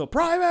 Yes. So,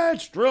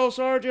 "Privates, drill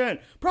sergeant.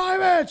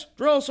 Privates,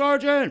 drill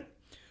sergeant.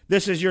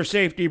 This is your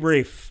safety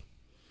brief.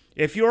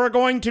 If you are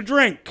going to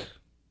drink,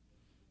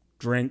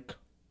 drink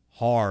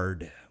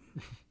hard.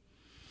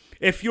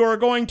 If you are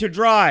going to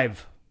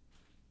drive,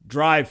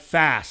 drive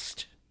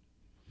fast.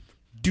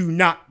 Do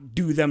not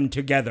do them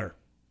together.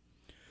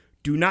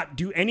 Do not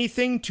do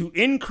anything to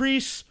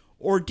increase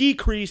or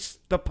decrease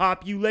the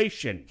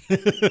population.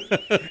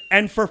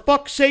 And for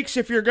fuck's sakes,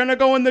 if you're going to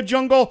go in the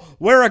jungle,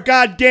 wear a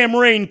goddamn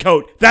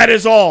raincoat. That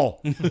is all."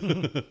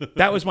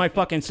 That was my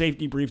fucking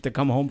safety brief to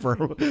come home for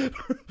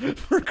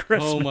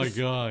Christmas. Oh, my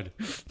God.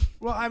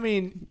 Well, I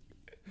mean,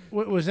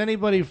 was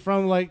anybody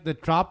from like the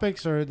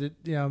tropics or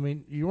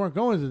you weren't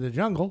going to the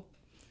jungle.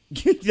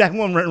 That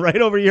one went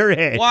right over your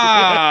head.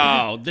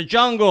 Wow. The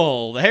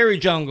jungle. The hairy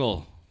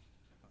jungle.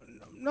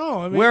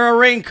 No, I mean, Wear a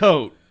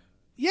raincoat.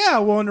 yeah.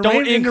 Well, in the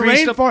Don't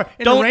increase the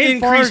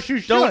rainforest, you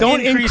should. Don't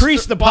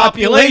increase the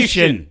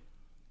population.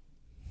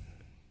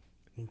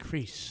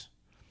 Increase.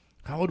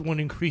 How would one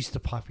increase the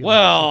population?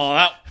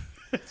 Well,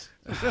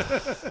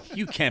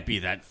 you can't be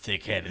that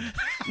thick-headed.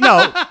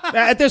 No,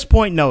 at this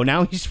point, no.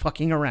 Now he's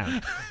fucking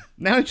around.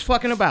 Now he's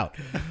fucking about.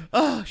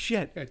 Oh,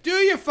 shit. Do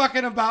you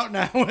fucking about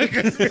now?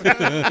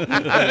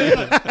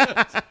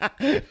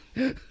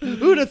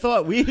 Who'd have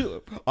thought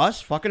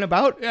us fucking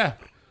about? Yeah.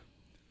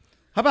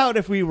 How about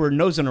if we were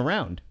nosing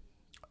around?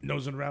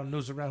 Nosing around,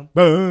 nose around.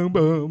 Boom,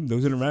 boom,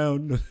 nosing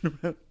around, nosing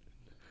around.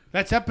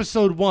 That's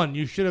episode 1.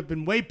 You should have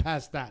been way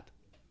past that.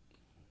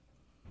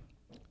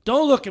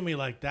 Don't look at me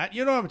like that.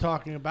 You know what I'm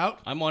talking about.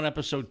 I'm on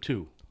episode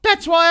 2.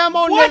 That's why I'm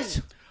on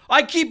What?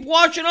 I keep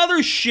watching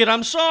other shit.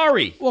 I'm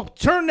sorry. Well,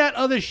 turn that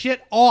other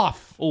shit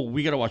off. Oh,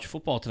 we got to watch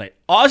football tonight.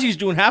 Ozzy's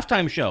doing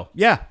halftime show.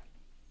 Yeah.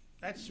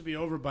 That should be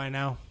over by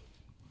now.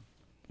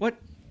 What?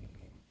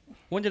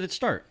 When did it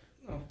start?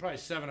 Oh, probably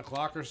 7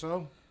 o'clock or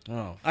so.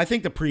 Oh. I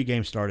think the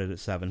pregame started at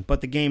 7,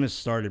 but the game has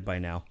started by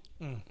now.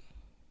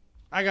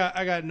 I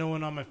got no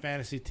one on my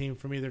fantasy team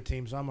from either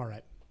team, so I'm all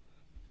right.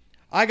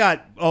 I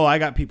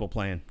got people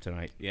playing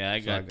tonight. Yeah,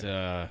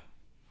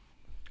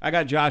 I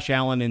got Josh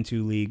Allen in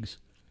 2 leagues.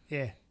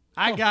 Yeah.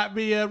 I got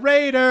me a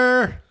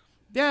Raider.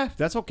 Yeah,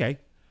 that's okay.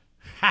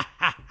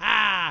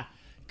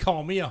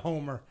 Call me a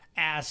homer,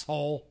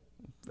 asshole.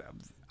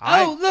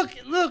 I-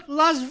 Look,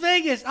 Las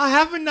Vegas. I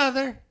have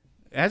another.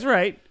 That's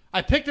right.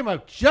 I picked him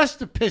up just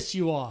to piss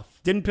you off.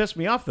 Didn't piss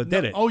me off though,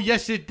 did it? Oh,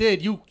 yes, it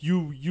did. You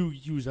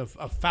use a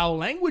foul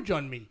language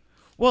on me.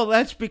 Well,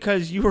 that's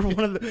because you were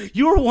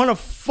one of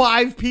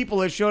 5 people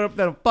that showed up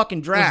at a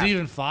fucking draft. Was it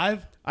even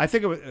 5? I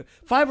think it was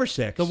 5 or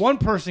 6. The one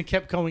person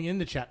kept going in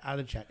the chat, out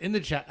of the chat, in the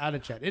chat, out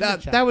of the chat, in the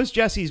chat. That was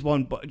Jesse's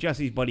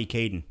buddy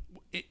Caden.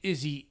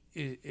 Is he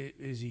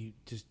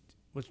just?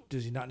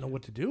 Does he not know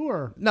what to do,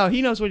 or No,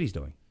 he knows what he's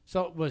doing.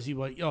 so was he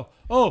like,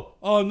 oh,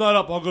 I'm not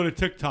up. I'll go to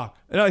TikTok.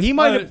 No, he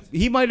might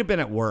have been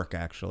at work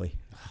actually.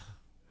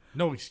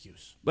 No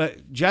excuse.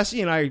 But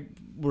Jesse and I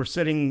were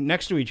sitting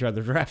next to each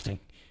other drafting.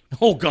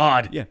 Oh,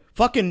 God. Yeah,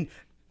 fucking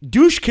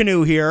douche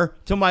canoe here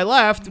to my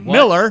left, What?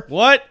 Miller.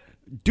 What?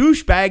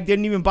 Douchebag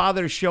didn't even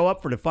bother to show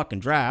up for the fucking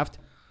draft.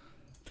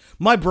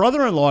 My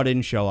brother-in-law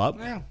didn't show up.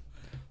 Yeah.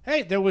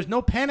 Hey, there was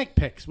no panic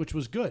picks, which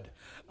was good.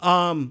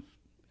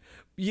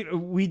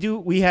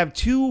 We have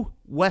 2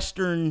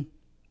 Western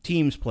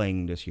teams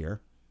playing this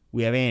year.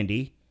 We have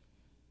Andy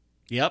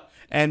Yep.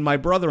 and my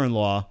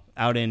brother-in-law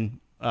out in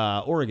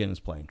Oregon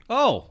is playing.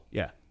 Oh,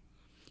 Yeah,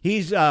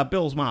 he's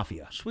Bill's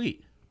Mafia.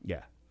 sweet.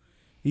 Yeah,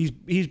 he's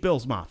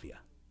Bill's Mafia.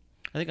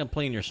 I think I'm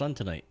playing your son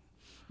tonight.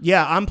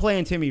 Yeah, I'm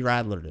playing Timmy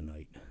Radler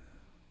tonight.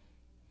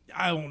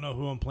 I won't know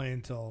who I'm playing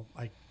until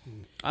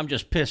I'm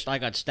just pissed. I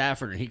got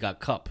Stafford and he got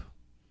Cup.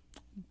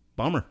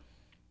 Bummer.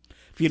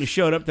 If you'd have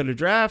showed up to the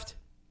draft.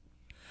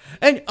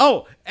 And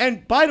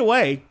by the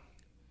way,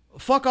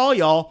 fuck all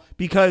y'all,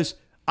 because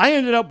I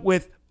ended up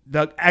with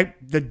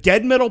the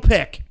dead middle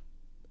pick.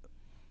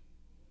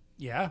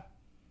 Yeah.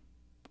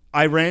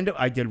 I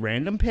did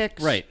random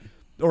picks. Right.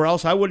 Or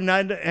else I wouldn't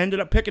have ended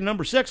up picking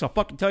number 6. I'll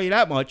fucking tell you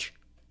that much.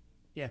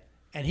 Yeah.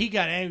 And he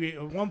got angry.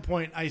 At one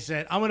point, I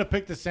said, I'm going to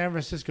pick the San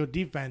Francisco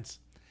defense.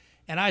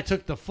 And I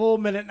took the full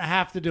minute and a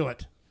half to do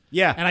it.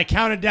 Yeah. And I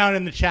counted down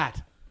in the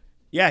chat.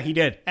 Yeah, he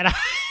did. And I,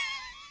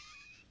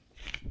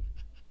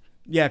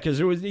 Yeah, because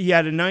he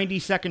had a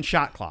 90-second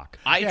shot clock.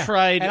 I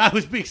tried. And I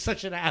was being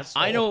such an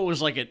asshole. I know it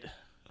was like at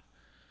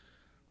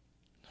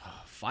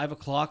 5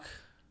 o'clock.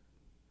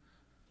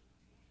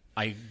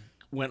 I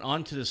went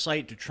onto the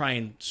site to try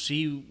and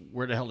see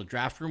where the hell the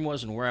draft room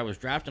was and where I was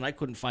drafting. I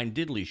couldn't find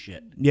diddly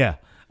shit. Yeah.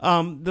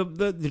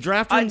 The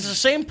draft room. It's the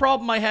same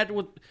problem I had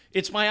with.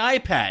 It's my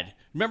iPad.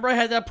 Remember, I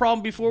had that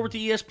problem before with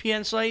the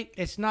ESPN site.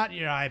 It's not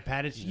your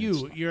iPad. It's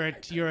you. You're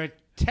a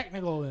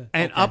technical.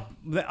 And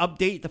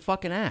update the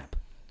fucking app.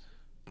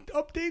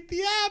 Update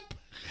the app.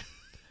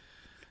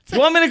 You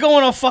want me to go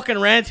on a fucking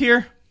rant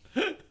here?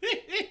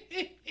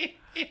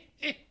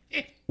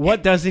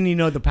 What doesn't he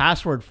know the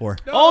password for?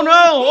 Oh no!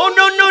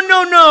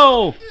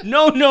 Oh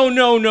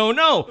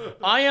no!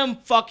 I am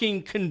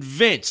fucking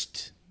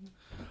convinced.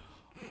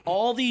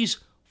 All these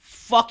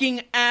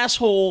fucking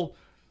asshole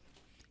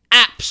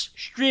apps,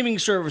 streaming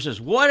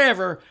services,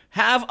 whatever,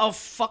 have a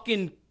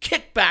fucking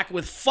kickback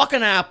with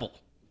fucking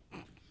Apple.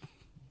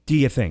 Do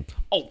you think?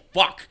 Oh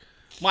fuck!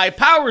 My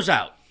power's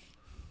out.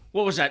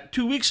 What was that?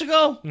 2 weeks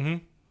ago? Mm-hmm.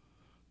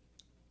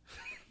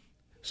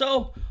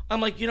 So I'm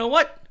like, you know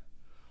what?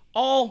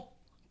 I'll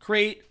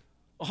create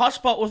a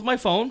hotspot with my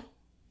phone,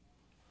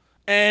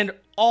 and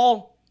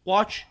I'll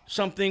watch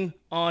something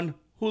on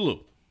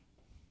Hulu.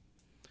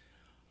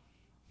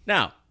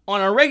 Now,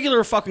 on a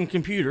regular fucking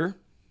computer,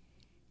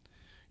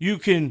 you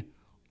can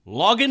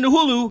log into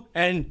Hulu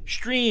and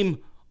stream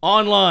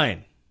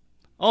online.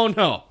 Oh,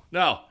 no.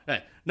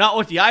 Not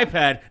with the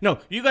iPad. No,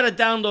 you got to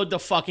download the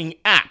fucking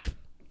app.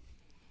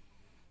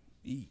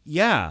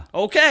 Yeah.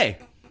 Okay.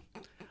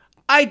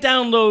 I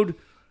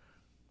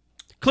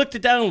click to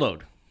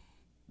download.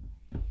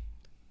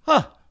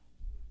 Huh.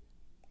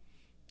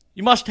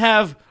 You must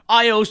have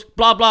iOS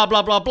blah, blah,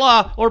 blah, blah,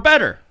 blah, or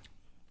better.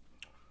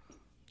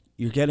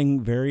 You're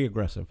getting very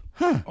aggressive.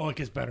 Oh, it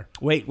gets better.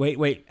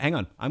 Wait. Hang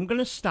on. I'm going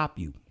to stop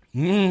you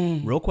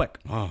real quick.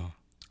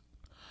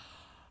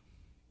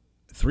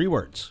 3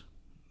 words.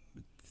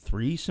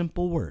 3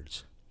 simple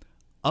words.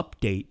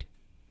 Update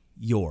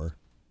your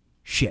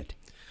shit.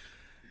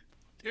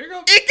 Here you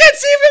go. It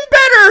gets even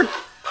better.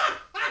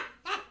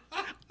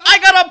 I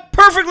got a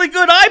perfectly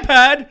good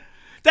iPad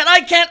that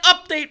I can't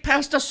update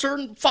past a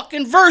certain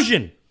fucking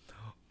version.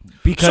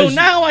 Because So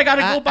now I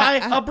gotta go buy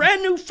a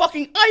brand new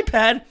fucking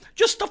iPad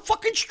just to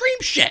fucking stream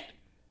shit.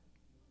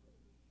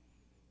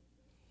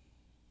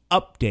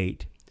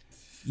 update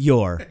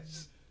your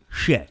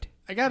shit.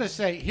 I gotta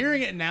say,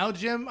 hearing it now,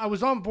 Jim, I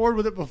was on board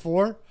with it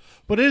before,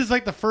 but it is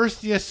like the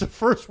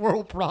first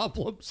world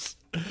problems.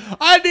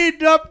 I need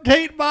to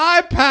update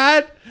my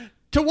iPad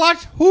to watch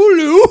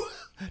Hulu,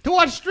 to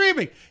watch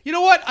streaming. You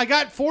know what? I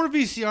got 4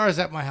 VCRs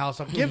at my house.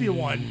 I'll give you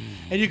one,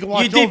 and you can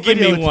watch. You did give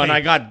me one. I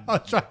got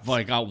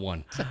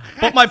one,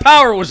 but my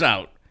power was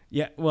out.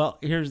 Yeah, well,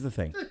 here's the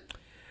thing.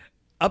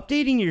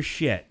 Updating your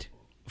shit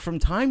from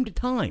time to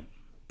time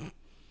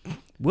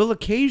will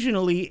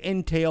occasionally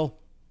entail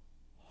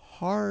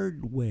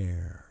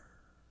hardware.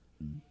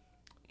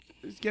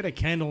 Just get a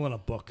candle and a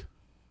book.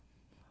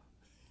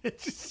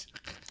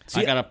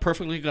 I got a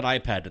perfectly good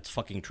iPad that's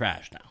fucking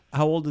trash now.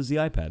 How old is the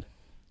iPad?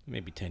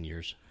 Maybe 10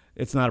 years.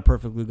 It's not a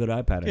perfectly good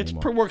iPad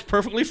anymore. It works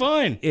perfectly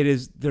fine. It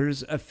is.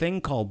 There's a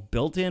thing called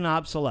built-in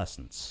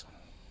obsolescence.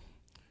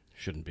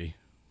 Shouldn't be.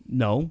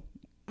 No.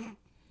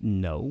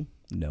 Why?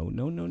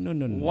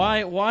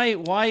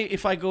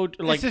 If I go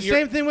to, like it's the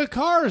same thing with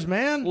cars,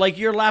 man. like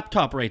your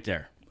laptop right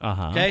there.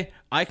 Uh-huh. Okay,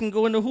 I can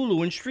go into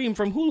Hulu and stream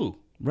from Hulu.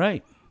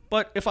 Right.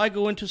 But if I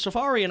go into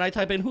Safari and I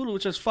type in Hulu,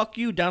 it says "fuck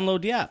you,"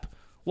 download the app.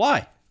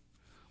 Why?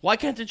 Why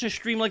can't it just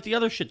stream like the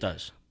other shit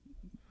does?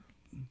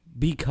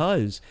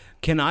 Because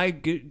can I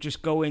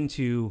just go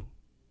into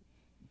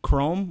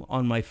Chrome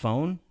on my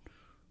phone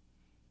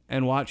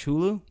and watch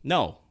Hulu?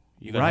 No,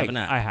 you gotta Right. have an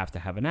app. I have to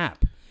have an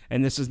app.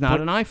 And this is not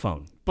an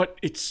iPhone. But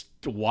it's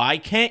why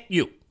can't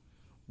you?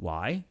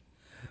 Why?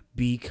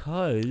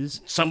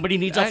 Because Somebody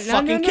needs a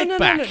fucking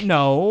kickback.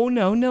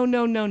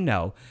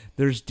 No.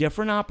 There's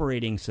different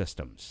operating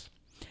systems.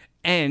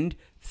 And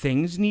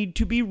things need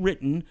to be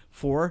written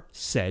for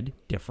said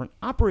different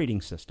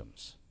operating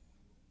systems.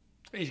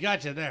 He's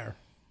got you there.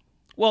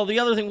 Well, the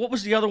other thing. What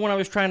was the other one I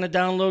was trying to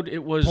download?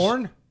 It was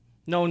Porn?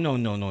 No.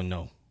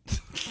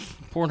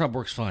 Pornhub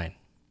works fine.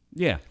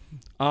 Yeah.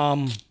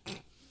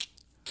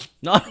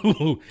 Not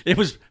Hulu. It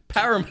was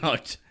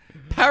Paramount.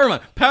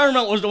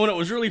 Paramount was the one that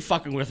was really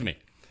fucking with me.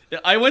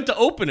 I went to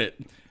open it,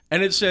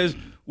 and it says,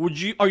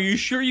 are you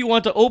sure you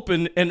want to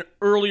open an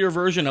earlier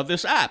version of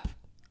this app?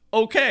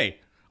 Okay.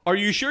 Are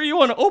you sure you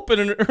want to open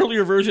an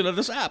earlier version of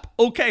this app?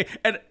 Okay.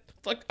 And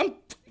it's like,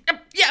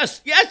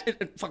 yes.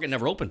 It fucking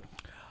never opened.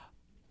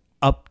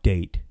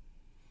 Update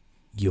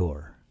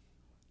your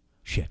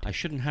shit. I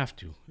shouldn't have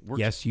to. It works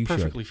Yes, you should.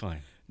 perfectly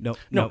fine. No.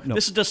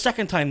 This is the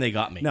second time they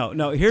got me. No.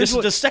 This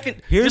is the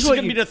second. This is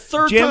going to be the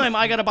third Jim, time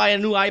I got to buy a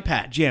new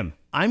iPad. Jim,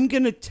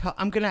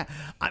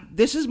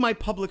 this is my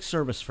public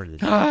service for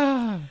today.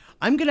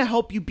 I'm going to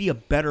help you be a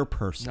better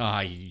person.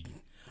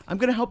 I'm I'm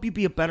going to help you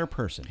be a better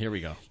person. Here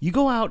we go. You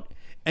go out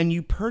and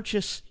you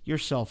purchase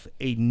yourself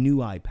a new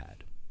iPad,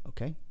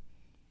 okay?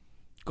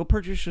 Go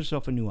purchase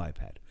yourself a new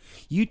iPad.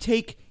 You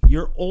take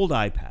your old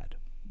iPad,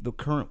 the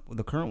current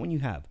one you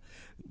have,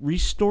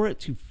 restore it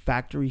to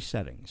factory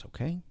settings,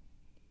 okay?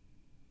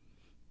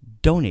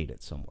 Donate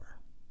it somewhere.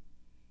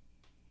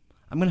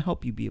 I'm going to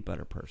help you be a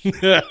better person.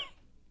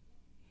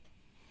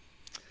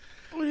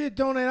 Who do you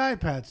donate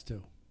iPads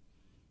to?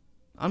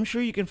 I'm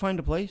sure you can find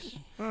a place.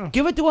 Oh.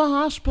 Give it to a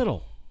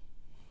hospital.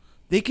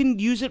 They can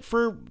use it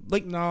for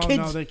kids. No,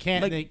 they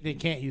can't. Like, they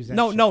can't use that.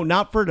 no, shit. no,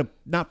 not for the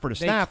They,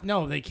 staff.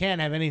 no, they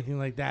can't have anything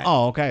like that.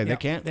 Oh, okay. They Yeah,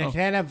 can't. They Oh.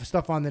 can't have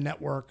stuff on the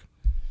network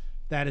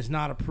that is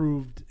not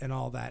approved and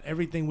all that.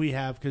 Everything we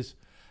have, because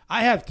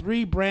I have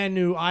 3 brand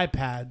new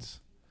iPads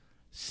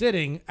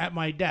sitting at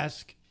my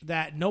desk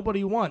that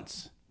nobody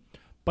wants,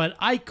 but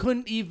I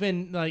couldn't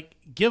even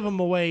give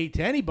them away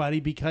to anybody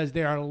because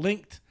they are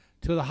linked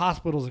to the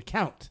hospital's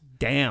account.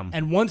 Damn.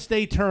 And once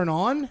they turn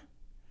on,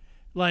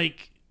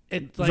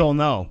 They'll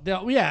know.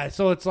 Yeah,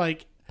 so it's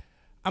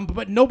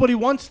but nobody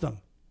wants them.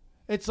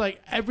 It's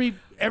like every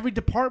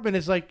department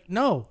is like,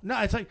 no.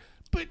 It's like,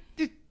 but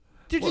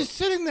they're just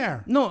sitting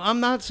there. No, I'm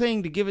not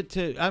saying to give it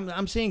to.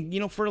 I'm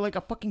saying for like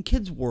a fucking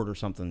kids ward or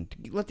something. To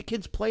let the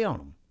kids play on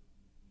them.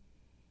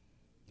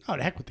 Oh,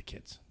 the heck with the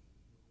kids.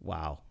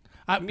 Wow.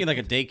 I mean, like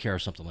a daycare or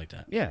something like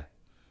that. Yeah.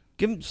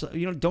 Give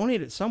them.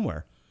 Donate it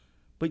somewhere,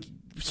 but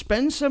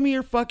spend some of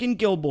your fucking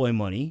Gilboy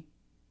money,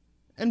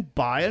 and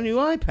buy a new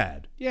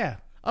iPad. Yeah.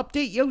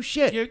 Update your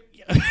shit.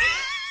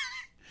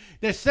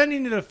 They're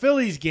sending you to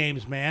Phillies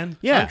games, man.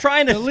 Yeah. I'm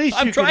trying to. The least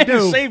I'm you can trying to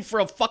do. save for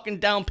a fucking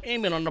down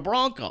payment on the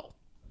Bronco.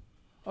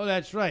 Oh,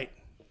 that's right.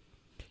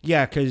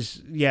 Yeah,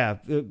 because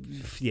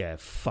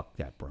fuck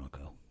that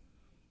Bronco.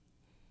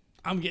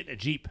 I'm getting a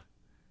Jeep.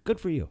 Good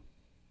for you.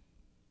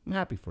 I'm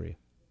happy for you.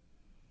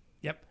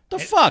 Yep. The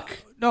fuck?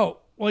 No.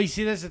 Well, you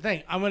see, that's the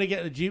thing. I'm going to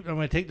get the Jeep. I'm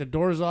going to take the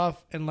doors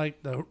off and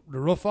the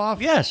roof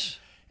off. Yes.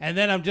 And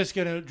then I'm just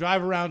going to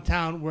drive around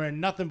town wearing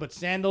nothing but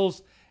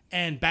sandals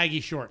and baggy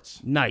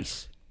shorts.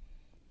 Nice.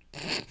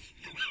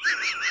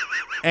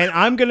 And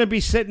I'm gonna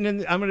be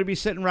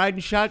sitting riding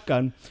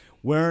shotgun,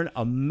 wearing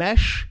a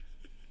mesh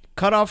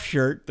cutoff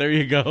shirt, There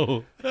you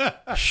go.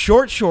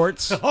 short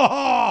shorts.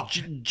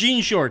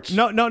 Jean shorts.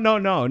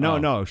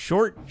 No.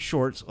 Short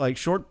shorts, like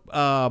short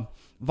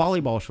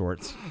volleyball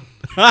shorts,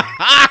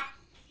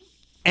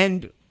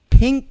 and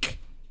pink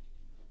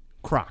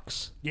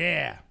Crocs.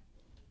 Yeah.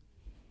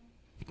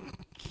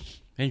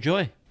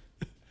 Enjoy.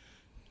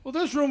 Well,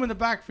 there's room in the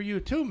back for you,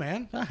 too,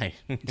 man. Hi.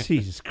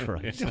 Jesus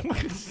Christ!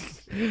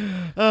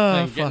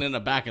 I'm getting in the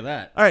back of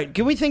that. All right,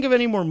 can we think of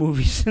any more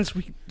movies since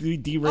we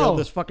derailed Oh.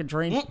 this fucking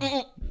train?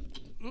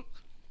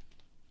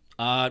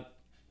 I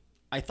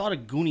thought a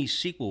Goonies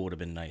sequel would have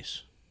been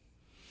nice.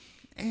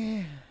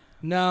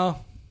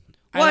 No.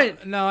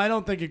 What? I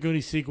don't think a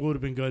Goonies sequel would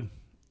have been good.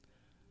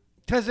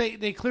 Because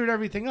they cleared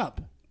everything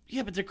up.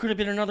 Yeah, but there could have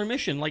been another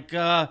mission, like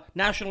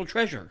National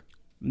Treasure.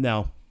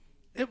 No.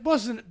 It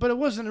wasn't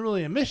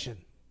really a mission.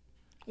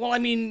 Well, I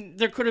mean,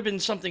 there could have been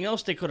something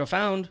else they could have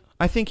found.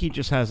 I think he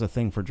just has a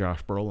thing for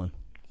Josh Brolin.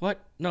 What?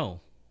 No.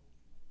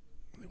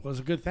 It was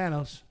a good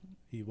Thanos.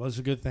 He was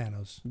a good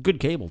Thanos. Good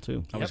cable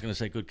too. I was going to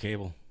say good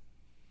cable.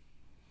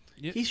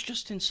 Yep. He's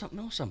just in something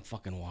else I'm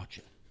fucking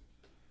watching.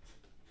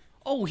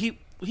 Oh, he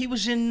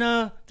was in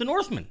The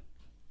Northman.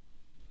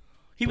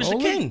 He was the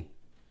Brolin? king.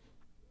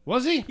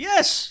 Was he?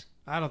 Yes.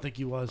 I don't think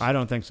he was. I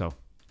don't think so.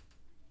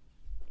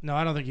 No,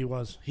 I don't think he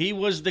was. He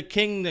was the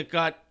king that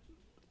got...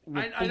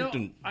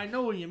 I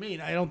know what you mean.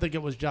 I don't think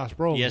it was Josh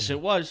Brolin. Yes,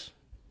 it was.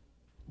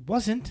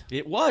 wasn't.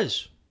 It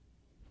was.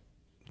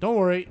 Don't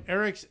worry.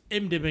 Eric's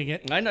IMDbing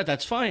it. I know,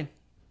 that's fine.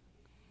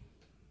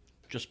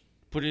 Just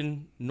put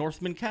in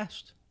Northman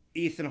cast.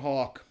 Ethan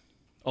Hawke.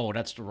 Oh,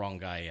 that's the wrong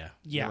guy, yeah.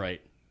 Yeah. You're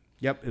right.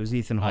 Yep, it was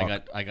Ethan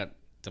Hawke. I got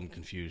them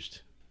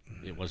confused.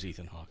 It was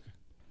Ethan Hawke.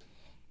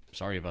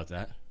 Sorry about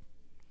that.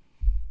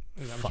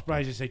 I'm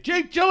surprised you say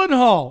Jake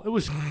Gyllenhaal. It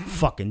was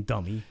Fucking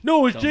dummy. no,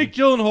 it was Jake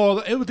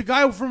Gyllenhaal. It was the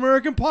guy from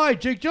American Pie,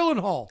 Jake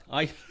Gyllenhaal.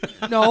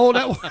 No,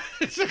 that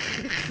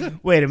was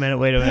Wait a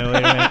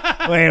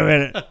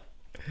minute.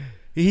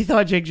 He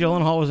thought Jake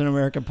Gyllenhaal was in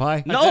American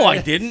Pie? No, I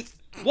didn't.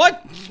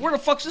 What? Where the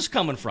fuck's this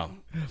coming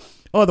from?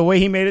 Oh, the way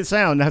he made it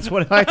sound. That's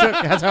what I took.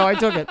 That's how I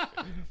took it.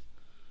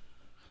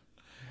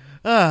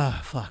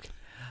 Ah, fuck.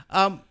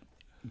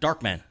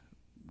 Darkman.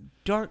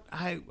 Dark.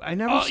 I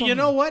never Oh, saw. you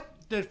know what?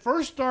 The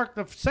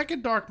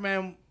second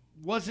Darkman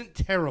wasn't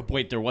terrible.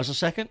 Wait, there was a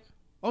second?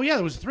 Oh yeah,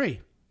 there was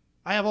 3.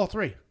 I have all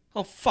 3.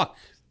 Oh, fuck.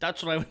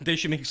 That's what they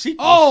should make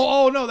sequels.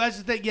 Oh no, that's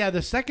the thing. Yeah,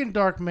 the second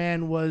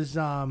Darkman was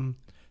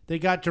they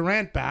got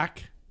Durant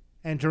back,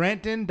 and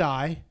Durant didn't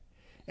die,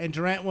 and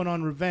Durant went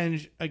on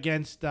revenge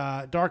against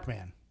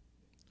Darkman.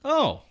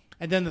 Oh.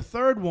 And then the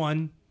third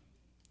one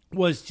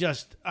was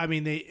just,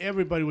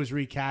 everybody was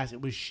recast. It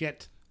was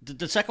shit. Did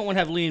the second one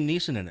have Liam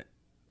Neeson in it?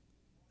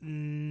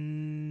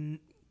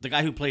 The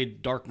guy who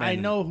played Darkman. I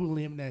know who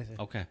Liam Neeson.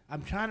 Okay.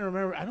 I'm trying to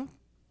remember.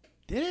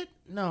 Did it?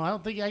 No, I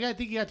don't think. I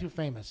think he got too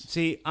famous.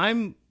 See,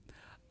 I'm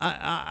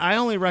I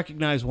only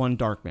recognize one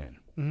Darkman.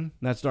 Mm-hmm.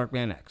 That's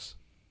Darkman X.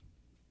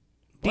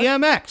 What?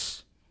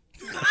 DMX.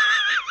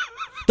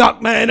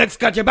 Darkman X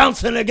got you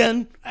bouncing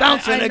again.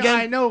 Bouncing again.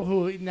 I know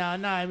who. No,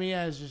 I mean,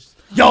 it's just.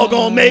 Y'all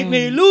gonna make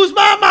me lose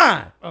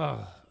my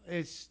mind.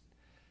 It's.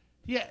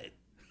 Yeah.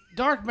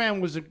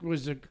 Darkman was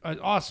an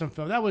awesome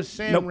film. That was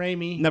Sam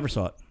Raimi. Never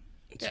saw it.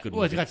 It's a good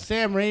Well, it's movie. got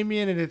Sam Raimi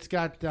in it. It's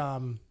got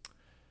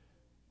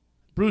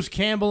Bruce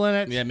Campbell in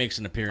it. Yeah, it makes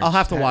an appearance. I'll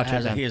have to watch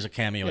it. He has a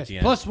cameo Yes, at the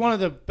end. plus one of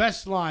the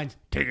best lines.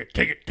 Take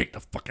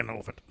the fucking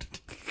elephant.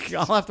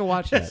 I'll have to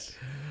watch that.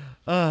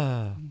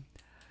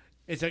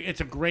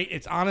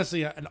 It's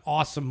honestly an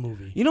awesome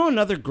movie. You know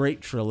another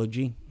great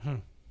trilogy?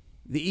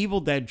 The Evil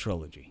Dead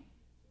trilogy.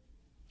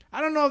 I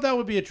don't know if that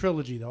would be a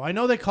trilogy though. I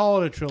know they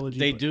call it a trilogy.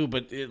 They do,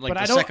 but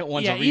the second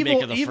one's a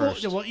remake of the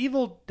first. Well,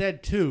 Evil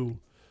Dead 2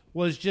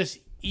 was just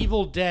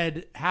Evil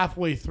Dead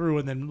halfway through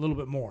and then a little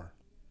bit more.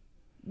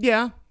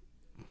 Yeah.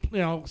 You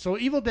know, so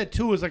Evil Dead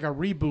 2 is like a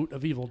reboot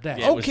of Evil Dead.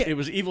 Yeah, Okay. it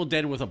was Evil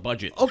Dead with a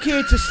budget. Okay,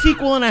 it's a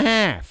sequel and a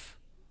half.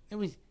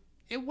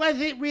 It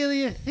wasn't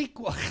really a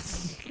sequel.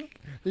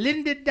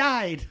 Linda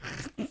died.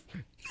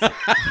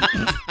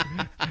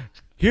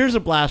 Here's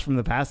a blast from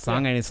the past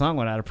song, and a song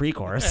without a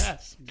pre-chorus.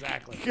 Yes,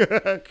 exactly.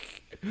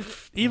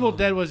 Evil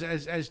Dead was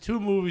as two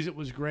movies. It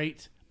was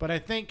great, but I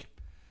think,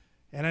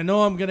 and I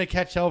know I'm gonna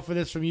catch hell for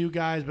this from you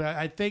guys, but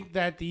I think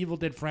that the Evil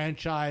Dead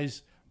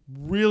franchise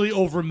really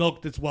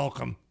overmilked its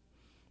welcome.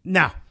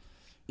 No.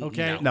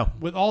 Okay, No.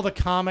 with all the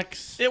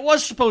comics. It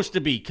was supposed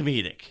to be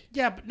comedic.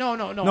 Yeah, but no.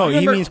 No, I he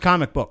remember- means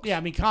comic books. Yeah,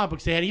 I mean comic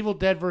books. They had Evil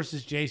Dead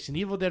versus Jason,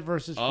 Evil Dead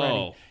versus Freddy,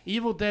 Oh.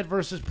 Evil Dead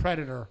versus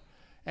Predator,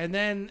 and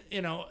then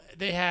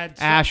they had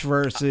Ash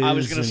versus... I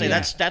was going to say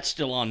and- that's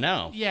still on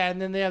now. Yeah,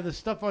 and then they have the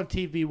stuff on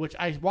TV, which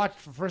I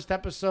watched the first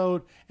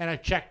episode and I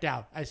checked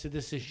out. I said,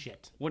 "This is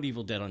shit." What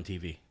Evil Dead on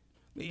TV?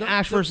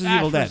 Ash The versus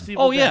Evil Dead. versus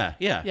Evil Oh, Dead.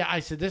 yeah. Yeah,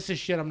 I said, "This is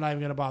shit. I'm not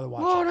even gonna bother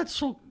watching." Oh, that's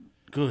so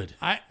good.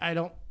 I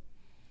don't.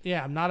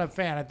 Yeah, I'm not a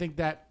fan. I think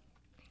that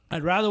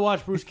I'd rather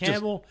watch Bruce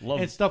Campbell love-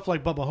 and stuff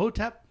like Bubba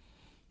Hotep.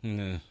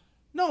 Nah.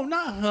 No,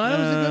 not that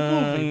was a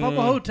good movie.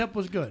 Bubba Hotep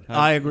was good.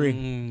 I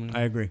agree.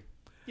 I agree.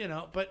 You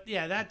know, but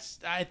yeah,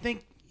 I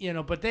think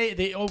but they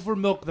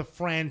overmilk the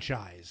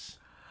franchise.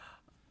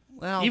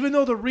 Well, Even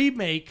though the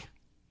remake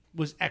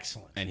was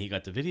excellent. And he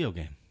got the video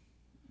game.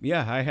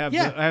 yeah, I have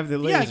Yeah, I have the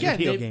latest again,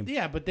 video they've- game.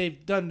 Yeah, but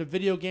they've done the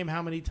video game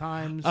how many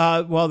times?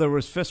 Well, there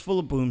was Fistful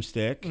of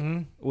Boomstick,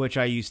 Mm-hmm. which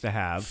I used to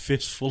have.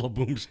 Fistful of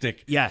Boomstick.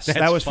 Yes, That's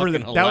that was for the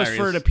fucking that was for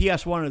hilarious. the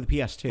PS1 or the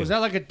PS2. Was that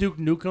like a Duke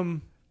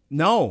Nukem?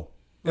 No,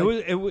 it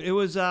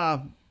was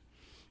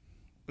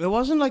it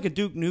wasn't like a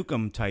Duke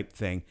Nukem type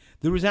thing.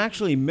 There was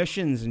actually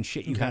missions and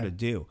shit you had to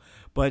do.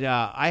 But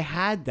I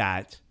had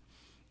that.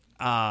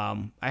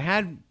 I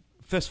had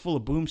Fistful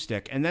of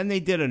Boomstick, and then they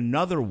did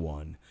another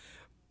one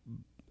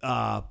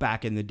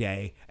back in the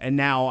day, and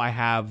now I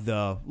have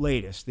the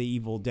latest, the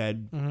Evil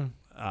Dead,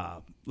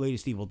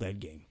 latest Evil Dead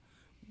game.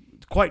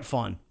 It's quite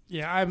fun.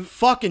 Yeah, I'm.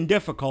 Fucking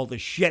difficult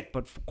as shit,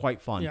 but quite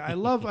fun. Yeah, I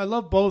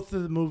love both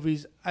of the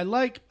movies. I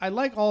like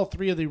all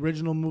three of the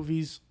original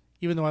movies,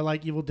 even though I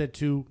like Evil Dead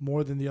 2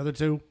 more than the other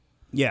two.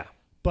 Yeah.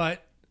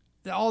 But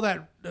all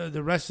that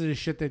the rest of the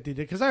shit that they did,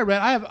 because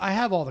I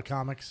have all the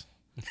comics.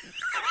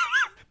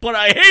 But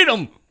I hate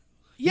him.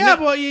 Yeah,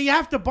 but you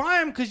have to buy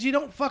them because you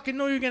don't fucking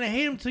know you're gonna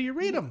hate them till you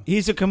read them.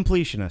 He's a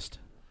completionist.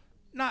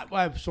 Not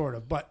well, sort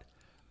of, but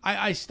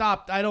I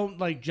stopped. I don't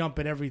like jump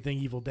at everything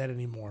Evil Dead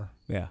anymore.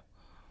 Yeah.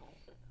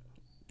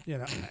 You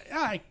know,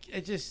 I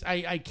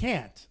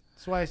can't.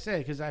 That's why I say,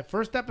 because that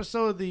first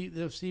episode of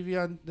the Stevie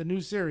on the new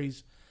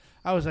series,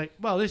 I was like,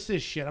 well, this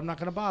is shit. I'm not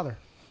gonna bother.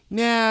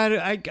 Yeah,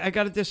 I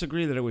got to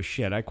disagree that it was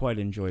shit. I quite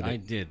enjoyed I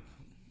it. did.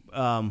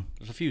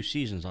 There's a few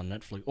seasons on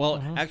Netflix.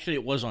 Well, actually,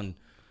 it was on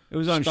It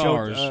was on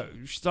Stars.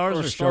 Stars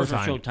or Stars or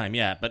Showtime. Showtime.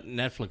 Yeah, but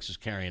Netflix is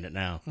carrying it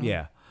now.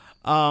 Yeah.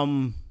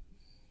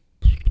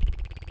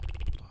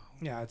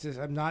 Yeah, it's just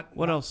I'm not.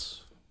 What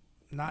else?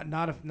 Not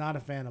a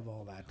fan of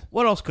all that.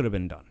 What else could have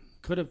been done?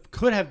 Could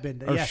have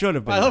been. Or yeah. should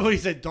have been. I love when he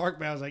said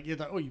Darkman. I was like,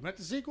 oh, you meant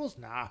the sequels?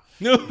 Nah.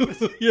 No,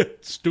 yeah,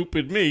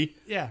 stupid me.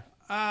 Yeah.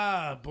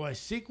 Boy,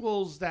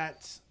 sequels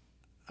that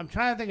I'm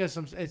trying to think of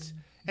some.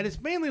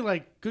 It's mainly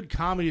like good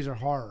comedies or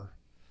horror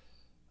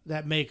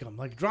that make them.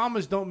 Like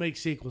dramas don't make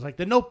sequels. Like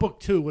The Notebook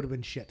 2 would have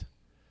been shit.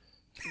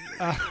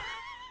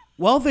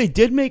 Well, they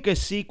did make a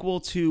sequel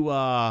to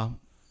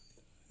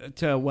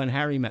When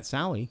Harry Met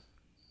Sally.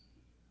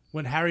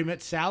 When Harry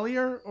Met Sally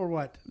or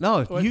what?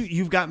 No, What?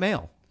 you've got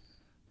mail.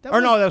 That Or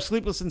was- no, that was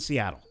Sleepless in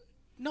Seattle.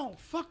 No,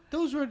 fuck.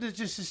 Those were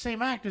just the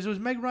same actors. It was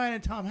Meg Ryan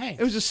and Tom Hanks.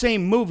 It was the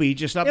same movie,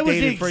 just It was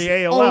updated for the Oh,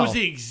 it AOL. was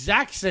the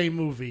exact same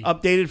movie.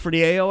 Updated for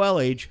the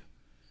AOL age.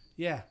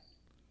 Yeah.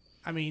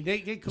 I mean, they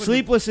could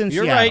Sleepless in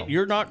You're Seattle. right.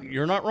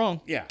 You're not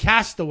wrong. Yeah.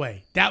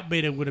 Castaway. That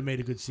would have made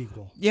a good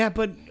sequel. Yeah,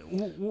 but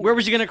Where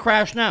was he going to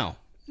crash now?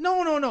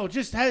 No.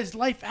 Just has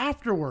life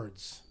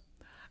afterwards.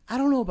 I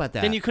don't know about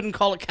that. Then you couldn't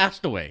call it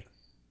Castaway.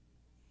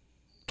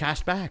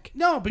 Cast back.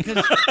 No,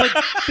 because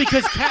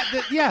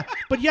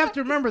but you have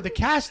to remember the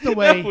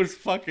Castaway. That was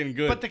fucking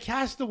good. But the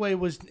Castaway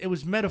was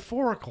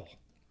metaphorical,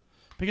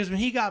 because when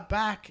he got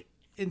back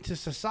into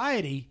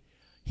society,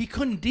 he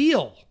couldn't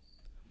deal.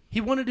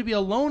 He wanted to be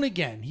alone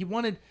again. He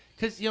wanted,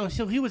 because,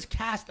 so he was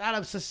cast out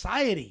of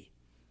society.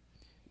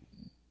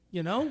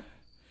 You know?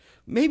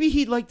 Maybe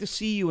he'd like to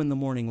see you in the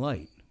morning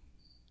light.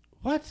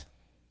 What?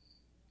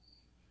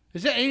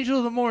 Is that Angel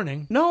of the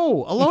Morning?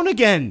 No, Alone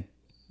Again.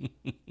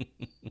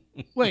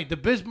 Wait, the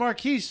Biz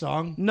Marquee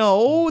song?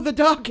 No, the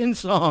Dawkins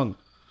song.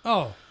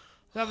 Oh.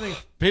 Something.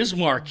 Biz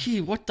Marquee,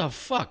 what the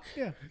fuck?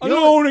 Yeah.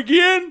 Alone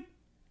Again?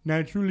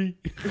 Naturally.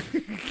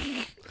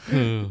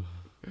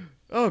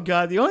 Oh,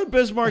 God. The only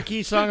Biz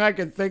Marquee song I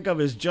can think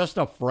of is Just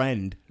a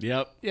Friend.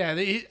 Yep. Yeah,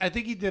 I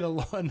think he did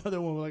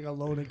another one like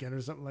Alone Again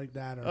or something like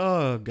that. Or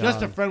Oh, God.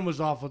 Just a Friend was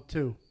awful,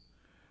 too.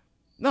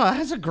 No,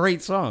 that's a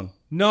great song.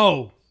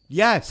 No.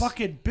 Yes.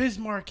 Fucking Biz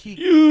Marquee.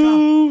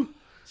 You.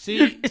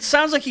 See? It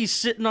sounds like he's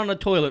sitting on the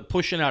toilet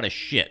pushing out a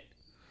shit.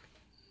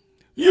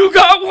 You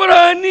got what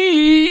I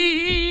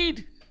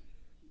need.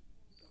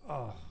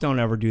 Don't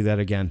ever do that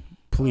again.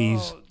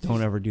 Please, Oh,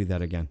 don't ever do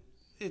that again.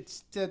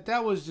 It's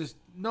that was just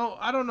no.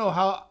 I don't know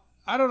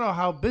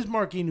how Biz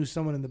Marquee knew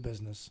someone in the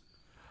business.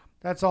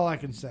 That's all I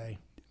can say.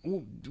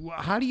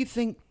 How do you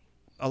think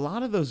a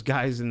lot of those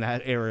guys in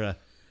that era?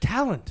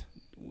 Talent.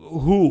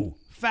 Who?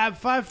 Fab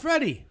Five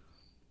Freddy.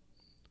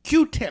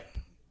 Q-Tip.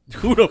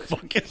 Who the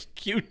fuck is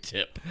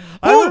Q-Tip?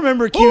 I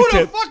remember Who the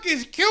Q-Tip. fuck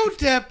is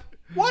Q-Tip?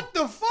 What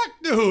the fuck,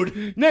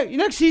 dude?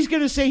 Next, he's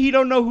gonna say he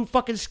don't know who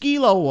fucking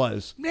Skee-Lo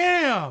was.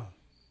 Damn.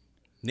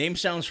 Name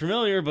sounds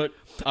familiar, but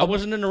I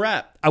wasn't into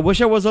rap. I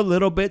wish I was a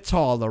little bit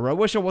taller. I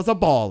wish I was a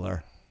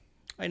baller.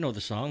 I know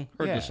the song.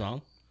 Heard Yeah. the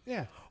song.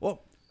 Yeah.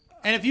 Well,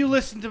 And if you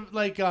listen to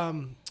like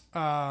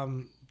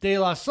De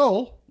La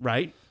Soul,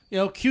 right?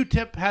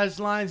 Q-Tip has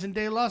lines in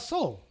De La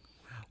Soul.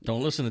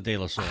 Don't listen to De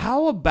La Soul.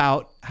 How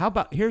about?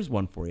 Here's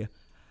one for you.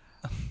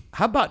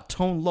 How about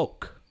Tone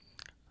Loc?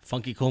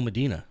 Funky Cole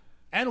Medina.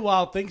 And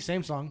Wild Thing,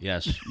 same song.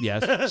 Yes.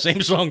 Yes.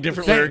 Same song,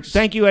 different lyrics.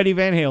 Thank you, Eddie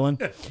Van Halen.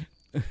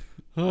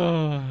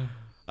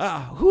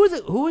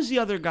 Who was the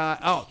other guy?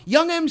 Oh,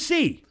 Young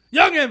MC.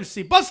 Young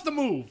MC, bust the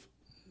move.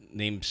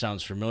 Name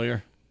sounds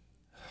familiar.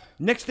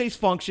 Next day's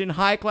function,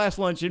 high class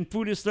luncheon,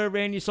 food is served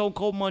and you so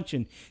cold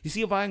munching. You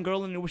see a fine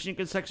girl and you're wishing you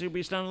could sexually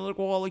be down the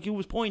little wall like you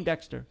was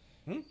Poindexter.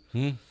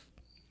 Nah.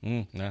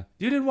 You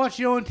didn't watch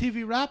Yo on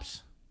TV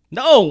Raps?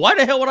 No, why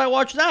the hell would I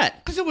watch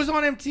that? Because it was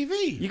on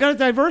MTV. You got to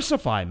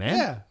diversify, man.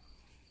 Yeah.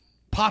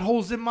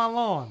 Potholes in my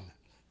lawn.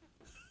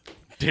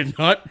 Did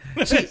not.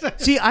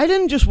 See, I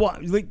didn't just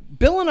watch. Like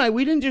Bill and I,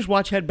 we didn't just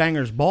watch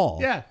Headbangers Ball.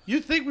 Yeah.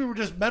 You'd think we were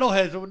just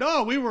metalheads.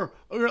 No, we were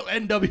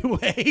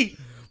NWA.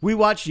 We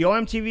watched Yo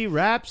MTV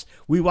Raps.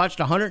 We watched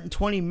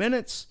 120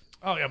 Minutes.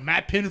 Oh, yeah.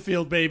 Matt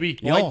Pinfield, baby.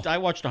 Well, I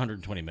watched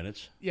 120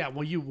 minutes. Yeah,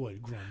 well, you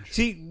would, grunge.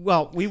 See,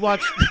 well, we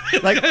watched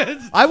like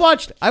I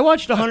watched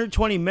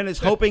 120 Minutes,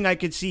 hoping I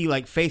could see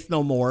like Faith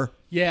No More,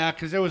 Yeah,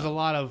 because there was a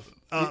lot of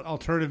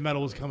alternative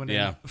metal was coming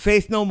Yeah. in.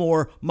 Faith No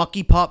More,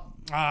 Mucky Pup,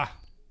 Ah.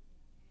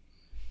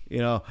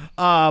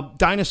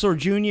 Dinosaur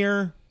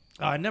Jr.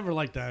 I never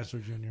liked Dinosaur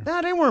Jr.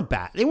 Nah, they weren't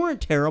bad. They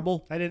weren't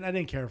terrible. I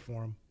didn't care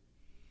for him.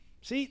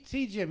 See,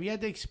 Jim, you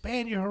had to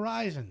expand your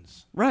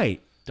horizons.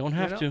 Right. Don't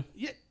have to.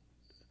 Yeah.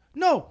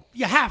 No,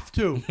 you have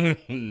to.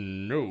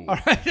 No. All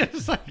right,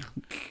 it's like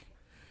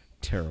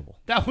Terrible.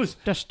 that was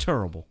That's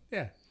terrible.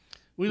 yeah.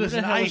 We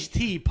listened to hell is-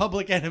 Ice-T,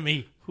 Public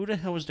Enemy, Who the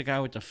hell was the guy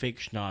with the fake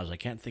schnoz? I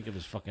can't think of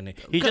his fucking name.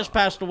 He just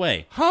passed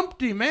away.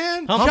 Humpty,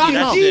 man, Humpty, Jock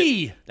that's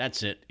D. it.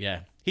 That's it.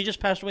 Yeah. He just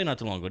passed away not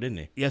too long ago, didn't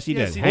he? Yes, he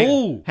Yes, did. he did.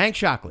 Oh. Hank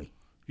Shockley.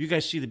 You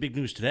guys see the big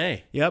news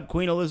today. Yep,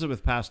 Queen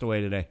Elizabeth passed away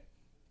today.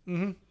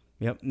 Mm-hmm.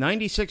 Yep,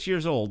 96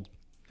 years old.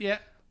 Yeah,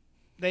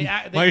 they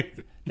My-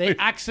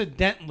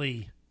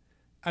 accidentally.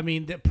 I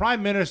mean, the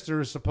prime minister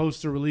is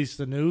supposed to release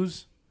the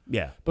news,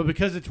 Yeah. but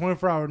because the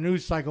 24-hour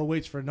news cycle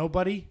waits for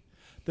nobody,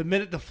 the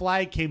minute the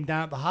flag came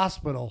down at the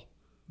hospital,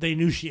 they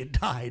knew she had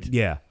died.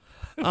 Yeah.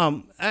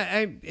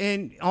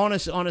 And on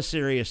a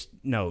serious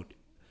note,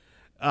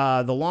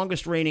 the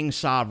longest reigning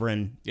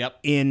sovereign Yep.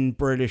 in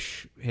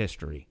British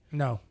history.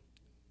 No,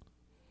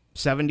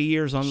 70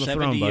 years on the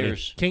 70 throne, buddy.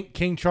 years.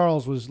 King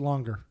Charles was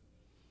longer,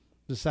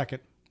 the second.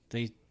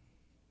 They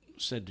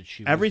said that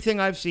she was, Everything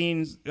I've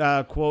seen,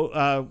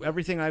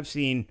 everything I've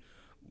seen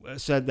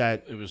said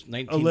that it was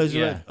 19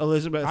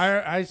 Elizabeth.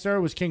 I said it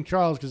was King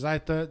Charles because I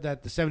thought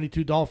that the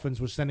 72 Dolphins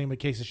was sending him a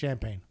case of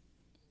champagne.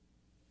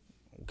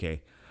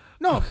 Okay.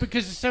 No,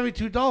 because the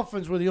 72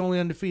 Dolphins were the only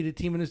undefeated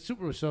team in the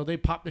Super Bowl, so they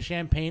popped the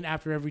champagne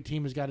after every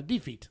team has got a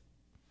defeat.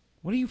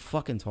 What are you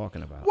fucking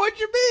talking about? What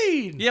you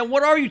mean? Yeah,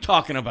 what are you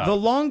talking about? The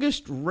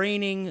longest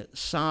reigning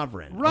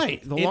sovereign.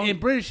 Right. Okay, In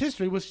British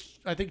history was,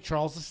 I think,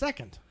 Charles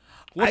II.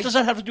 what does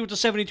that have to do with the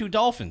 72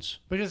 Dolphins?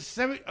 Because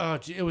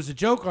it was a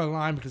joke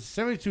online because the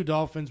 72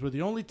 Dolphins were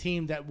the only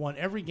team that won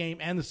every game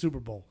and the Super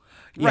Bowl.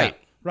 Right.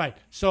 Right.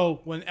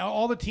 So when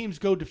all the teams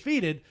go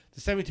defeated,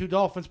 the 72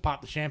 Dolphins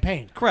pop the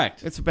champagne.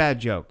 Correct. It's a bad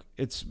joke.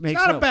 It's makes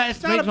It's not no, a bad.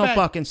 It's not makes a no bad,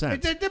 fucking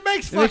sense. It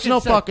makes It makes no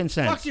fucking fucking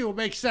sense. Fuck you. It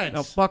makes sense.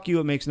 No, fuck you.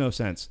 It makes no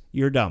sense.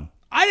 You're dumb.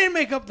 I didn't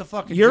make up the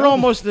fucking. You're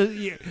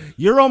joke.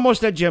 you're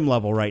almost at gym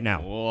level right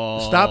now. Whoa.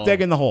 Stop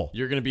digging the hole.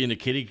 You're gonna be in the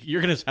kitty.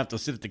 You're gonna have to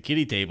sit at the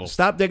kitty table.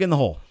 Stop digging the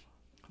hole.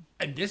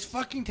 And this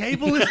fucking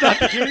table is not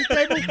the dinner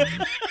table.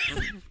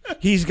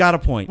 He's got a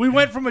point. We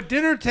went from a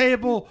dinner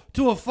table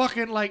to a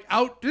fucking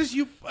out.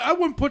 I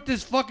wouldn't put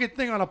this fucking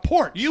thing on a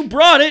porch. You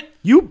brought it.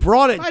 You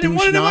brought it, I didn't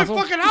want it in my douche-nozzle.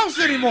 fucking house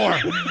anymore.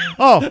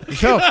 Oh,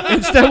 so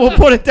instead we'll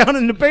put it down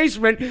in the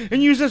basement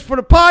and use this for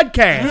the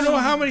podcast. You know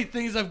how many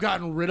things I've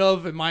gotten rid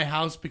of in my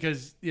house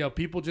because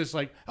people just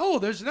oh,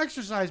 there's an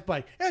exercise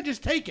bike. Yeah,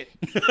 just take it.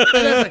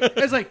 And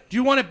it's like, do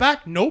you want it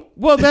back? Nope.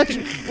 Well,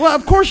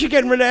 of course you're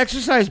getting rid of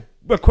exercise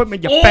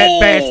equipment, you fat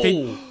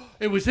bastard.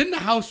 It was in the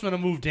house when I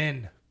moved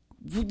in.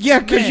 Yeah,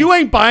 because you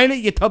ain't buying it,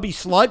 you tubby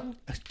slut.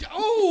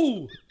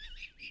 Oh,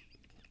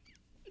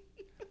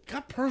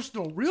 got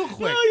personal real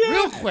quick,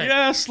 real quick.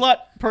 Yeah, slut.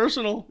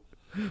 Personal.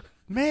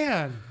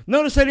 Man,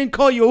 Notice I didn't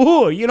call you a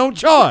whore. You don't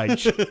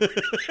charge.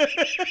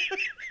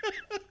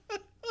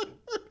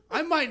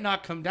 I might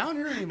not come down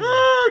here anymore.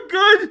 Oh,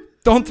 good.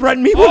 Don't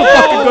threaten me with a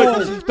fucking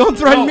good. Don't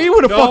threaten me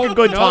with a fucking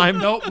good time.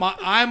 Nope,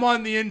 I'm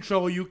on the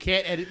intro. You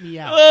can't edit me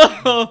out.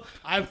 Oh,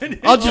 I'll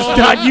I'll just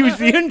not use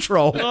the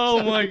intro.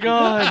 oh my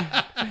God.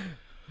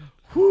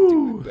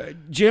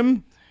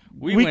 Jim,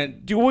 We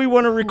went. do we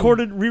want to re-record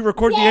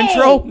the Whoa,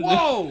 intro?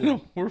 Whoa!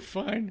 No, we're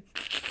fine.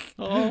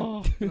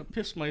 Oh, I'm gonna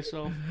piss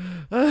myself.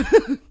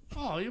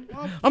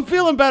 I'm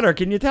feeling better.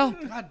 Can you tell?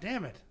 God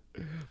damn it!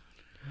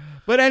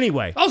 But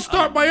anyway, I'll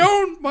start my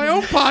own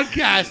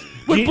podcast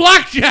with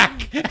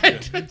blackjack.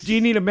 do you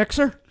need a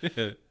mixer?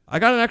 I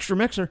got an extra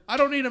mixer. I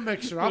don't need a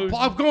mixer. I'm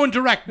going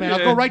direct, man. I'll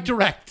go right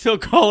direct. He'll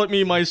call it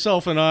me,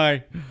 myself, and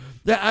I.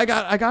 Yeah, I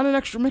got an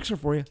extra mixer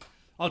for you.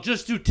 I'll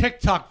just do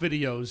TikTok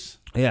videos.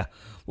 Yeah.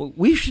 Well,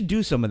 we should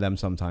do some of them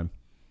sometime.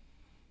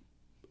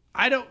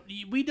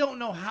 We don't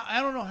know how.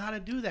 I don't know how to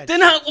do that.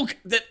 Then how? Look,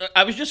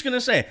 I was just gonna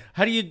say,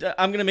 how do you?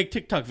 I'm gonna make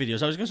TikTok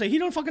videos. I was gonna say he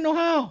don't fucking know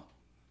how.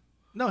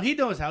 No, he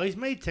knows how. He's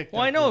made TikTok.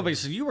 Well, I know,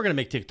 videos. but you were gonna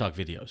make TikTok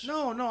videos.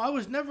 No, I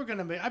was never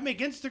gonna make. I make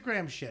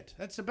Instagram shit.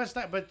 That's the best.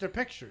 But they're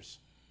pictures.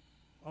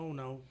 Oh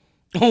no.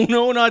 Oh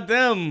no, not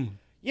them.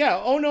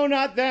 Yeah. Oh no,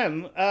 not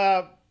them.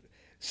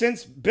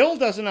 Since Bill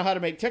doesn't know how to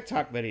make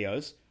TikTok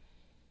videos,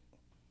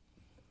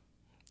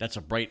 That's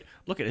a bright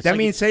look at it. that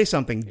means say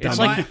something. it's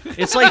dummy.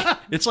 like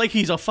it's like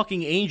he's a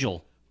fucking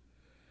angel.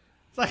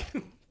 It's like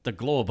The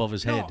glow above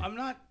his head. no, I'm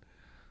not.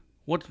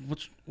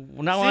 What's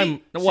now?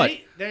 What?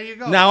 See? There you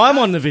go. Now I'm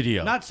on the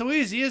video. Not so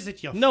easy, is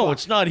it? You No, fuck?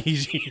 it's not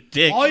easy, you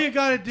dick. All you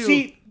gotta do.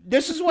 See,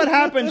 this is what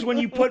happens when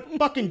you put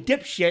fucking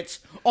dipshits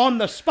on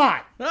the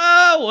spot.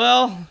 Oh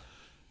well.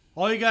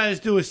 all you guys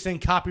do is sing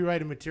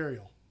copyrighted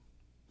material.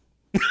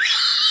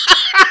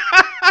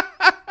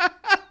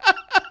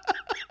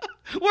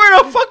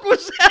 Where the fuck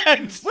was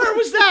that? Where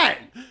was that?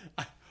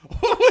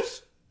 What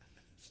was?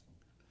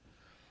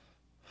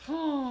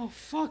 Oh,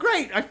 fuck.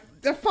 Great. I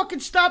fucking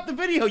stopped the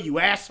video, you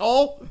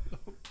asshole.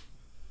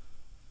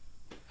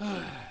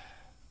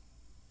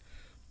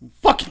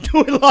 Fucking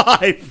do it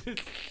live.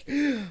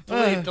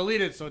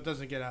 Delete it so it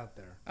doesn't get out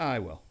there. I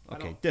will.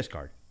 Okay,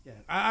 discard. Yeah,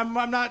 I'm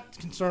not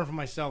concerned for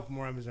myself.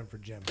 More I'm concerned for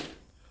Jim.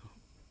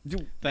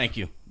 Thank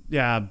you.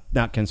 Yeah, I'm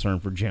not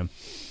concerned for Jim.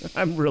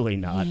 I'm really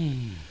not.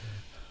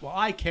 Well,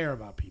 I care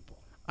about people.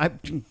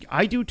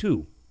 I do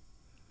too.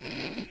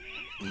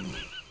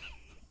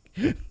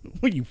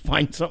 Will you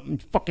find something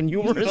fucking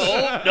humorous?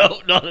 No,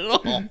 not at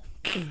all.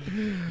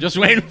 Just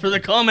waiting for the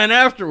comment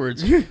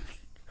afterwards.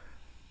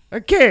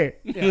 Okay.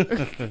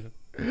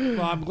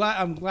 Well,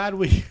 I'm glad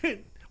we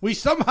we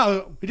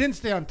didn't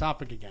stay on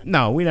topic again.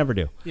 No, we never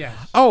do. Yeah.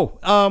 Oh,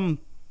 Oh,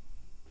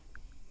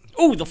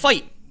 the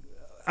fight.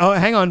 oh,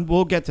 hang on.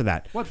 We'll get to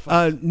that. What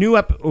fight? New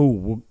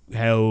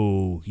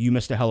hell, you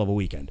missed a hell of a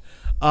weekend.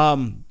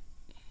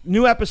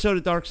 New episode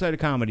of Dark Side of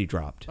Comedy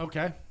dropped.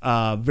 Okay.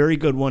 Very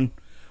good one.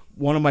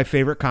 One of my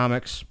favorite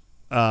comics.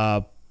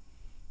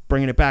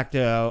 Bringing it back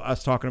to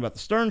us talking about the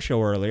Stern Show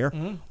earlier.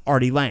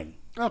 Artie Lang.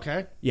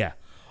 Okay. Yeah.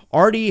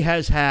 Artie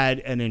has had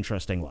an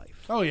interesting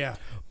life. Oh yeah.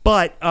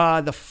 But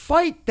the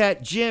fight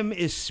that Jim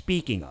is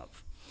speaking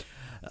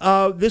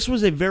of, this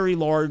was a very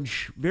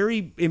large,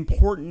 very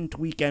important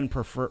weekend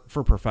for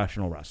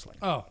professional wrestling.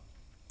 Oh.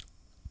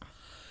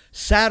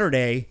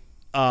 Saturday,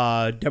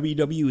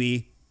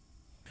 WWE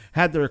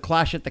had their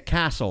Clash at the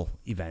Castle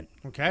event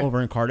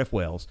over in Cardiff,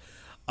 Wales.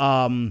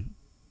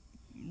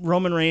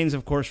 Roman Reigns,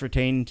 of course,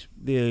 retained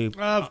the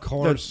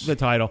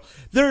title.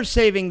 They're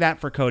saving that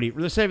for Cody.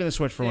 They're saving the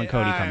switch for when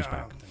Cody comes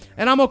back.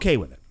 And I'm okay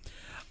with it.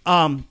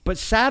 But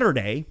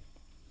Saturday,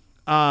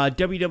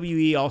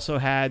 WWE also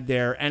had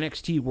their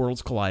NXT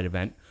Worlds Collide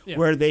event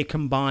where they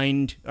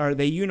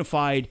they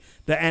unified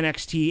the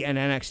NXT and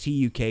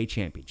NXT UK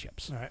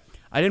championships. All right.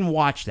 I didn't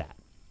watch that.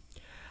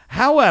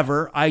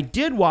 However, I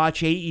did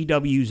watch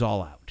AEW's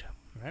All Out.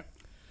 All right.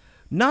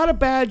 Not a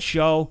bad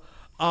show.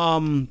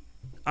 I'm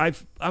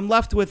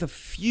left with a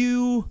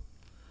few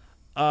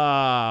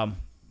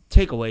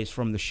takeaways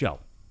from the show,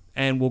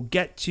 and we'll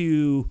get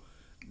to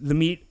the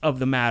meat of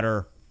the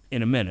matter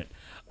in a minute.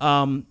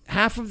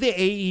 Half of the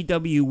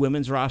AEW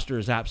women's roster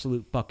is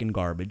absolute fucking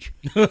garbage.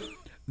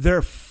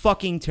 They're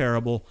fucking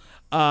terrible.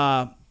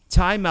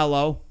 Ty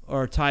Mello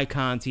or Ty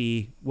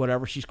Conti,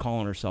 whatever she's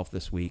calling herself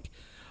this week,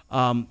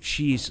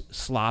 she's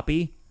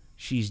sloppy,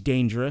 she's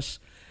dangerous,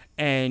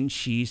 and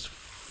she's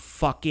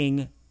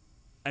fucking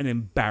an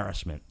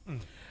embarrassment.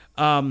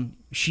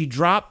 She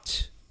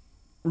dropped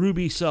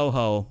Ruby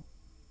Soho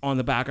on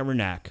the back of her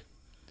neck.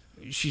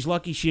 She's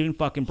lucky she didn't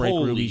fucking break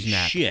Ruby's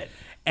neck. Shit.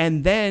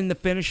 And then the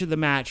finish of the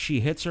match, she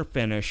hits her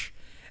finish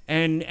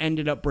and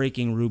ended up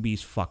breaking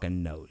Ruby's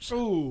fucking nose.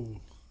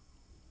 Ooh.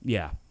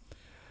 Yeah.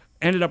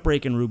 Ended up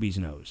breaking Ruby's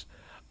nose.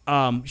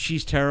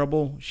 She's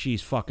terrible.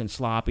 She's fucking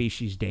sloppy.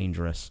 She's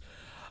dangerous.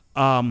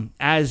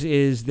 As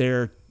is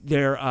their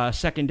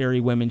secondary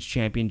women's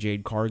champion,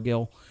 Jade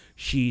Cargill.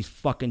 She's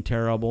fucking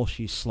terrible.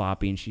 She's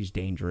sloppy and she's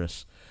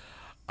dangerous.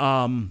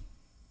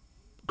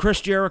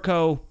 Chris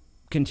Jericho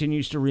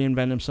continues to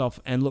reinvent himself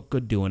and look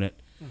good doing it.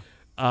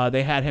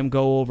 They had him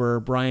go over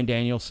Bryan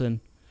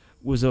Danielson.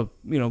 Was a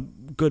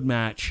good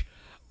match.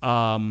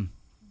 Let's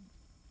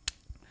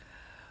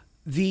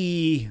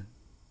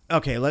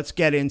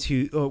get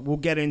into. We'll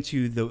get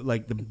into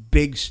the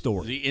big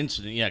story. The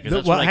incident, yeah. Because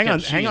that's what I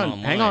kept seeing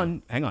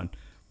online. Hang on.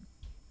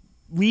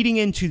 Leading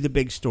into the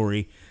big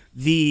story,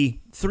 the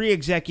 3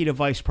 executive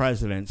vice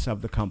presidents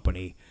of the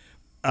company,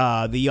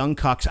 the young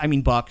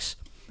Bucks,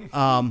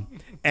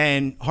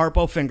 and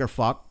Harpo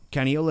Fingerfuck,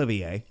 Kenny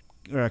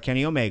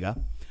Omega,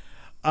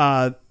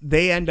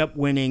 they end up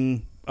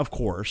winning, of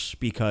course,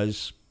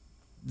 because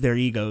their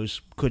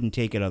egos couldn't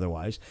take it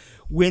otherwise,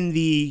 win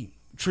the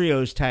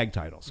trios tag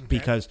titles. Okay.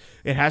 Because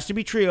it has to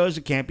be trios.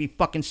 It can't be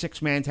fucking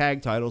 6-man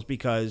tag titles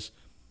because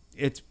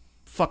it's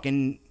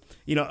fucking,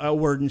 a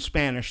word in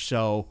Spanish.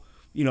 So,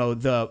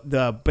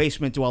 the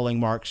basement dwelling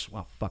marks,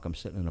 well, fuck, I'm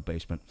sitting in a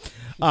basement.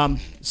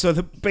 So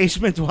the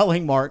basement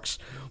dwelling marks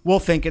will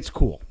think it's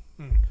cool.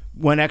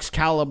 When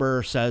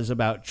Excalibur says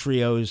about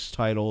trios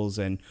titles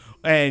and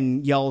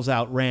yells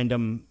out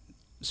random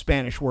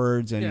Spanish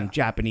words and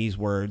Japanese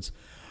words,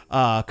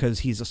 because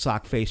he's a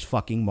sock-faced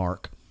fucking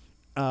mark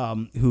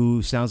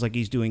who sounds like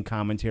he's doing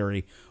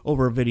commentary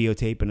over a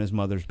videotape in his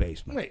mother's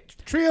basement. Wait,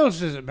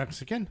 trios isn't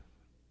Mexican?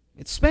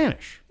 It's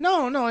Spanish.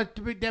 No,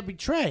 that'd be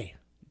tre.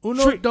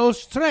 Uno,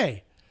 dos, tres.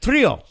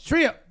 Trio.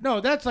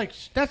 No, that's like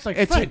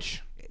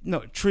French.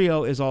 No,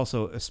 trio is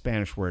also a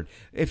Spanish word.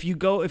 If you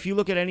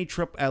look at any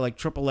like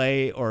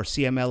AAA or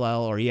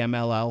CMLL or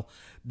EMLL,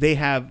 they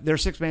have their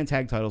 6-man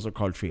tag titles are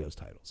called trios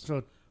titles.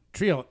 So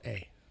trio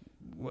A.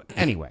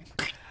 Anyway,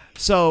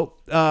 so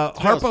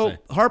Harpo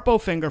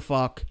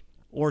Fingerfuck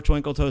or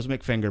Twinkle Toes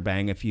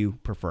McFingerbang if you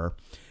prefer,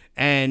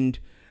 and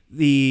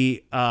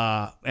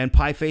and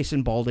Pie Face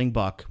and Balding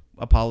Buck.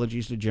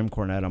 Apologies to Jim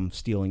Cornette, I'm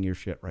stealing your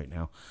shit right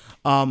now.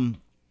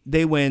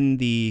 They win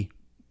the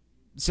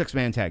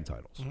 6-man tag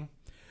titles. Mm-hmm.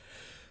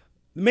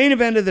 The main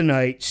event of the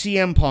night,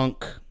 CM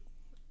Punk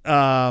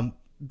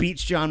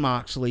beats Jon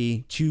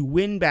Moxley to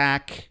win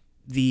back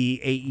the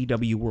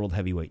AEW World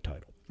Heavyweight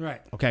title.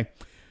 Right. Okay.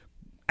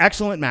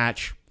 Excellent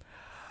match.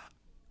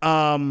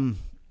 Now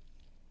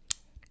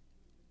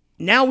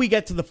we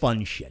get to the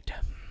fun shit.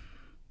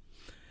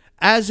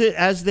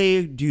 As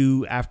they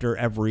do after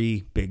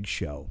every big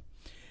show.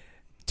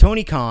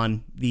 Tony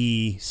Khan,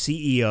 the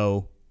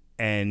CEO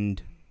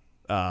and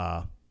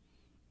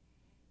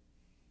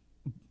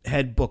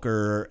head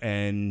booker,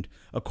 and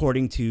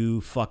according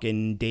to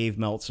fucking Dave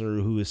Meltzer,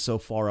 who is so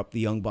far up the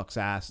Young Bucks'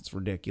 ass, it's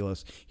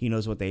ridiculous. He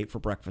knows what they ate for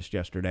breakfast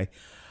yesterday.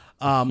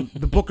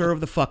 The booker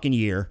of the fucking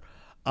year.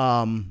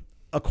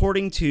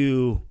 According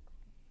to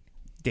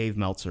Dave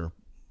Meltzer,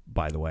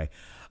 by the way,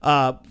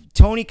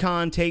 Tony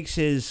Khan takes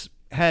his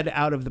head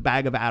out of the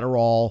bag of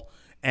Adderall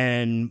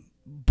and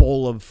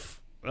bowl of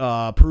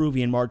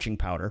Peruvian marching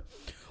powder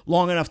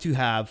long enough to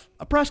have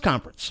a press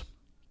conference.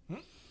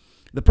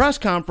 The press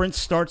conference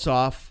starts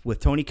off with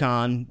Tony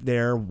Khan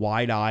there,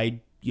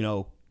 wide-eyed,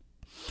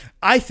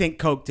 I think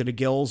coke to the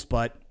gills,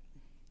 but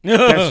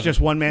that's just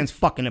one man's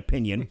fucking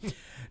opinion.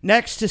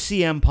 Next to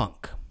CM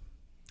Punk.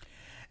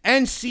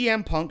 And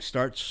CM Punk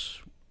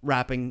starts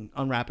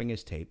unwrapping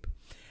his tape.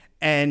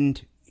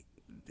 And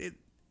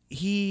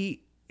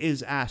he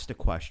is asked a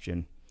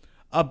question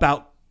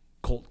about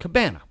Colt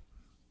Cabana.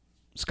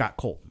 Scott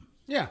Colton.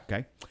 Yeah.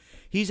 Okay.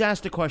 He's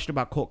asked a question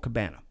about Colt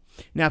Cabana.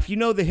 Now, if you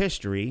know the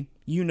history,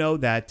 you know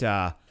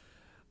that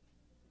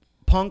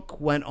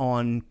Punk went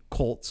on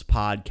Colt's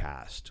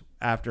podcast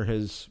after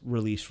his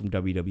release from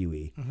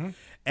WWE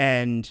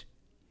and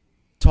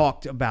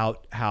talked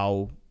about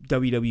how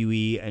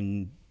WWE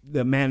and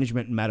the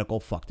management and medical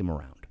fucked him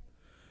around.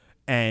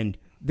 And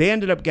they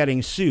ended up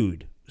getting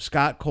sued.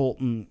 Scott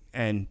Colton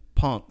and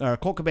Colt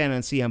Cabana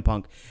and CM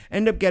Punk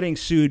ended up getting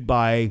sued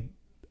by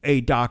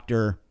a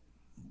doctor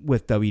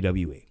with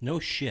WWE. No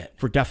shit.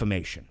 For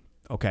defamation.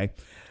 Okay.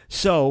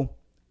 So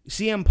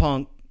CM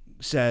Punk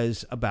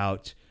says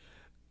about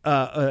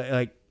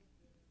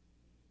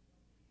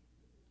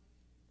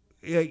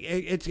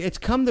it's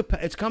come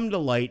to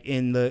light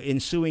in the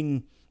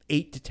ensuing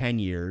 8 to 10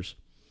 years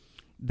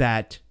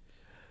that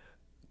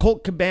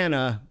Colt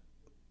Cabana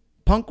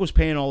Punk was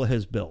paying all of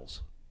his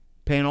bills,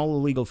 paying all the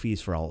legal fees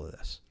for all of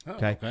this.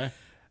 Okay. Okay.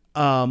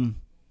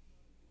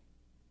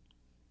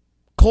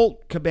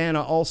 Colt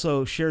Cabana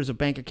also shares a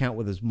bank account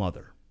with his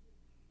mother.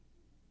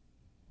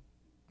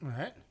 All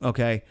right.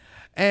 Okay.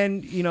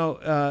 And,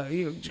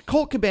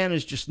 Colt Cabana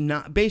is just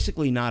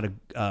basically not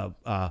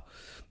a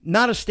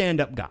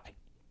stand-up guy.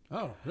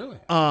 Oh, really?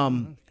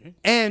 Okay.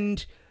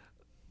 And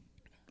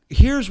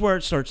here's where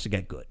it starts to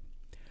get good.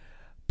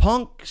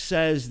 Punk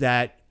says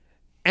that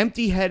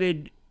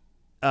empty-headed,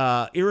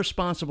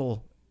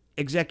 irresponsible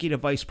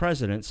executive vice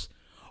presidents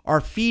are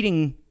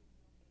feeding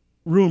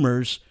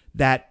rumors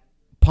that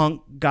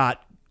Punk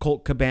got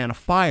Colt Cabana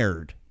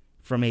fired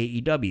from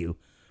AEW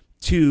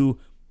to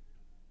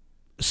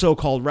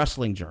so-called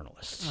wrestling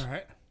journalists. All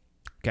right.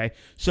 Okay,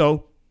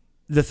 so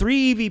the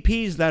three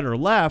EVPs that are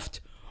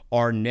left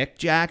are Nick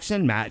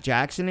Jackson, Matt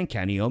Jackson, and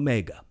Kenny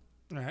Omega.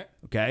 All right.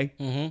 Okay?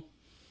 Mm-hmm.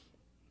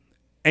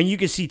 And you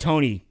can see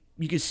Tony,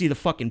 you can see the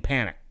fucking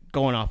panic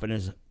going off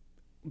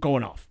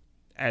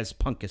as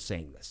Punk is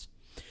saying this.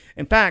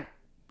 In fact,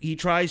 he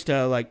tries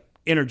to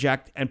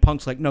interject, and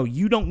Punk's like, no,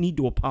 you don't need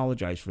to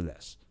apologize for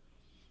this.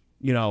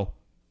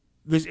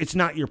 It's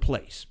not your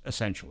place,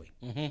 essentially.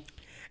 Mm-hmm.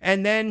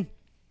 And then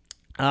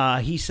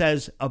he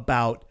says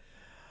about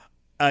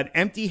an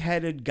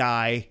empty-headed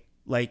guy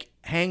like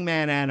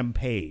Hangman Adam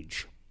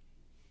Page,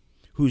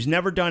 who's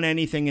never done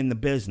anything in the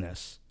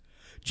business,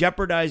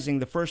 jeopardizing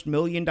the first $1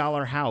 million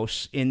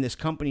house in this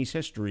company's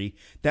history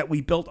that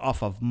we built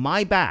off of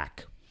my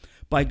back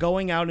by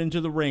going out into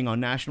the ring on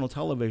national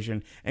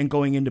television and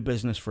going into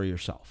business for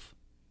yourself.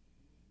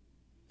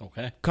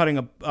 Okay. Cutting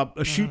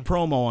a shoot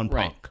promo on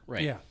Punk.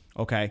 Right. Yeah.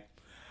 Okay.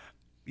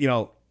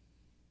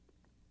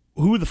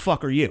 Who the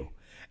fuck are you?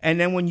 And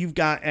then when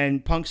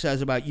and Punk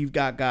says about you've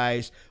got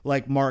guys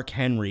like Mark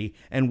Henry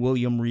and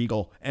William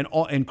Regal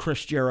and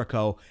Chris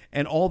Jericho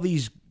and all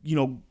these,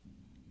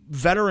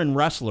 veteran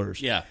wrestlers.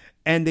 Yeah.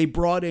 And they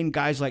brought in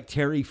guys like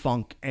Terry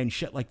Funk and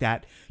shit like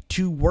that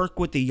to work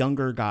with the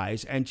younger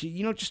guys and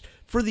to, just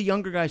for the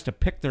younger guys to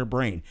pick their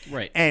brain.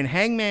 Right. And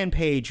Hangman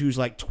Page, who's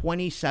like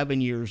 27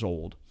 years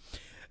old,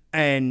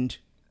 and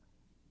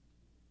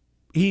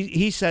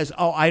he says,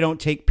 "Oh, I don't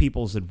take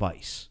people's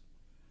advice."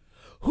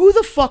 Who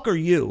the fuck are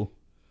you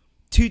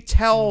to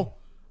tell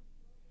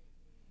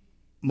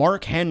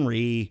Mark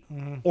Henry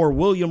or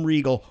William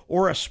Regal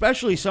or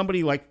especially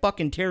somebody like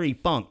fucking Terry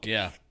Funk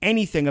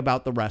anything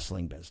about the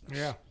wrestling business?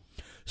 Yeah.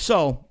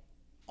 So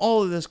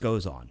all of this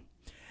goes on,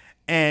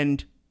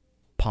 and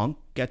Punk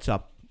gets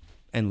up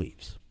and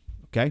leaves.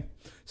 Okay,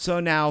 so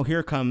now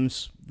here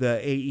comes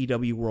the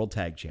AEW World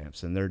Tag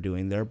Champs, and they're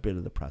doing their bit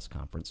of the press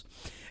conference.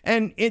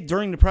 And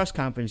during the press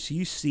conference,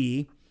 you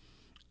see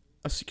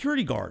a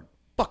security guard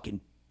fucking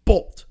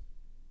bolt.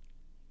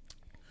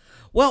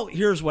 Well,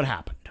 here's what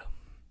happened.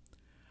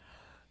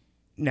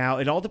 Now,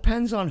 it all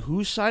depends on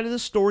whose side of the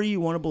story you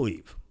want to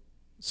believe.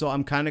 So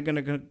I'm kind of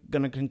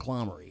gonna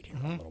conglomerate here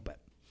a little bit.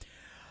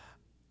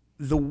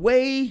 The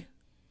way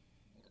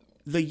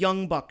the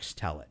Young Bucks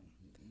tell it,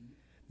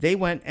 they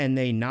went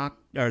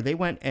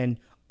and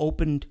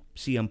opened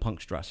CM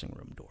Punk's dressing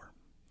room door.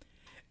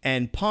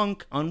 And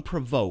Punk,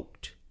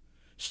 unprovoked,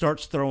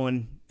 starts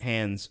throwing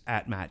hands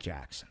at Matt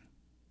Jackson.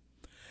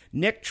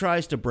 Nick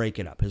tries to break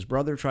it up. His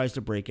brother tries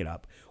to break it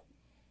up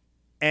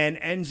and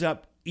ends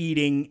up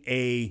eating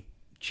a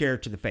chair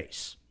to the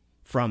face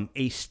from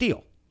Ace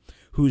Steel,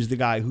 who's the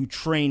guy who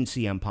trained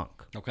CM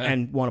Punk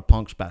and one of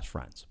Punk's best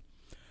friends.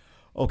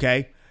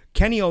 Okay?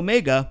 Kenny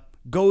Omega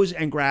goes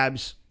and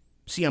grabs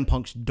CM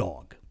Punk's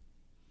dog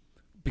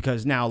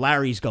because now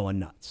Larry's going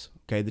nuts.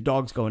 Okay? The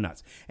dog's going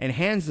nuts. And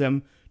hands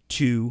them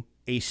to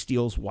Ace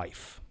Steel's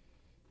wife.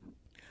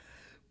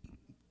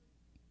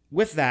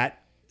 With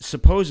that,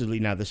 supposedly,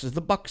 now this is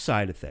the Buck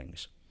side of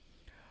things.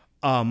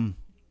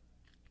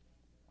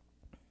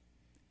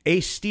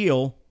 Ace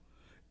Steel,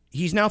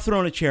 he's now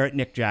thrown a chair at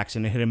Nick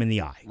Jackson and hit him in the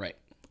eye. Right.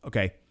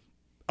 Okay.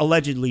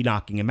 Allegedly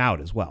knocking him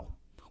out as well,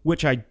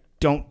 which I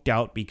don't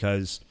doubt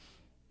because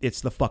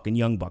it's the fucking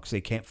Young Bucks.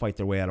 They can't fight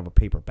their way out of a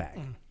paper bag.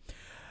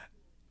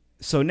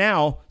 So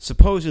now,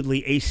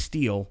 supposedly, Ace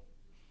Steel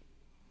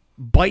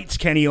bites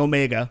Kenny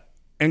Omega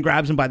and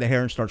grabs him by the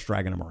hair and starts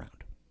dragging him around.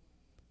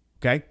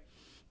 Okay?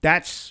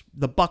 That's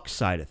the Buck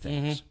side of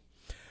things.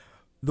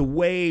 The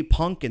way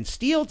Punk and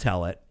Steel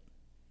tell it,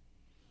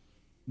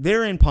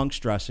 they're in Punk's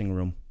dressing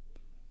room.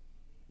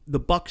 The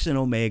Bucks and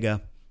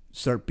Omega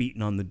start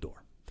beating on the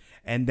door.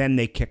 And then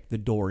they kick the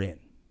door in.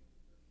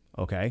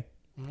 Okay?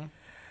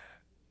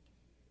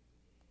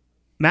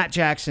 Matt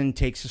Jackson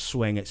takes a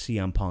swing at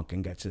CM Punk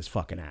and gets his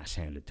fucking ass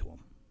handed to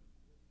him.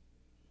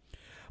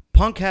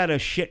 Punk had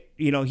he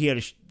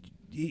had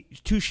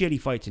two shitty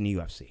fights in the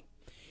UFC.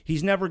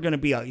 He's never going to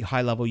be a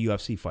high-level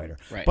UFC fighter.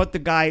 Right. But the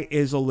guy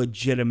is a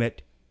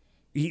legitimate...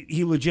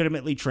 He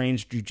legitimately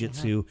trains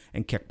jiu-jitsu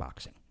and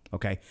kickboxing.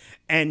 Okay?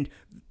 And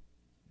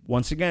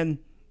once again,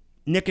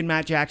 Nick and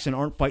Matt Jackson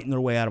aren't fighting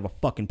their way out of a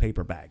fucking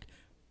paper bag.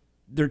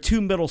 They're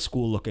two middle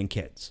school-looking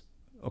kids.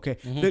 Okay?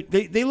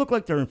 They look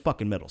like they're in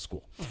fucking middle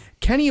school.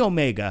 Kenny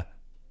Omega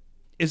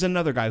is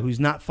another guy who's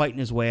not fighting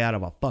his way out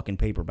of a fucking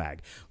paper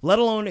bag, let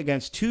alone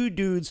against two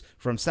dudes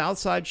from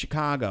Southside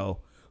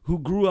Chicago who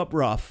grew up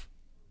rough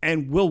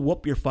and will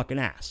whoop your fucking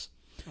ass.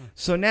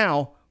 So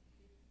now,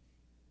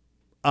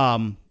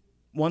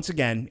 once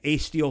again,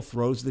 Ace Steel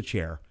throws the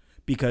chair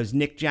because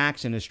Nick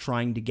Jackson is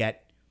trying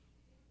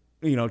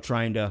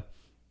to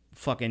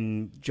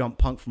fucking jump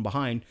Punk from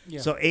behind.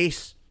 Yeah. So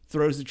Ace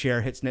throws the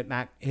chair, hits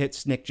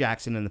Nick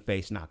Jackson in the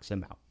face, knocks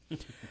him out.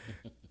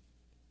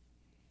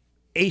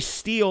 Ace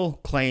Steel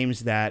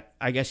claims that,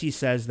 I guess he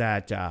says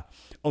that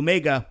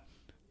Omega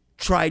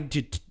tried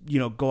to,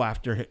 go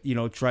after,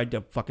 tried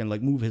to fucking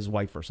like move his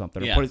wife or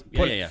something. Yeah. Or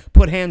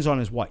put hands on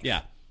his wife.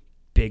 Yeah.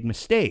 Big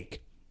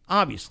mistake,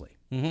 obviously.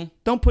 Mm-hmm.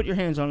 Don't put your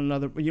hands on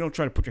you don't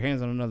try to put your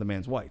hands on another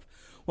man's wife.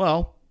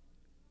 Well,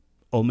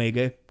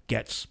 Omega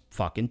gets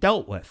fucking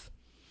dealt with.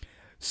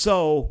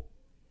 So,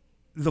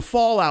 the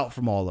fallout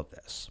from all of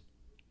this,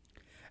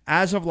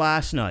 as of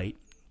last night,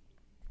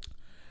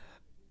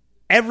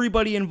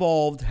 everybody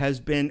involved has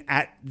been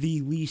at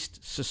the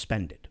least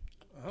suspended,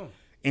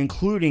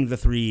 including the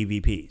 3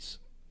 EVPs,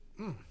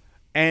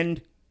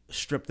 and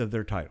stripped of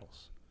their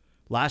titles.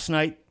 Last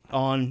night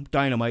on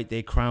Dynamite,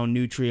 they crowned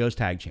new trios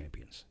tag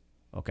champions.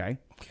 Okay?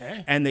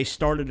 And they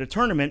started a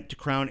tournament to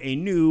crown a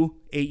new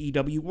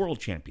AEW World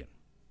Champion.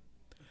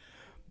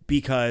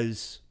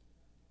 Because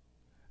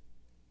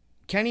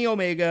Kenny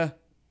Omega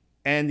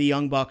and the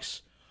Young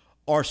Bucks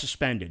are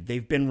suspended.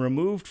 They've been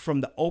removed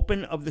from the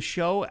open of the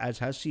show, as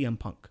has CM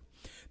Punk.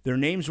 Their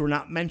names were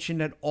not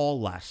mentioned at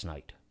all last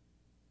night.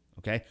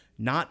 Okay?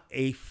 Not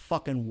a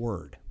fucking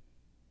word.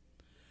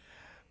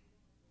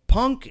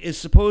 Punk is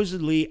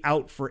supposedly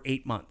out for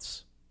 8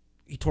 months.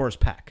 He tore his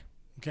pec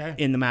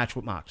in the match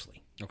with Moxley.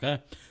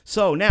 Okay.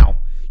 So now,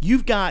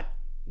 you've got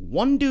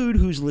one dude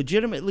who's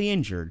legitimately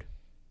injured,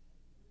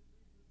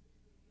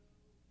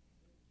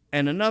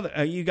 and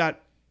another, you got,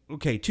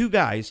 two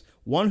guys,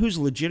 one who's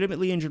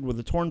legitimately injured with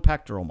a torn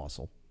pectoral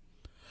muscle,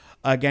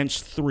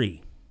 against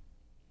 3.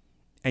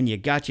 And you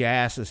got your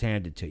asses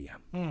handed to you.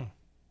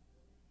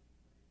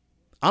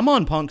 I'm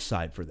on Punk's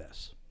side for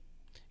this.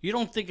 You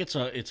don't think it's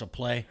a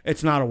play?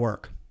 It's not a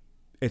work.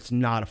 It's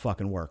not a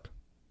fucking work.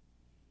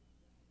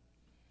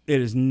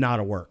 It is not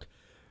a work.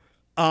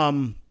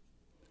 100%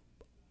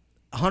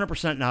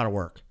 not a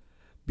work.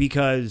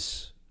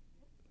 Because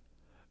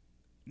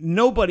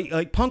nobody,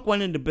 like, Punk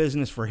went into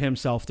business for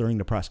himself during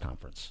the press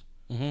conference.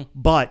 Mm-hmm.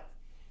 But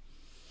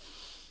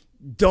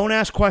don't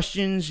ask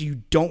questions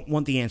you don't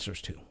want the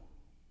answers to.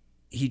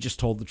 He just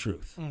told the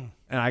truth. And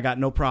I got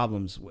no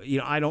problems.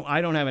 I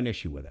don't have an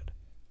issue with it.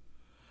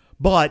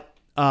 But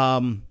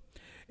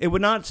it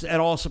would not at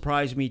all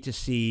surprise me to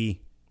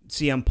see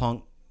CM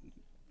Punk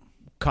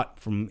cut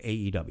from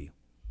AEW.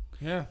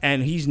 Yeah.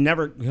 And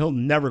he'll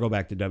never go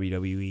back to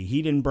WWE.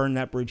 He didn't burn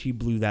that bridge. He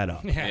blew that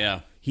up.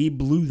 Yeah. He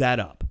blew that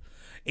up.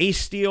 Ace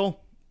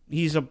Steel,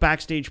 he's a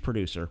backstage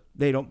producer.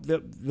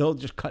 They'll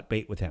just cut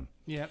bait with him.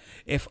 Yeah.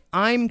 If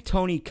I'm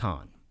Tony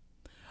Khan,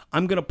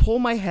 I'm going to pull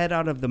my head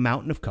out of the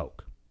mountain of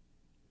coke.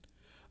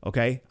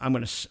 Okay? I'm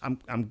going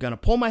to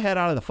pull my head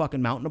out of the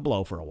fucking mountain of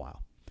blow for a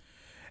while.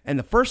 And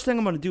the first thing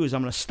I'm going to do is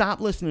I'm going to stop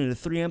listening to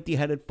 3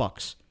 empty-headed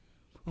fucks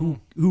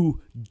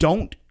who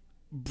don't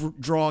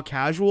draw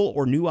casual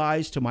or new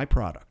eyes to my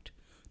product.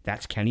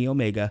 That's Kenny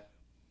Omega,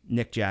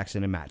 Nick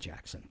Jackson, and Matt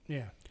Jackson.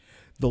 Yeah.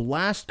 The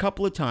last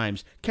couple of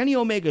times, Kenny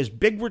Omega's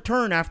big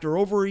return after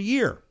over a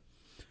year,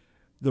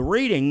 the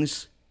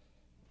ratings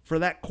for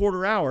that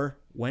quarter hour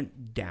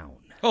went down.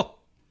 Oh.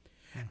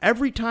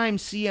 Every time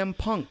CM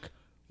Punk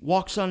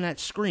walks on that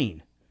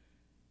screen,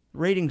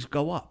 ratings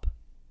go up.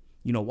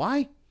 You know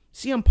why?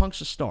 CM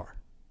Punk's a star.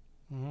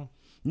 Mm-hmm.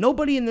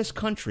 Nobody in this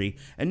country,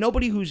 and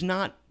nobody who's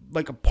not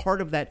like a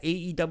part of that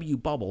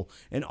AEW bubble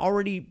and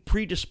already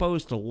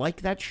predisposed to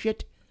like that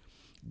shit,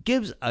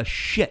 gives a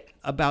shit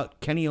about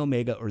Kenny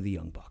Omega or the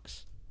Young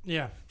Bucks.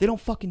 Yeah. They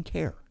don't fucking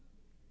care.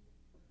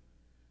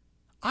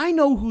 I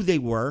know who they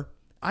were.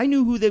 I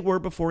knew who they were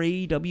before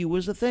AEW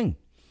was a thing.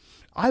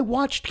 I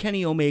watched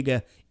Kenny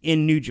Omega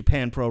in New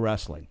Japan Pro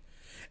Wrestling.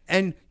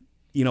 And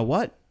you know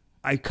what?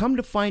 I come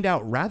to find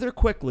out rather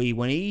quickly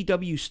when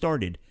AEW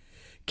started,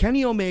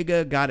 Kenny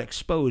Omega got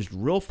exposed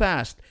real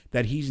fast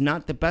that he's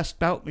not the best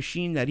bout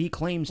machine that he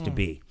claims to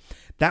be.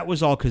 That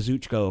was all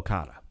Kazuchika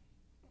Okada.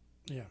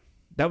 Yeah.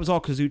 That was all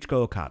Kazuchika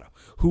Okada,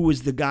 who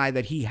was the guy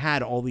that he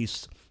had all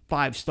these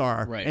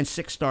 5-star and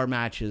 6-star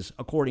matches,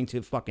 according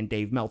to fucking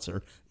Dave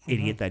Meltzer,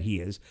 idiot that he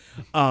is.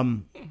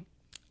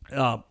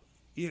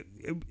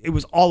 It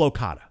was all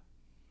Okada.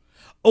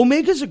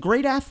 Omega's a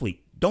great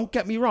athlete. Don't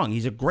get me wrong.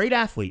 He's a great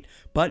athlete.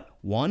 But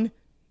 1,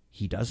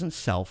 he doesn't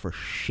sell for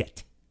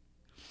shit.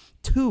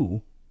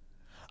 2,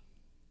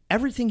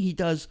 everything he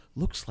does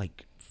looks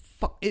like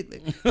he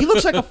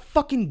looks like a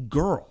fucking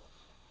girl.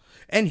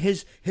 And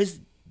his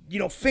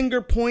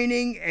finger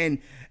pointing and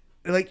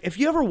like if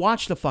you ever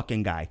watch the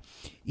fucking guy,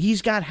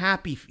 he's got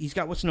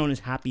what's known as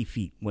happy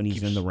feet when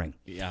he's in the ring.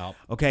 Yeah.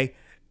 Okay?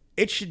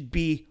 It should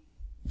be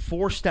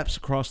 4 steps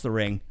across the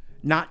ring,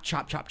 not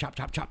chop chop chop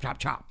chop chop chop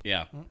chop.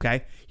 Yeah.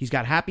 Okay? He's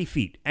got happy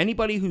feet.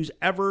 Anybody who's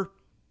ever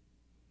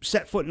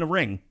set foot in the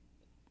ring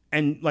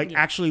and like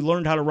actually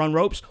learned how to run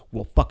ropes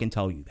will fucking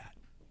tell you that.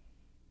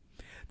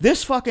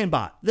 This fucking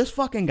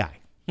guy,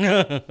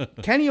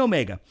 Kenny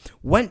Omega,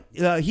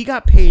 he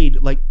got paid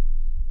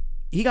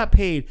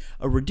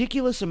a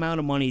ridiculous amount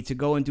of money to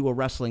go and do a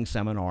wrestling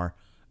seminar,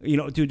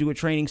 to do a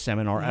training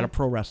seminar at a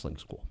pro wrestling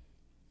school.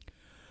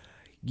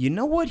 You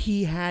know what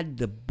he had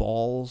the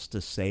balls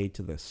to say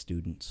to the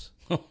students?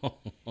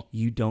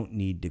 You don't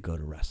need to go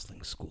to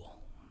wrestling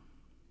school.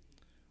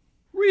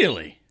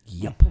 Really?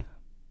 Yep.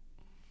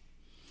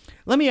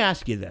 Let me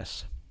ask you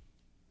this,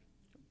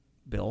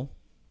 Bill.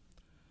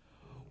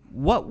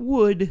 What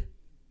would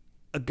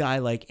a guy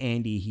like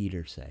Andy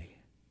Heater say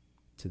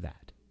to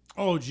that?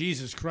 Oh,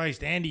 Jesus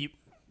Christ. Andy's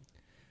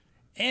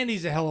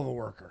a hell of a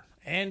worker.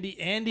 Andy.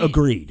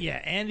 Agreed.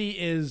 Yeah, Andy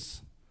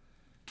is,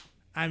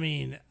 I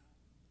mean,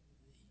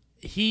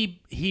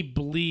 he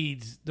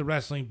bleeds the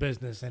wrestling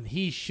business, and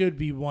he should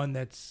be one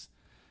that's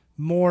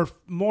more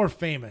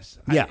famous.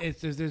 Yeah.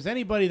 If there's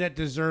anybody that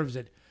deserves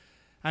it,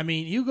 I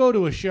mean, you go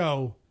to a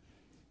show.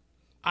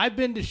 I've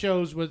been to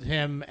shows with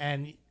him,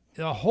 and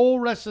the whole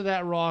rest of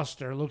that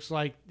roster looks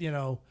like,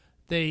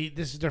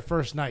 this is their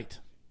first night.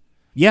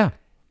 Yeah.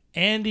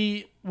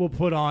 Andy will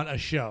put on a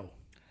show.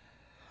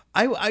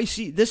 I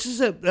see. This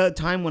is a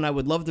time when I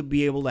would love to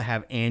be able to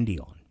have Andy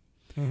on.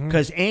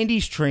 Because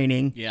Andy's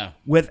training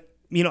with,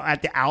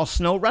 at the Al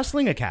Snow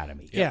Wrestling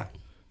Academy. Yeah.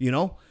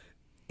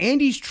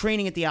 Andy's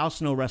training at the Al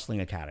Snow Wrestling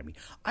Academy.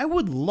 I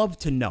would love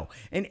to know.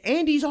 And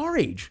Andy's our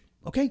age,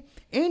 okay?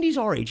 Andy's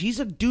our age. He's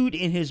a dude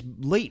in his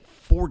late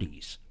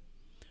 40s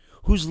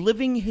who's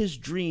living his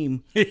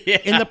dream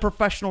in the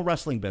professional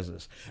wrestling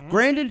business.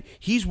 Granted,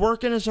 he's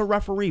working as a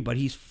referee, but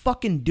he's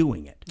fucking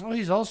doing it. Oh,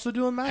 he's also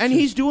doing matches. And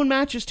he's doing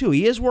matches, too.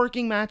 He is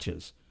working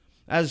matches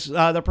as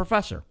the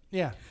professor.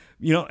 Yeah.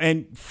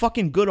 And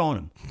fucking good on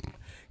him.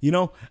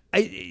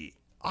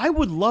 I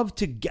would love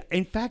to get.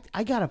 In fact,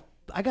 I gotta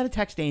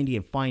text Andy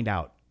and find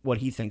out what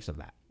he thinks of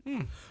that.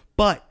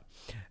 But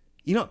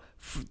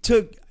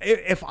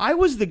if I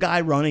was the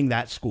guy running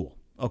that school,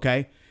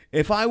 okay,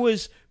 if I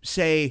was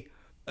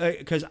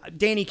because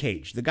Danny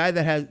Cage, the guy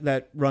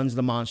that runs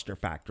the Monster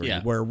Factory,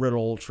 where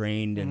Riddle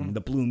trained and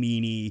the Blue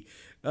Meanie,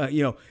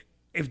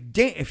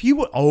 if he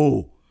would,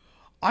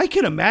 I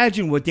can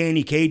imagine what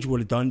Danny Cage would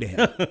have done to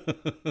him.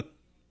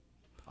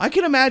 I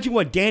can imagine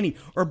what Danny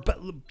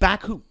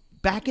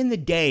back in the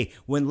day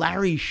when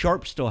Larry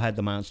Sharp still had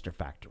the Monster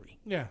Factory.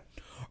 Yeah.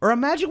 Or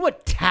imagine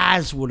what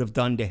Taz would have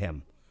done to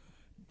him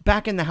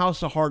back in the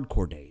House of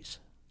Hardcore days.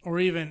 Or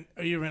even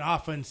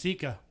Alpha and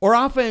Sika. Or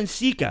Alpha and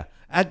Sika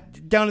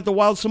down at the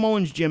Wild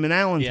Samoans gym in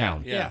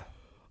Allentown. Yeah.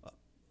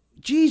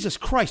 Jesus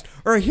Christ.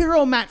 Or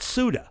Hiro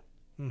Matsuda.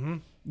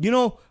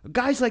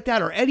 Guys like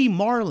that. Or Eddie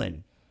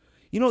Marlin.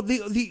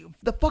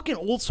 The fucking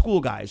old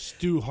school guys.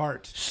 Stu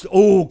Hart.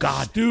 Oh,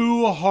 God.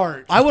 Stu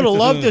Hart. I would have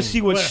loved to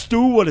see what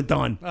Stu would have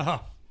done. Uh-huh.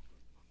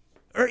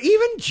 Or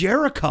even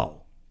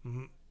Jericho.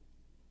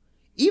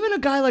 Even a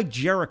guy like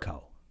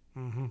Jericho.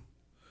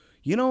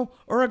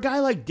 Or a guy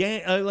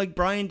like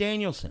Bryan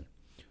Danielson,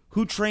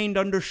 who trained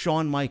under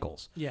Shawn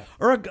Michaels. Yeah.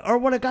 Or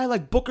what a guy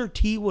like Booker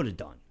T would have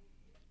done.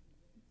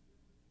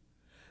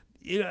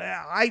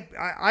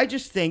 I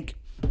just think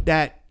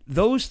that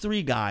those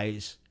three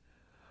guys,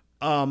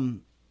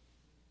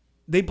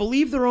 they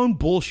believe their own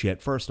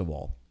bullshit, first of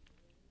all.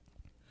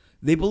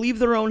 They believe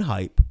their own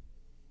hype.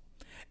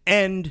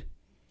 And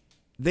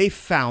they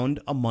found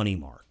a money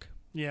mark.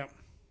 Yeah.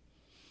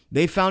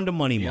 They found a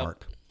money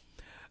mark.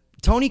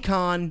 Tony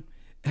Khan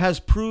has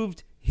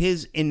proved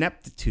his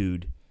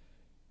ineptitude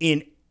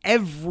in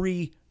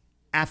every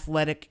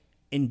athletic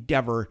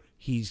endeavor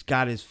he's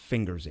got his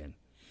fingers in.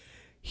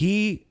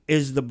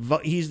 He's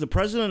the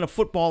president of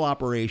football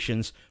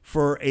operations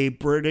for a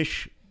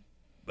British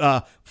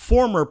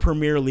former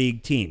Premier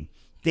League team.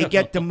 They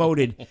get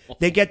demoted.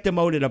 They get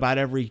demoted about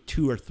every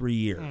 2 or 3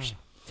 years.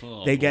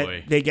 They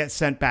get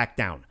sent back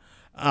down,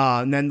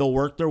 and then they'll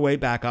work their way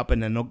back up,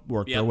 and then they'll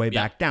work their way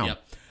back down.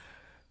 Yep.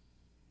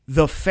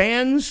 The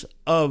fans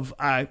of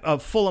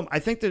Fulham, I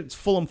think that it's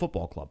Fulham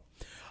Football Club.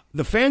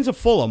 The fans of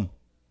Fulham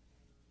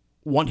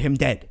want him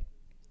dead.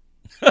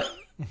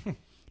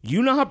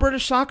 You know how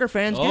British soccer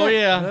fans get. Oh,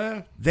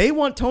 yeah. They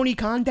want Tony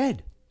Khan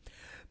dead.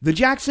 The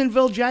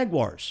Jacksonville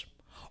Jaguars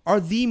are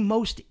the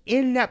most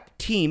inept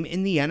team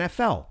in the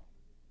NFL.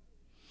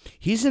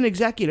 He's an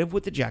executive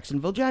with the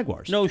Jacksonville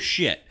Jaguars. No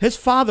shit. His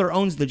father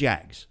owns the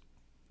Jags,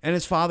 and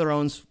his father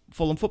owns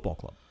Fulham Football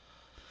Club.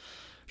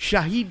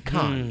 Shahid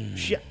Khan.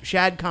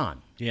 Shad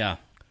Khan. Yeah.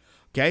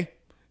 Okay?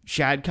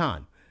 Shad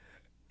Khan.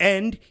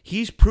 And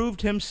he's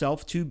proved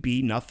himself to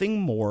be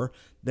nothing more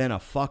than a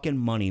fucking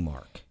money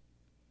mark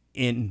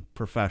in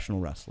professional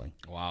wrestling.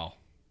 Wow.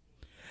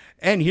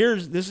 And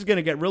this is going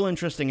to get real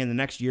interesting in the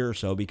next year or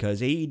so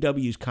because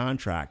AEW's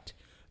contract,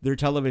 their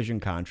television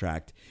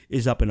contract,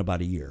 is up in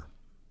about a year.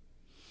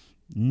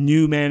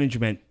 New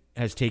management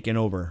has taken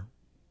over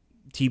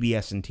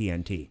TBS and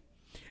TNT.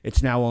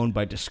 It's now owned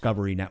by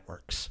Discovery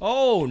Networks.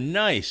 Oh,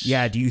 nice.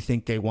 Yeah, do you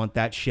think they want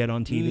that shit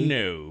on TV?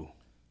 No.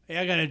 Hey,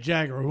 I got a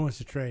Jagger who wants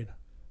to trade.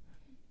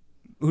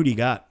 Who do you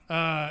got?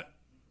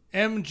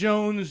 M.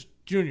 Jones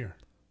Jr.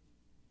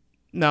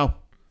 No.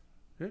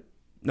 Trade?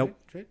 Nope.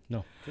 Trade?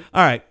 No.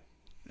 All right.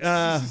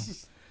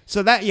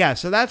 So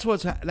that's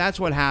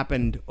what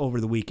happened over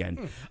the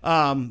weekend.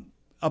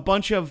 A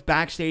bunch of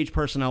backstage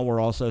personnel were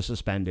also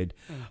suspended.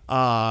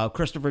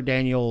 Christopher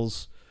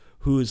Daniels,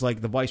 who's like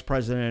the vice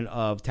president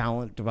of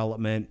talent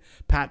development,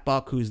 Pat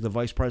Buck, who's the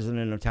vice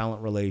president of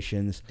talent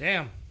relations.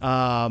 Damn.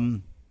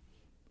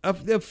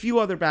 A few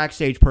other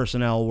backstage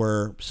personnel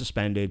were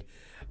suspended.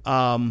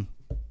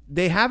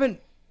 They haven't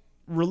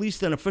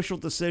released an official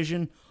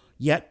decision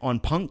yet on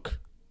Punk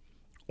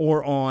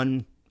or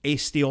on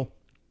Ace Steel,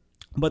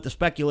 but the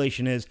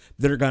speculation is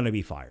they're going to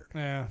be fired.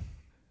 Yeah.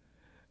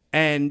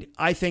 And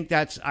I think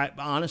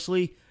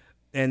honestly,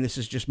 and this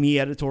is just me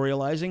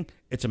editorializing,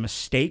 it's a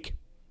mistake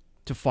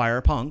to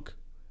fire Punk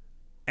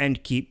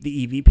and keep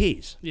the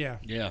EVPs. Yeah.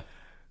 Yeah.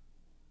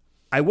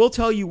 I will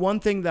tell you one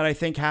thing that I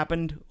think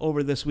happened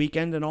over this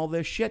weekend and all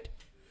this shit.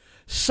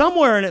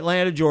 Somewhere in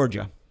Atlanta,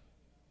 Georgia,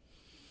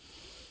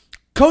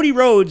 Cody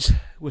Rhodes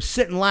was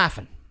sitting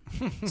laughing,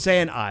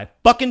 saying, I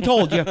fucking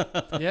told you.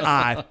 Yep.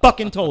 I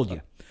fucking told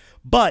you.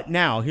 But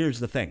now, here's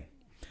the thing.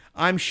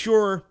 I'm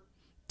sure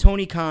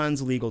Tony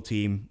Khan's legal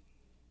team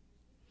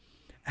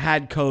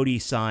had Cody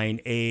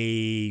sign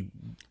an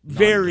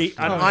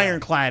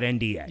ironclad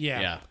NDA. Yeah.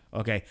 Yeah.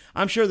 Okay.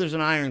 I'm sure there's an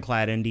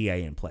ironclad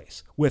NDA in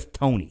place with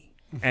Tony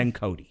and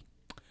Cody.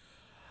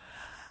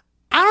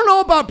 I don't know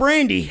about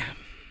Brandy.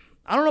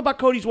 I don't know about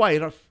Cody's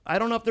wife. I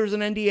don't know if there's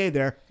an NDA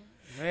there.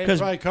 They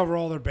probably cover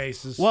all their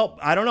bases. Well,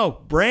 I don't know.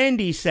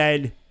 Brandy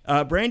said,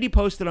 Brandy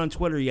posted on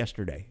Twitter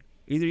yesterday,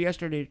 either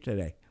yesterday or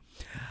today,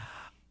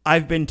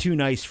 I've been too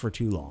nice for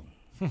too long.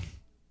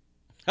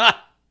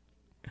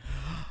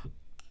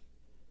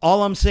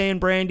 All I'm saying,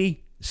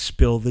 Brandy,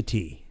 spill the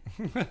tea.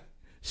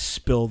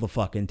 Spill the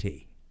fucking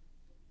tea.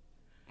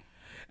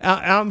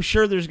 I'm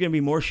sure there's going to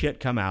be more shit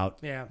come out.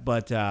 Yeah.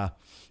 But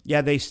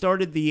yeah, they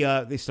started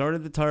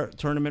the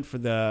tournament for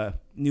the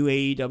new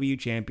AEW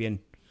champion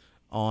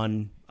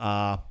on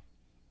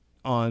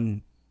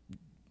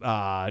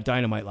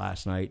Dynamite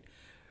last night,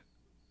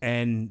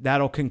 and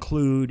that'll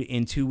conclude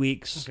in 2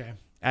 weeks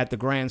at the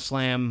Grand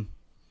Slam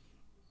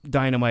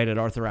Dynamite at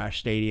Arthur Ashe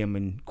Stadium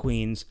in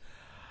Queens.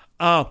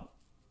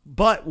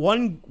 But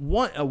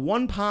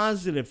one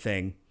positive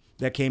thing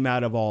that came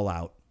out of All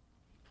Out,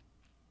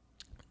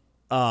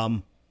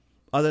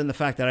 other than the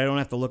fact that I don't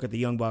have to look at the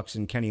Young Bucks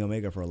and Kenny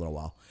Omega for a little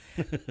while,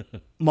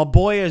 my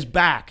boy is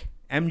back.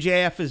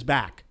 MJF is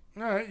back.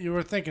 All right, you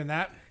were thinking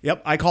that.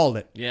 Yep, I called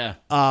it. Yeah.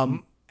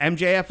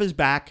 MJF is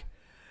back.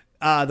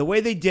 The way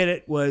they did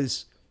it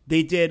was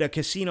they did a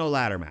casino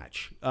ladder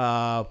match.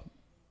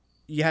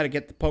 You had to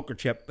get the poker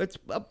chip. It's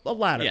a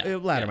ladder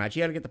match.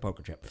 You had to get the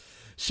poker chip.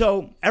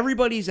 So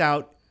everybody's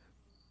out.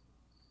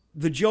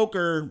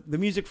 The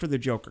music for the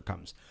Joker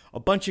comes. A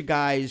bunch of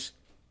guys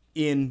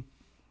in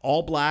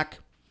all black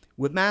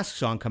with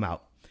masks on come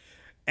out.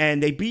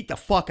 And they beat the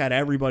fuck out of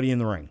everybody in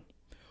the ring.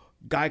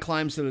 Guy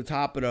climbs to the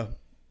top of the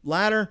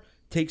ladder,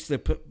 takes the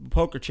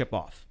poker chip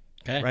off.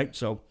 Okay. Right?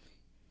 So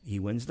he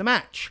wins the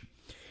match.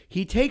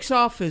 He takes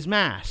off his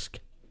mask.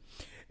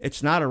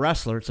 It's not a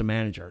wrestler, it's a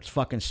manager. It's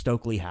fucking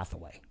Stokely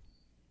Hathaway.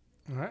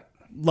 All right.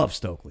 Love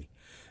Stokely.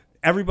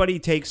 Everybody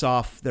takes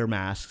off their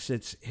masks.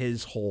 It's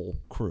his whole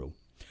crew.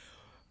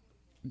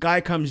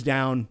 Guy comes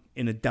down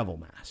in a devil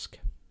mask.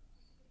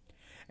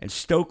 And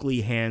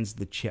Stokely hands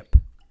the chip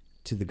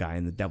to the guy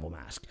in the devil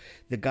mask.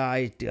 The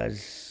guy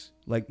does,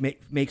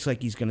 makes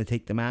like he's going to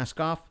take the mask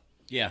off.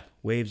 Yeah.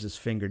 Waves his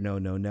finger, no,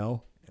 and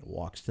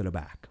walks to the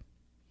back.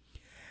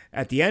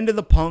 At the end of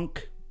the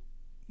Punk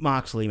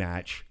Moxley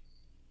match,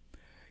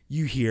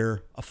 you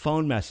hear a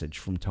phone message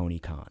from Tony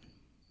Khan.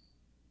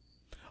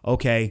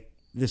 Okay,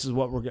 this is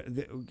what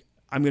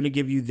I'm going to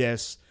give you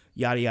this,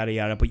 yada, yada,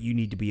 yada, but you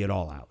need to be it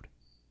all out.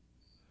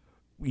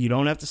 You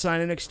don't have to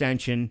sign an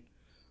extension,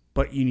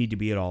 but you need to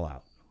be it all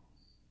out.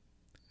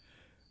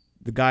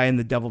 The guy in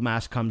the devil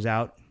mask comes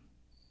out,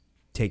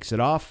 takes it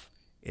off.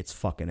 It's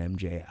fucking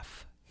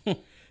MJF.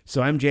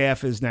 So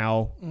MJF is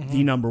now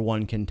the number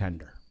one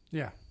contender.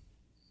 Yeah.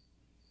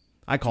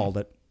 I called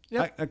it.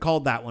 Yep. I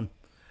called that one.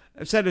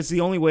 I said it's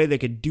the only way they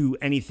could do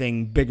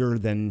anything bigger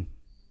than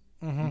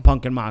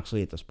Punk and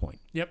Moxley at this point.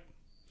 Yep.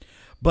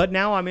 But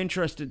now I'm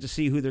interested to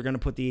see who they're going to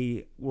put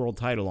the world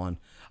title on.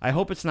 I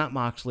hope it's not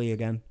Moxley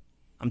again.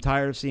 I'm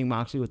tired of seeing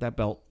Moxley with that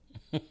belt.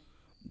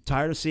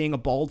 Tired of seeing a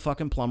bald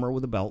fucking plumber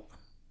with a belt.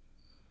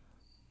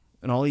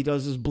 And all he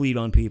does is bleed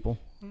on people.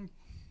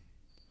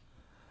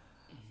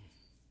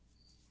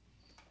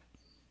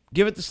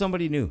 Give it to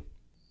somebody new.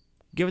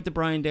 Give it to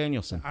Bryan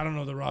Danielson. I don't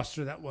know the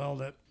roster that well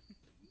to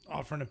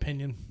offer an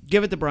opinion.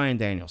 Give it to Bryan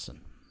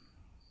Danielson.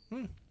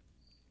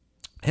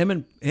 Him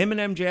and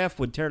MJF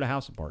would tear the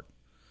house apart.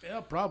 Yeah,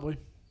 probably.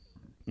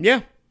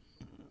 Yeah.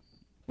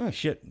 Oh,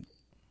 shit.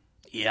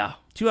 Yeah.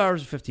 2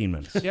 hours and 15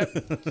 minutes. Yep.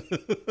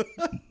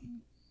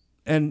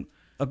 And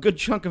a good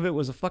chunk of it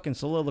was a fucking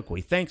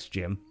soliloquy. Thanks,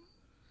 Jim.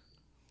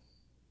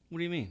 What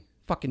do you mean?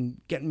 Fucking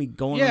getting me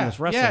going on this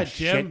wrestling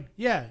Jim. shit.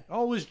 Yeah,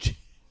 always.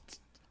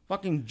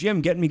 Fucking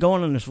Jim getting me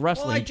going on this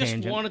wrestling Well, I just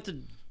tangent.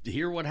 wanted to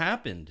hear what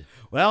happened.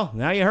 Well,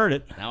 now you heard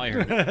it. Now I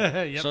heard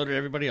it. Yep. So did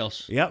everybody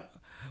else. Yep.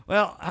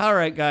 Well, all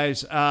right,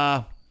 guys.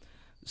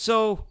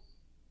 So,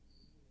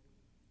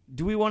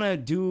 do we want to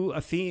do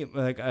a theme,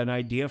 like an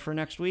idea for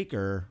next week,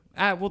 or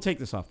we'll take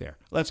this off there.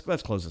 Let's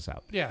close this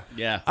out. Yeah.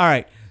 Yeah. All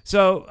right.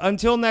 So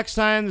until next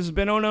time, this has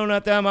been Oh No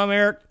Not Them. I'm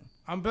Eric.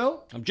 I'm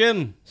Bill. I'm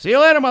Jim. See you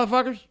later,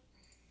 motherfuckers.